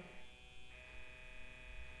praegu.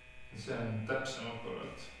 See on täpsem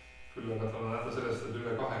aparaat. Küll aga tal on häda sellest, et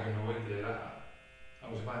üle 20 volti ei lähe.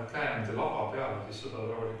 Aga kui sa paned käe nende laba peale, siis seda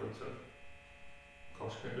rahulikult seal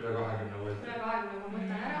 20, üle 20 volti. Üle 20 ma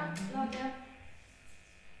mõtlen ära, laadija.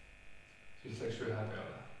 Siis läks ühe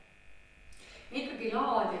peale. Ikkagi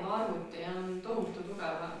laadiva arvuti on tohutu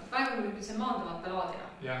tugeva. Praegu on see maandamata laadija.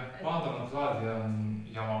 Jah, maandamata laadija on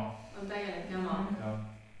jama. On täielik jama. Ja.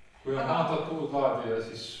 Kui on maandatud laadija,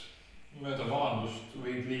 siis mööda maandust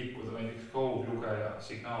võib liikuda näiteks kauglugeja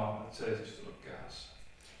signaal, et see siis tuleb kehasse.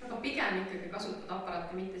 Aga pigem ikkagi kasutad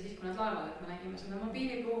aparaati mitte siis, kui nad laevad, et me nägime seda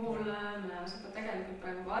mobiili puhul, me näeme seda tegelikult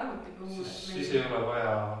praegu ka arvuti puhul. Siis ei ole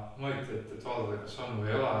vaja mõõtjat, et vaadata, kas on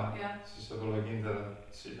või ei ole. Siis saab olla kindel,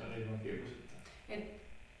 et siis on ilma kiirguseta. Et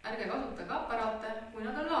ärge kasutage aparaate, kui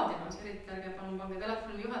nad on laadimas, eriti ärge palun pange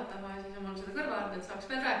telefonil juhetama ja siis omal seda kõrvaarde, et saaks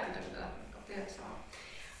veel rääkida, kui telefon hakkab tühjaks saama.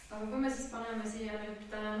 Aga kui me siis paneme siia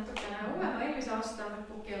nüüd natukene uuema eelmise aasta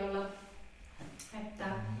MacBooki alla, et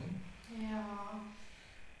ja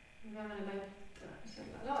me peame nüüd ainult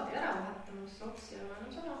selle laadi ära vahetama, siis oksi ei ole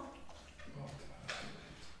enam sama.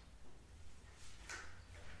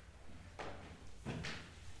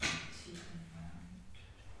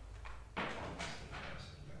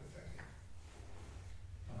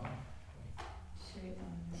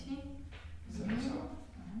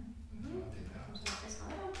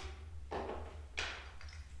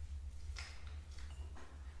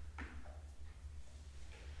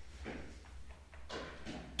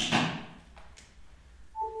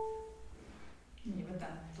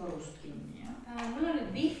 Mul on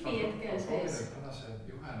nüüd wifi hetkel sees. Kuna see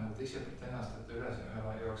juhe nagu teiselt poolt ennast, et üles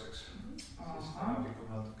ja jookseks, siis ta pikub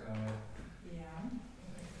natukene meil.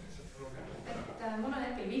 Et mul on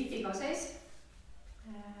hetkel wifi ka sees.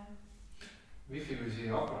 Wifi kui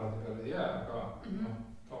siia aparaadi peale ei jää, aga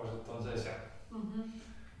tavaliselt on sees jah.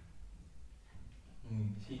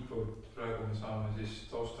 Siit poolt praegu me saame siis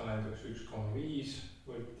tausta näiteks 1,5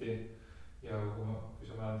 volti ja kui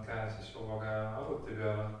sa paned käe, siis vaba käe arvuti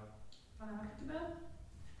peale. Pane arvuti peale.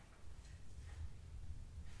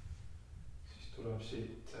 Siis tuleb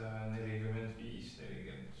siit 45,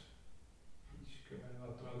 40, 50,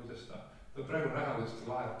 vaatame kuidas ta. Praegu näha, kuidas ta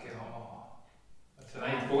laeb keha maha. Et see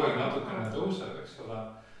näitab kogu aeg natukene tõuseb, eks ole.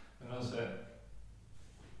 Meil on see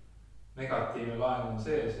negatiivne laen on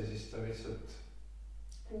sees ja siis ta lihtsalt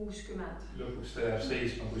 60. Lõpuks ta jääb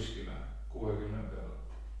seisma kuskile 60 peale.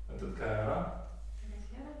 Võtad käe ära.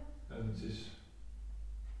 Ja nüüd siis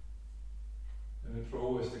ja nüüd proovi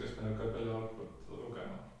uuesti, kas meil hakkab jälle algpoolt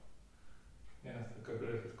lugema. Jah, hakkab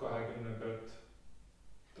üleselt 20 pealt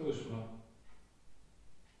tõusma.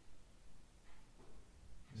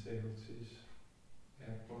 Ja seekord siis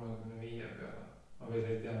jääb 35 peale. Ma veel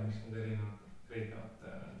ei tea, miks need erinevate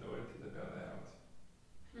nende voltide peale jäävad.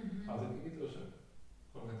 Aga ta ikkagi tõuseb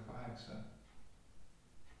 38,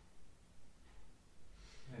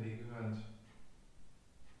 40.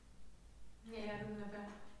 40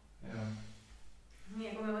 peale. Jah. Nii,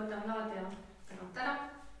 ja kui me võtame laadija tagant ära.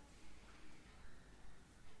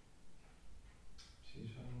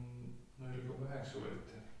 Siis on 0,9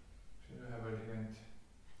 volti. See on 1 volti kanti.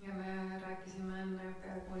 Ja me rääkisime enne, et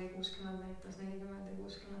peaaegu oli 60 näitas 40 ja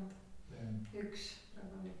 60. Üks,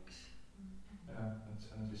 praegu on üks. Jah, et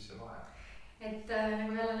see on siis see vahe. Et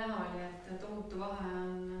nagu jälle näha oli, et tohutu vahe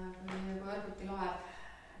on, kui arvuti loeb.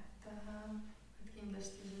 Et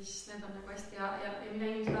kindlasti siis need on nagu hästi ja mida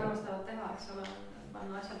inimesed arvastavad teha, eks ole,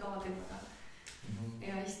 panna asjad laadima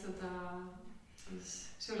ja istuda siis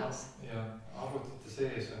süles. Ja arvutite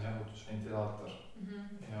sees on jahutusventilaator.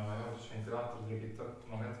 Ja jahutusventilaator tekitab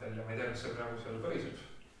magnet välja. Ma ei tea, kas see praegu seal päriseb.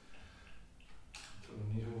 Sul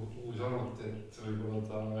on nii uus arvuti, et võib-olla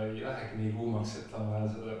ta ei lähegi nii kuumaks, et ta on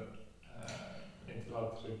vaja selle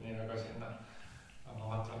ventilaatorit nii väga sinna. Aga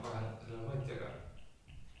ma vaatan kohe selle mõõtjaga.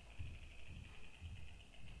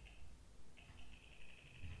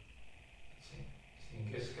 Siin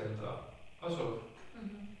keskel ta asub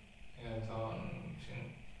ja ta on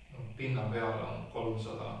siin pinna peal on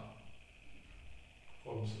 300,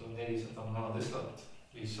 400 nanoteslat,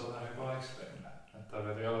 500 juba ekstremne. Et ta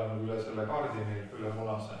veel ei ole üle selle kaardi meil, üle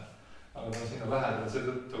munase, aga ta on sinna lähedal,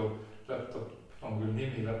 seetõttu laptop on küll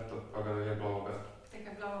nimi laptop, aga tegeb laua peal.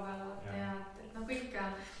 Tegeb laua peal, ja et no kõik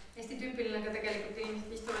hästi tüüpiline ka tegelikult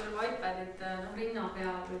inimesed istuvad juba iPadid rinna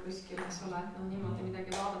peal või kuskil, eks ole, et niimoodi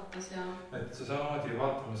midagi vaadates ja... Et see samamoodi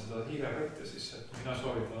vaatame seda hiirepätte siis, et mina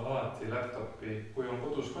soovitan alati laptopi, kui on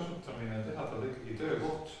kodus kasutamine, teha tal ikkagi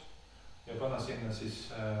töökoht ja panna sinna siis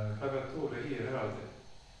klaviatuur ja hiir eraldi.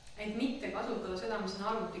 Et mitte kasutada seda, mis on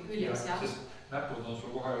arvuti küljes, jah? Sest näpud on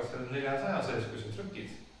sul kogu aeg seal 400 sees, kui sa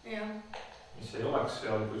trükid. mis ei oleks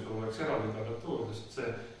seal, kui sul oleks eraldi klaviatuur, sest see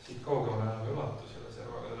siit kaugemale enam ei ulatu selle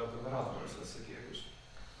servaga, ta peab ära tulema see kiirgus.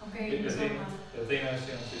 Ja teine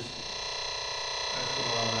asi on siis, et kui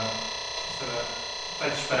me oleme selle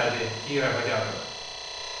touchpad'i kiire padjaga,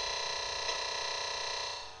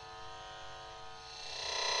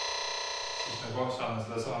 siis me saame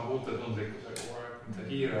seda sama puutetundlikkuse kogu aeg, mida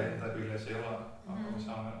kiire enda küljes ei ole, aga me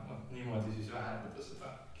saame niimoodi siis vähendada seda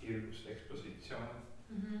kiirguste ekspositsiooni.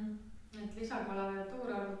 Et lisaklaviatuur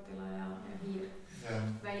arvutile ja hiir.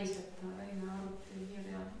 Väliselt väline arvuti hiir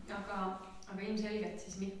aga ilmselgelt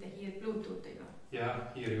siis mitte hiir Bluetoothiga. Ja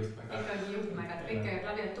hiirjuhtmega. Ikkagi juhtmega, et kõike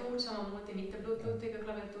klaviatuur samamoodi mitte Bluetoothiga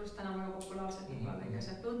klaviatuurist, täna väga populaarselt juba kõige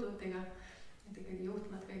see Bluetoothiga, et ikkagi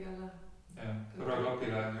juhtmed kõigele.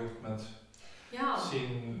 Kõrvaklapile juhtmed.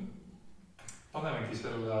 Siin panemegi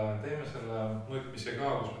teeme selle mõõtmise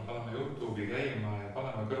ka, kus me paneme YouTube'i käima ja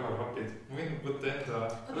paneme kõrvaklapid. Ma võin võtta enda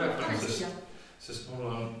telefoni, sest mul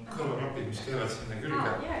on kõrvaklapid, mis käivad sinna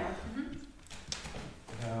külge.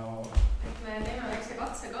 Me teeme väikse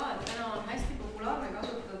katse ka, et täna on hästi populaarne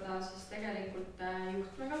kasutada siis tegelikult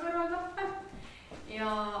juhtmega kõrvaklappe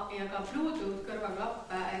ja ka Bluetooth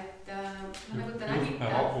kõrvaklappe, et nagu te nägite.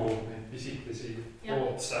 Juhtmeabu, neid pisikesi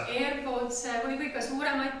poodse. AirPodse või ka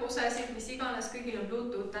suuremaid posesid, mis iganes, kõigil on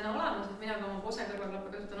Bluetooth täna olemas, et mina ka oma pose kõrvaklappe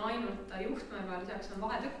kasutan ainult juhtmega, lisaks on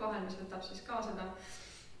vahetükk vahel, mis võtab siis ka seda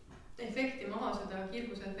efekti maha, seda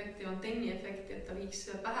kiirguse efekti, antenni efekti, et ta viiks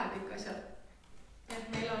pähe kõik asjad. Et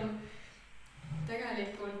meil on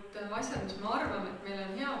tegelikult asjad, mis me arvame, et meil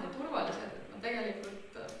on head ja turvalised, et me tegelikult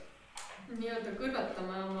nii-öelda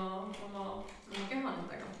kõrvetame oma keha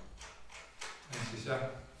nendega. Ja siis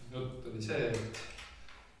jutt oli see, et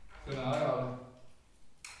kõne ajal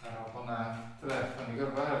ära pane telefoni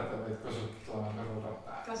kõrva äärde, vaid kasuta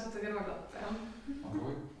kõrvaklappe. Kasuta kõrvaklappe,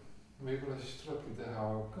 Aga võib-olla siis tulebki teha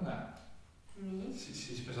kõne. Nii.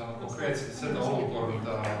 Siis me saame konkreetselt seda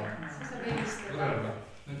olukorda võrrelda.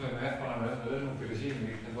 Nüüd võime paneme lennuki režiimi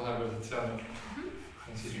kõik need vahepealsed seadmed.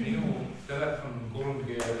 Siis minu telefon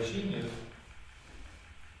 3G režiimil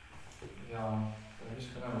ja mis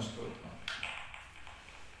kõnemust võtma.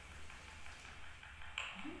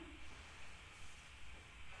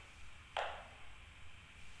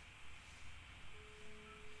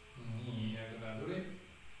 Nii, ja kõne tuli.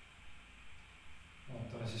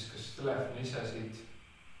 Vaatame siis, kas telefon ise siit.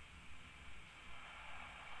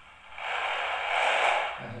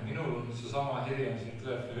 Minul on see sama heli on siin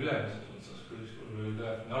telefoni ülemises otsas, kui sul oli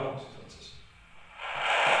telefoni alumises otsas.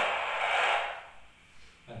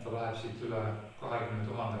 Et ta läheb siit üle 20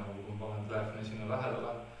 000, kui ma panen telefoni sinna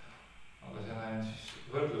lähedale. Aga see näen siis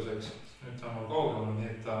võrdluseks, et nüüd ta on mul kaugemal, nii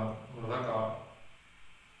et ta mul väga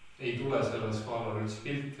ei tule selle skaalal üldse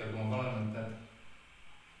pilt ja kui ma panen need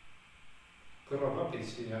kõrvaklapid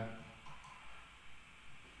siia,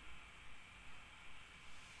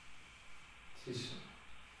 siis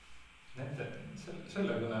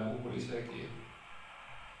selle kõne puhul isegi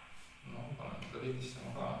panen seda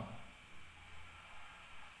lindistama ka.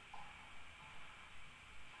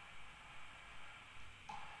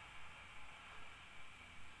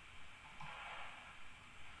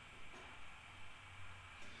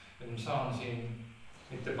 Et ma saan siin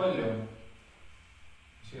mitte palju,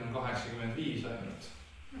 siin on 85 ainult,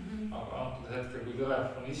 aga antud hetkel, kui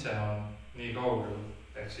telefon ise on nii kaugel,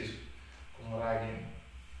 ehk siis kui ma räägin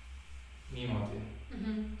niimoodi,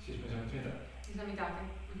 siis me ei saa mitte midagi. Ei saa midagi.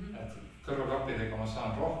 Et kõrvaklappidega ma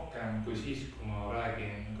saan rohkem kui siis, kui ma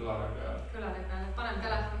räägin kõlari peal. Kõlari peal, et panen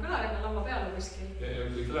telefon kõlarina laua peale kuskil. Ja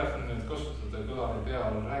kui telefon nüüd kasutada kõlari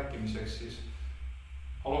peal rääkimiseks, siis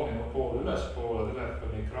alumine pool ülespoole,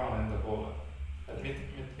 telefoni ekraan enda poole. Et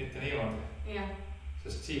mitte niimoodi. Jah.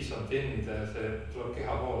 Sest siis on tennide, see tuleb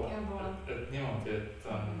keha poole. Et niimoodi, et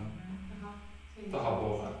on taha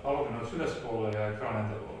poole. Alumine oleks ülespoole ja ekraan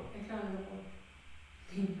enda poole. Ekraan enda poole.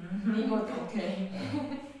 Niimoodi. Okei.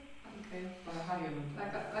 Väga harjunud.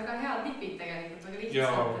 Väga head tipid tegelikult, väga lihtsalt. Ja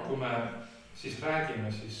kui me siis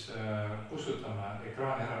räägime, siis kustutame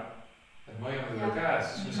ekraani ära. Et ma hoiame teda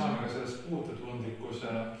käes, siis me saame ka sellest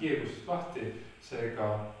puutetundlikkuse kiirgustest lahti. Seega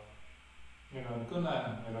meil on kõne,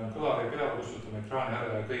 meil on kõlari peal, kustutame ekraani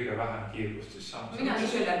ära ja kõige vähem kiirgust siis saame. Mina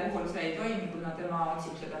selle puhul see ei toimi, kuna tema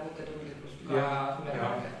otsib seda puutetundlikkust. Aga ta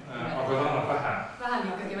annab vähem. Vähem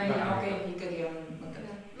ikkagi välja. Okei, ikkagi on mõtted.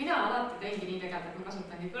 Mina alati teengi nii tegelikult, et ma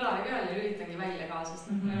kasutangi kõlari peal ja lülitangi välja ka, sest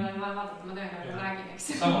meil on vaja vaadata, ma tean, et ma räägin, eks.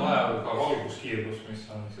 Samal ajal ka valguskiirgus, mis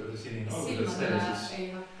on selle sinine valguses see, siis ei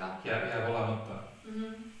hakka. Jääb olemata.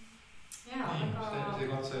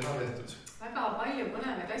 Seekord sai ka tehtud. Väga palju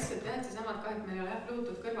põnevaid asju, tead seesamad ka, et meil ei ole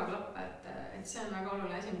Bluetooth kõrvaklappe, et see on väga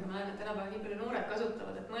oluline asi, mida ma näen, et tänapäeval nii palju noored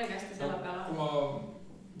kasutavad, et mõelge hästi selle peale. Kui ma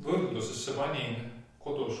võrdlusesse panin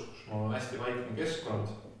kodus, kus mul on hästi vaikne keskkond,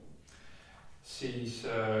 siis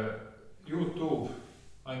YouTube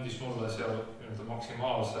andis mulle seal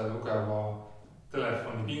maksimaalse tugeva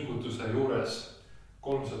telefoni pingutuse juures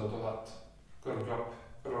 300 000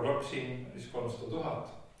 kõrvaklapp siin, siis 300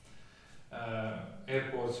 000.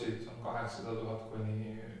 Airpodsid on 800 000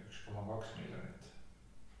 kuni 1,2 miljonit.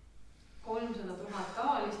 300 000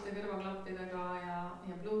 tavaliste kõrvaklappidega ja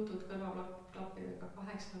Bluetooth kõrvaklappidega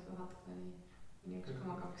 800 000 kuni 1,2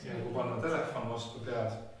 miljonit. Ja kui panna telefon vastu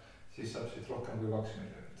pead, siis saab siit rohkem kui 2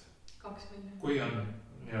 miljonit. 2 miljonit. Kui on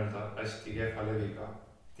nii-öelda hästi kehva leviga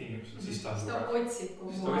tingimused, siis ta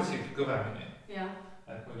otsib kõvemini.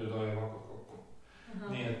 Et muidu too ei pakud kokku.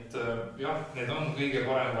 Nii et jah, need on kõige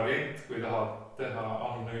parem variant, kui tahad teha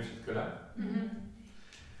anonüümset kõne.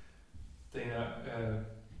 Teine,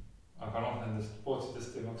 aga nendest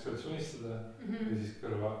pootsidest ei maksa üldse unistada või siis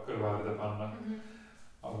kõrvaärde panna.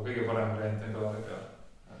 Aga kõige parem variant on kõlari peal.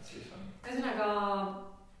 Ühesõnaga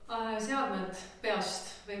seadmed peast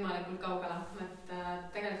võimalikult kaugele, et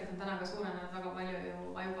tegelikult on täna ka suurenenud väga palju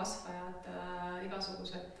ju ajukasvajad,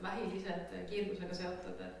 igasugused vähilised kiirgusega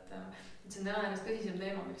seotud, et see on täna ennast tõsisem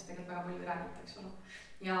teema, millest tegelikult väga palju räägitakse.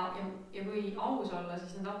 Ja kui aus olla,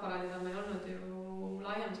 siis need aparaadid on meil olnud ju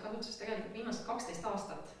laiemas kasutuses tegelikult viimased 12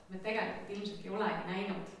 aastat. Me tegelikult ilmselt ei olegi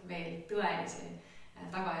näinud veel tõelisi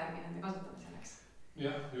tagajärgi nende kasutamiseks.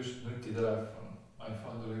 Jah, just nutitelefon.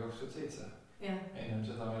 iPhone tuli 2007. Ennem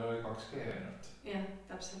seda meil oli 2G ainult. Jah,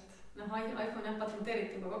 täpselt. iPhone jah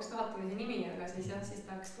patenteeriti juba 2000 tuli see nimi, aga siis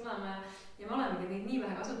ta hakkas tulema ja me olemegi neid nii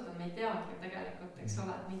vähe kasutanud, me ei teagi ju tegelikult, eks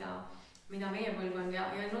ole, mida meie põlvkond ja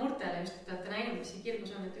noortele just te olete näinud, mis see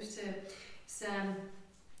kiirgus on, et just see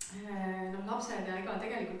lapsed ja ega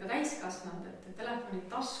tegelikult ka täiskasvanud, et telefonid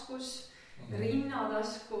taskus,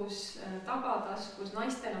 rinnataskus, tagataskus,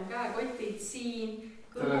 naistel on käekotid siin,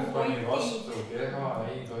 telefoni vastu keha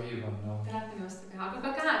ei tohi panna. Telefoni vastu keha, aga ka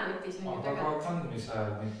käekotis on ju tegelikult. Aga ka kandmise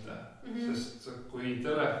ajal mitte, sest kui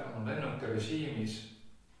telefon on lennuke režiimis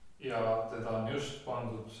ja teda on just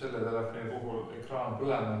pandud selle telefoni puhul ekraan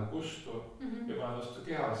põlema ja kustu ja paned vastu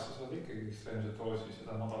kehas, sa saad ikkagi ekstreemset doosi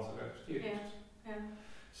seda madalsagedust kiirgust.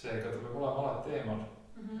 Seega ta peab olema alati eemal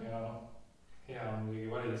ja hea on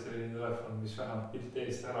muidugi valida selline telefon, mis vähemalt pilt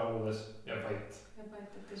eest ära olles jääb vait. Jääb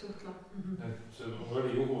vait, et ei suhtla. Mul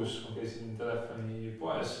oli juhus, ma käisin telefoni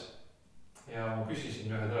poes ja ma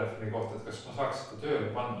küsisin ühe telefoni kohta, et kas ma saaks seda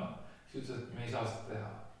tööle panna. Siis ütles, et me ei saa seda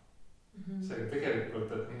teha. Seega tegelikult,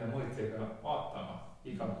 et minna mõõtjaga vaatama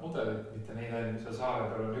igat mudelit, mitte neid ainult, mis saare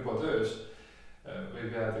peal on juba töös,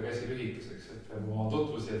 võib jääda käsi lühikeseks, et peab oma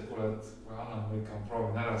tutvusi, et kuule, et kui annan ma ikka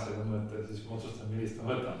proovin ära seda mõõta ja siis ma otsustan, millist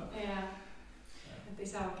ma võtan. Et ei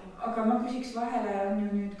saagi. Aga ma küsiks vahele, on ju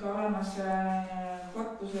nüüd ka olemas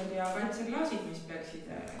korpused ja kaitseklaasid, mis peaksid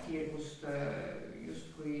kiirgust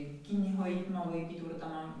justkui kinni hoidma või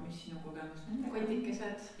pidurdama, mis sinu kogemus nendega?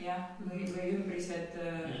 Kotikesed. Jah, või ümbrised.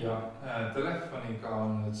 Ja telefoniga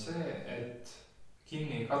on nüüd see, et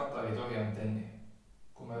kinni katta ei tohi antenni.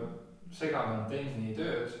 Kui me segame antenni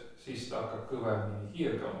tööd, siis ta hakkab kõvemini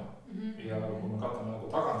kiirgama. Ja kui me katame nagu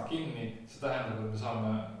tagant kinni, see tähendab, et me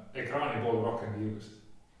saame ekraani pool rohkem kiirgust.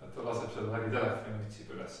 Et ta laseb selle läbi telefoni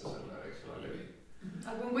otsib üles selle, eks ole, levi.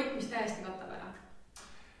 Aga kui on kott, mis täiesti katab ära?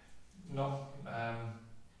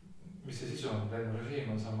 Mis see sisu on? Lennurežiim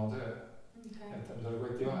on sama töö. Jätame selle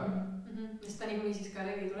koti vahele. Sest ta niikuinii siis ka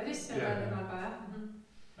levi tule sisse.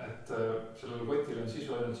 Et sellel kotil on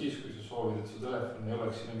sisu ainult siis, kui sa soovid, et su telefon ei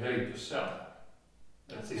oleks sinu jälitusseade.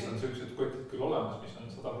 Et siis on sellised kotid küll olemas, mis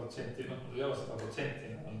on 100%, nad ei ole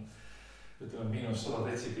 100%, nad on ütleme -100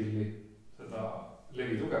 detsibelli seda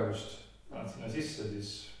levi tugevust. Paned sinna sisse, siis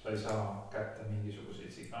ta ei saa kätte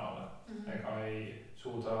mingisuguseid signaale ega ei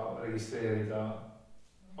suuda registreerida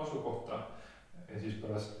asukohta ja siis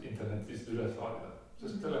pärast internetist üles laadida.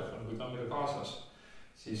 Sest telefon, kui ta on meil kaasas,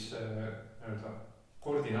 siis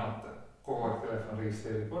koordinaate, kogu aeg telefon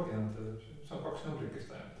registreerib koordinaate, see on 2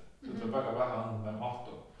 numbrikest ainult. See tuleb väga vähe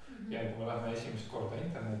andmemahtu. Ja kui me lähme esimest korda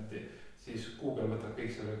internetti, siis Google võtab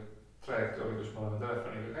kõik selle trajektoori, kus me oleme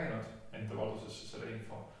telefoniga käinud, enda valdusesse selle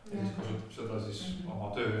info ja siis kasutab seda siis oma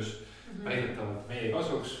töös väidetavalt meie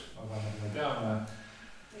kasuks, aga nagu me teame,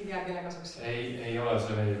 ei tea, kelle kasuks. Ei ole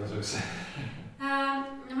see meie kasuks.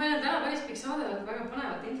 Meil on täna päris pikk saade, väga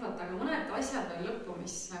põnevat infot, aga mõned asjad veel lõppu,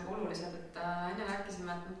 mis nagu olulised, et enne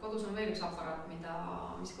rääkisime, et kodus on veel üks aparaat,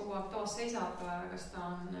 mis kogu aeg toas seisab, kas ta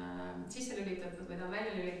on sisse lülitatud või ta on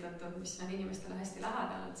välja lülitatud, mis on inimestele hästi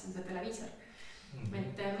lähedal, et see on see televiisor.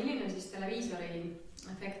 Et milline on siis televiisori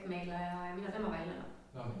efekt meile ja mida tema välja annab?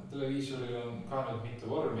 No, televiisoril on ka nüüd mitu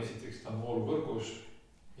vormi, esiteks ta on vooluvõrgus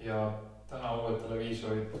ja täna uued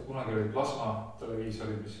televiisorid, kunagi olid plasma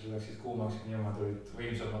televiisorid, mis läksid kuumaks ja niimoodi olid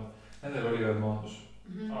võimsamad. Nendel oli veel maandus,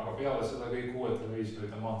 aga peale seda kõik uued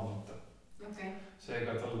televiisorid on maandumata. Okay.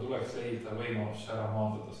 Seega talle tuleks leida võimalus ära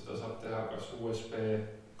maanduda, seda saab teha kas USB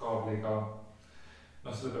kaabliga,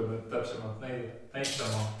 seda peab nüüd täpsemalt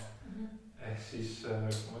näitama, ehk siis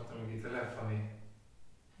kui mõtlemegi telefoni,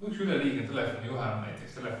 üks üleliigne telefoni juhe on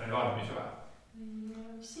näiteks telefoni laadimisjuhe.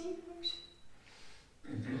 Siin üks.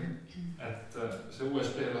 Et see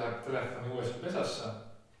USB läheb telefoni USB pesasse.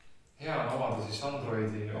 Hea on omada siis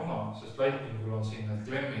Androidi oma, sest Lightningul on siin need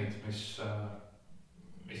klemmid, mis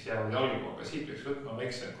jäävad jalgu, aga siit peaks võtma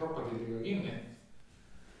väikse krokodilliga kinni.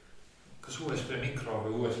 Kas USB mikro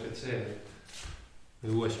või USB-C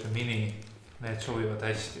või USB mini, need sobivad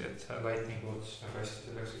hästi, et see Lightningu ots väga hästi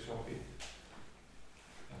selleks ei sobi.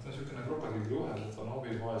 Ta on selline krokodilli juhel, et on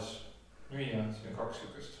hobipoes müüa, siin on 2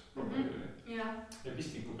 sükest krokodilli. Ja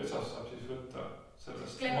pistiku pesas saab siis võtta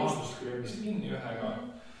sellest maandusklemmist kinni ühega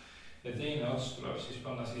ja teine ots tuleb siis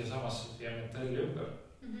panna siia samasse siia metalli ümber.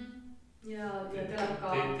 Ja teleka...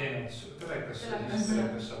 Teine ots telekas ja siis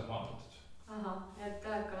telekas saab maandatud. Aha, et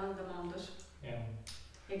telekal anda maandus. Ja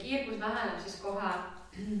kiirgus väheneb siis kohe?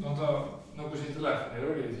 No ta, nagu siin telefonil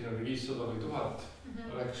oli, siin oli 500 või 1000,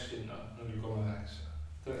 läks sinna 0,9.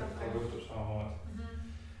 Telekal juhtub samamoodi.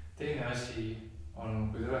 Teine asi on,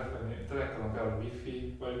 kui telekal on peale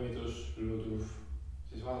wifi, valmidus, bluetooth,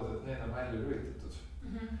 siis vaadata, et need on välja lülitatud.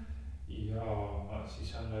 Ja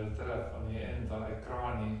siis on veel telefoni enda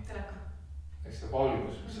ekraani. Teleka. Eks see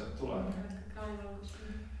valgus, mis sealt tuleb. Ekraani valgus.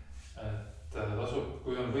 Et tasub,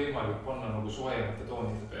 kui on võimalik panna nagu soojemate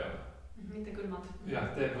toonide peale. Mitte külmad.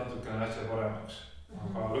 Jah, teeb natukene asja paremaks.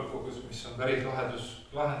 Aga lõpuks, mis on päris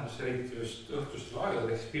lahendus, eriti just õhtustel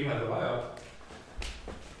aegadel, ehk pimedal ajal.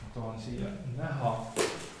 Toon siia näha.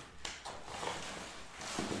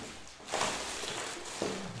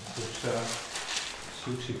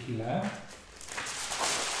 Siukse kile.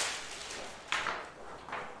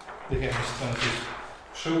 Tegemist on siis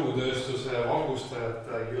show-tööstuse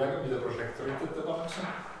valgustajate kilega, mida prožektorit ette pannakse.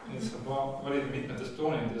 Need saab valida mitmetes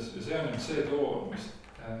toonides ja see on nüüd see toon, mis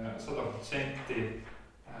 100%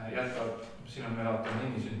 jätab siin on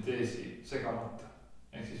melatonini-sünteesi segamata.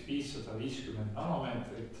 Ehk siis 550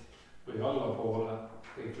 nanomeetrit või allapoole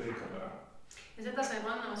kõik lõikab ära. Ja seda sai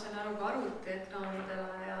panna, ma sain aru, ka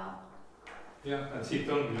arvutiekraanidele ja... Jah, et siit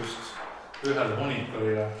on just ühele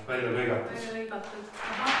monitorile välja lõigatud. Välja lõigatud,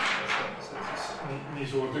 See on siis nii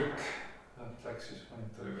suur tükk, et läks siis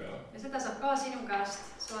monitori peale. Ja seda saab ka sinu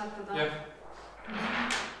käest soetada? Jah,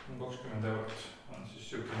 20 €. On siis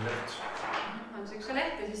siukene leht. On siukse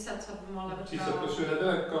leht ja siis sealt saab omale võtta... Siis saab kas ühe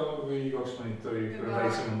teleka või 2 monitori, kui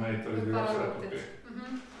väiksema monitori või 2 lätupi.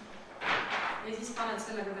 Ja siis paned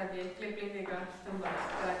selle kuidagi klip-lindiga tõmbad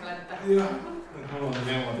telekale ette. Jah, mul on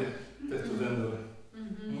niimoodi tehtud endale.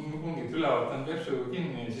 Mungit ülevat on kepsuga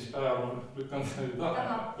kinni ja siis päeval lükkan selle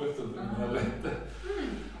taha õhtul jälle ette.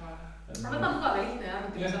 Aga väga mugav ja lihtne ja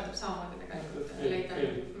arvutil satub samamoodi tegelikult leida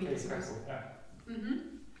mingisugust.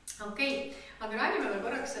 Okei, aga räägime veel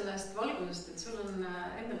korraks sellest valgusest, et sul on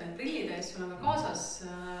endal need prillid ees, sul on ka kaasas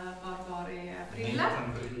paar paari prille.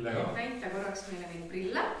 Näita korraks meile neid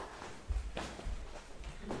prille.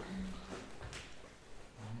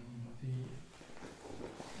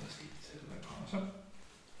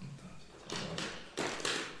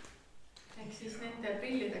 Ehk siis nende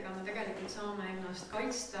prillidega me tegelikult saame ennast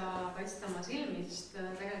kaitsta oma silmist.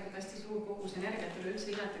 Tegelikult hästi suur kogus energiat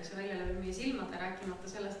üleüldse hinnatakse välja läbi meie silmade, rääkimata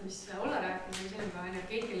sellest, mis Olle rääkis, see on ka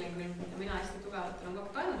energeetiline külm, mida mina hästi tugevalt olen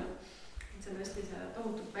kogu tajunud. Et see tõesti see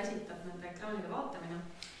tohutult väsitab nende ekraanide vaatamine.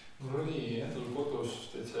 Mul oli endal kodus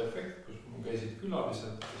täitsa efekt, kus mul käisid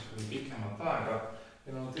külalised, kes oli pikemat aega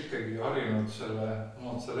ja nad ikkagi harjunud selle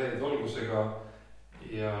moodsa LED-valgusega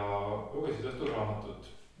ja lugesid õhtul raamatut.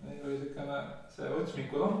 Neil oli selline see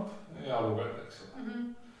otsmikulamp ja lugeda, eks ole.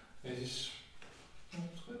 Ja siis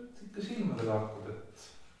ikka silmadele hakkub, et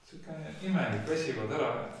selline imelik väsivad ära.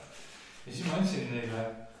 Ja siis ma andsin neile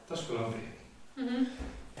taskulambi.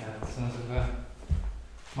 Ja see on selle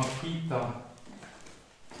Makita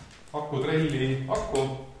akutrelli aku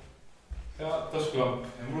ja taskulamp.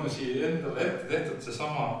 Ja mul on siia endale ette tehtud see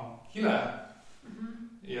sama kile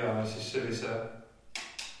ja siis sellise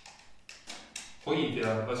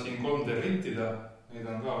hoidja lasin 3D printida neid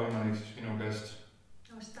on ka võimalik siis minu käest.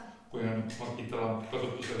 Osta. Kui on magitalamp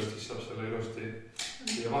kasutusel, siis saab selle ilusti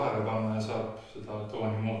siia vahele panna ja saab seda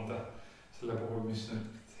tooni muuta. Selle puhul, mis nüüd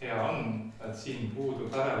hea on, et siin puudub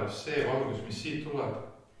värelus see valgus, mis siit tuleb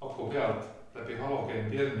aku pealt läbi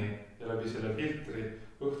halogeenpirni ja läbi selle filtri.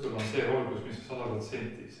 Õhtul on see valgus, mis on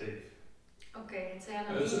 100% safe. Okei, et see ei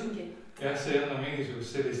anna mingi. Jah, see ei anna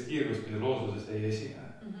mingisugust sellist kiirgust, mida looduses ei esine.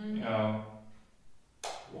 Ja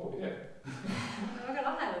väga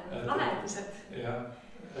lahedused. Jah,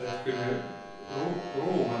 et kui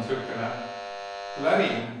ruum on selline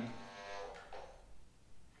värin.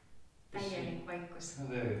 Täielik vaikus.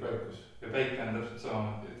 Täielik vaikus. Ja päike on täpselt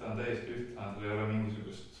sama, et ta on täiesti ühtlane, tal ei ole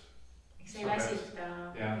mingisugust. Eks ei väsita.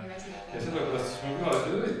 Ja sellepärast siis mu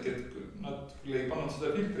külalised olidki, et nad küll ei pannud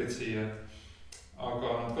seda filtrit siia, aga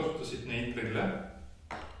nad kasutasid neid prille,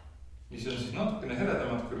 mis on siis natukene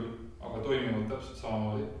heledamad küll, aga toimivad täpselt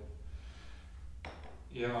samamoodi.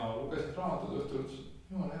 Ja lugesid raamatud õhtul,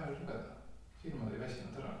 jumala hea lugeda. Silmad ei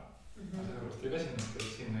väsinud ära. Sellepärast ei väsinud, et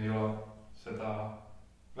siin ei ole seda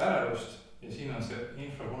värelust ja siin on see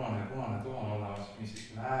infrapunane ja punane toon olemas, mis siis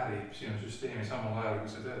määrib sinu süsteemi samal ajal, kui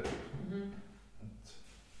see töötab.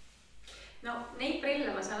 No neid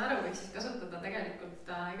prille ma saan aru, võiks siis kasutada tegelikult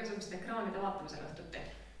igasuguste ekraanide vaatamisel õhtuti.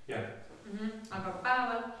 Jah. Aga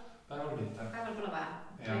päeval? Päeval mitte. Päeval pole vaja.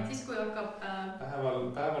 Et siis kui hakkab...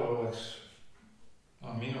 Päeval oleks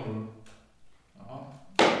minul...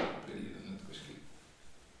 Prillid on nüüd kuskil.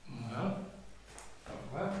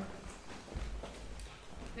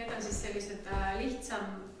 Need on siis sellised lihtsam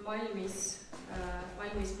valmis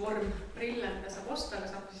vorm prille, mida saab osta, aga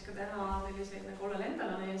saab siis ka teha selliseid nagu Ollel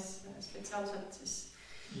endal on ees spetsiaalselt siis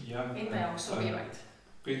enda jaoks sobivaid.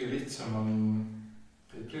 Kõige lihtsam on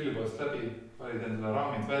prillipoest läbi, valid endale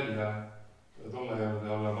raamid välja, tolle juurde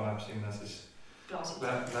Olle paneb sinna siis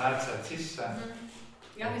läätsed sisse.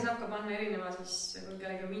 Jah, ja saab ka panna erineva siis, kui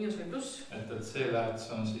kellegi miinus või pluss. Et see lääts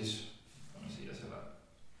on siis, siia selle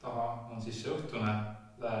taha on siis see õhtune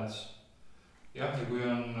lääts. Jah, ja kui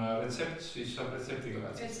on retsept, siis saab retseptiga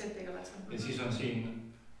lääts. Ja siis on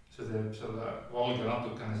siin, see teeb selle valge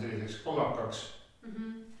natukene selliseks kollakaks.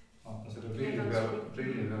 Selle prilli peal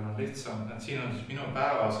on lihtsam, et siin on siis minu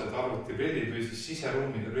päevased arvutiprillid või siis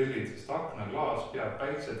siseruumide prillid, sest aknaklaas peab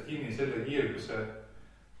päikselt kinni selle kiirguse,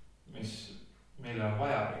 mis meile on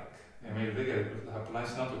vajalik ja meil tegelikult läheb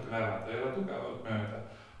balanss natuke ära, ta ei ole tugevalt mööda,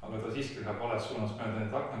 aga ta siiski läheb vales suunas mööda,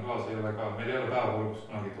 et aknaklaas ei ole ka, meil ei ole päevavalgus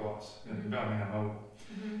kunagi toas, et me peame minema õue.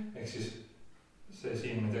 Ehk siis see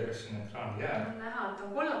siin, ma ei tea, kas siin ekraani jääb. On näha, et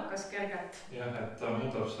on kollakas kergelt. Jah, et ta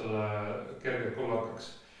muudab selle kergelt kollakaks.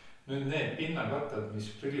 Nüüd need pinnakatted, mis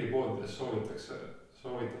prillipoodides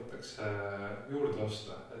soovitatakse juurde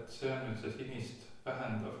osta, et see on nüüd see sinist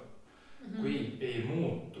vähendav. Kui ei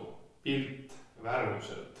muutu pilt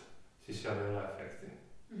värvuselt, siis seal ei ole efekti.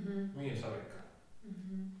 Mingi sarika.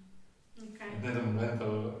 Need on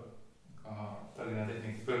endal ka Tallinna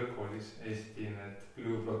Tehnika kõrgkoolis Eesti need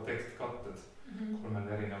Blue Protect katted 3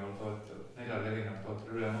 erineval toetel, 4 erineval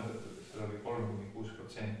toetel üle mõõdetud, seal oli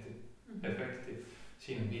 3-6% efekti.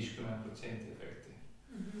 Siin on 50% efekti.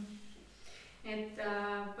 Et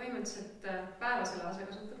põhimõtteliselt päevasel ajal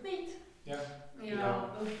kasutad neid ja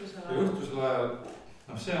õhtusel ajal. Ja õhtusel ajal,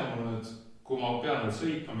 see on mul nüüd, kui ma pean nüüd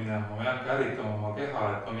sõitma minema, ma ei hakka ärritama oma keha,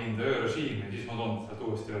 et ma mind öörežiimi, siis ma toon seda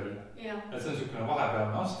uuesti välja. Et see on niisugune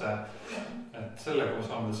vahepealne aste, et sellega ma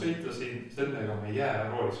saan sõita siin, sellega ma ei jää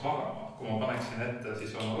roolis magama. Kui ma paneksin ette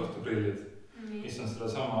siis oma õhtuprillid, mis on selle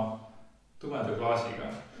sama tumeda klaasiga,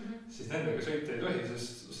 siis nendega sõita ei tohi,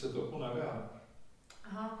 sest see toob une peale.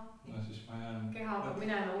 No siis ma jään... Keha hakkab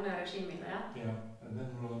minema unerežiimile, jah? Jah, et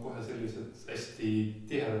need mul on kohe sellised hästi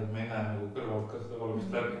tihedad, ma ei näe nagu kõrvalt ka seda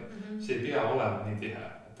valgust läbi. See ei pea olema nii tihe,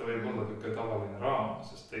 et ta võib olla tükk tavaline raam,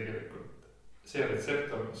 sest tegelikult see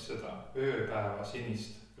retseptor, mis seda ööpäeva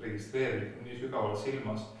sinist registreerib nii sügavalt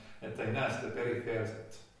silmas, et ta ei näe seda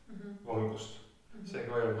perifeerset valgust. See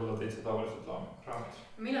ka võib olla täitsa tavaliselt raamid.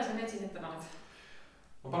 Millal sa need siis ette paned?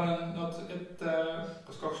 Ma panen nad ette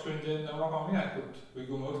kas 2 tundi enne magama minekut või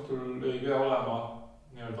kui ma õhtul ei pea olema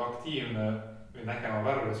nii-öelda aktiivne või nägema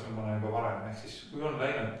värve, siis ma panen juba varem. Ehk siis kui on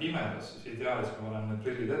läinud pimedas, siis ideaalis ma panen need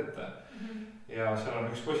prillid ette ja seal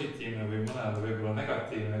on üks positiivne või mõnele võib-olla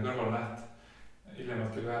negatiivne kõrvalnäht.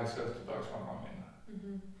 Hiljemalt kell 9 õhtul tahaks magama minna.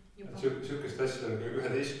 Sükest asja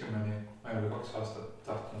 11-ni, ma ei ole 2 aastat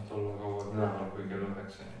tahtnud olla kaua üleval kui kell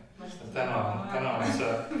 9-ni. Täna on see...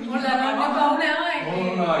 Olle on juba uneaeg. Mul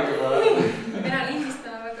on aeg juba. Mina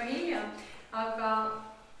lindistame väga hilja, aga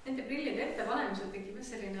nende prillide ettepanemisel tekib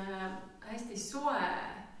selline hästi soe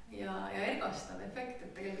ja ergastav efekt,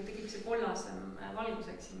 et tegelikult tekib see kollasem valgus,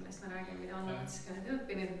 eks, millest me räägime, mida on siis ka need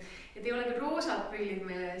õppinud. Et ei ole küll roosad prillid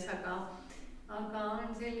meie ees, aga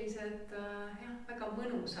on sellised väga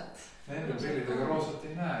mõnusad. Nende prillidega roosat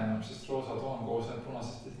ei näe enam, sest roosa toon koosneb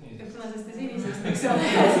punasest ja sinisest. Punasest ja sinisest, eks ole,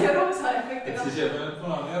 ja see roosa efekt. Et siis jääb ainult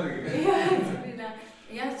punane järgi.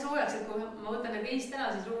 Jah, soojaks, et kui ma võtan need 5 täna,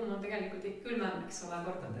 siis ruum on tegelikult külmem, eks ole,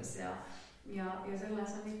 kordades ja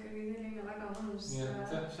selles on ikkagi selline väga mõnus. Nii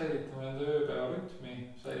et säilitame enda ööpäeva rütmi,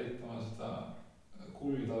 säilitame seda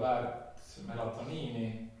kulda väärt melatoniini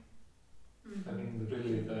läbi nende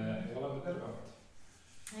prillide ja oleme tervemad.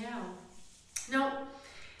 Jaa. No,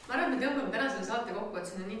 ma arvan, et me tõmbame täna selle saate kokku, et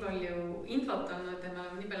siin on nii palju infot olnud ja me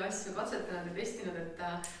oleme nii palju asju katsetanud ja testinud, et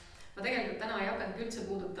ma tegelikult täna ei hakanud üldse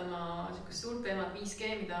puudutama niisugust suurt teemat 5G,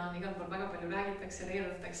 mida on igal pool väga palju räägitakse ja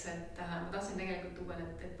leedatakse, et ma tahtsin tegelikult tuua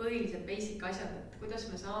need põhilised basic asjad, et kuidas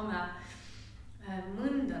me saame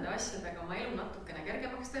mõndade asjadega oma elu natukene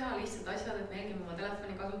kergemaks teha, lihtsalt asjad, et me jälgime oma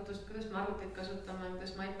telefoni kasutust, kuidas me arvutit kasutame,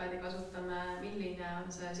 kuidas me iPadi kasutame, milline on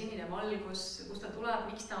see sinine valgus, kust ta tuleb,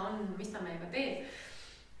 miks ta on, mis ta meiega teeb.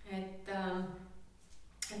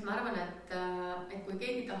 Et ma arvan, et kui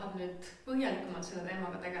keegi tahab nüüd põhjalikumalt selle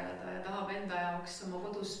teemaga tegeleda ja tahab enda jaoks oma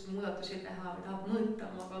kodus muudatusi teha või tahab mõõta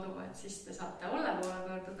oma kodu, et siis te saate Olle poole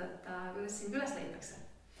pöörduda, et kuidas sind üles leitakse.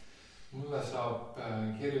 Mulle saab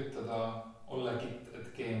kirjutada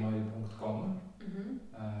ollekit@gmail.com,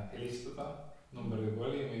 helistada, number juba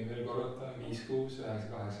oli, või veel korrata 56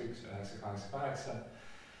 981 988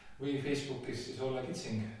 või Facebookis siis Olle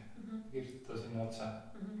Kitsing, kirjutada sinna otsa.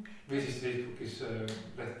 Või siis Facebookis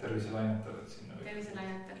leht terviselainetel, et sinna või.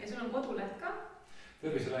 Terviselainetel. Ja sul on koduleht ka?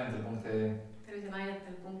 terviselainetel.ee.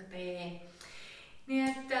 Terviselainetel.ee. Nii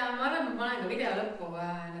et ma arvan, ma panen ka video lõppu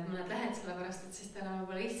need mõned lehed, sellepärast, et siis teil on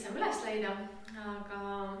võib-olla lihtsam üles leida. Aga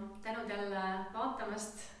tänud jälle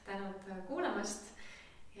vaatamast, tänud kuulamast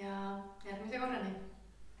ja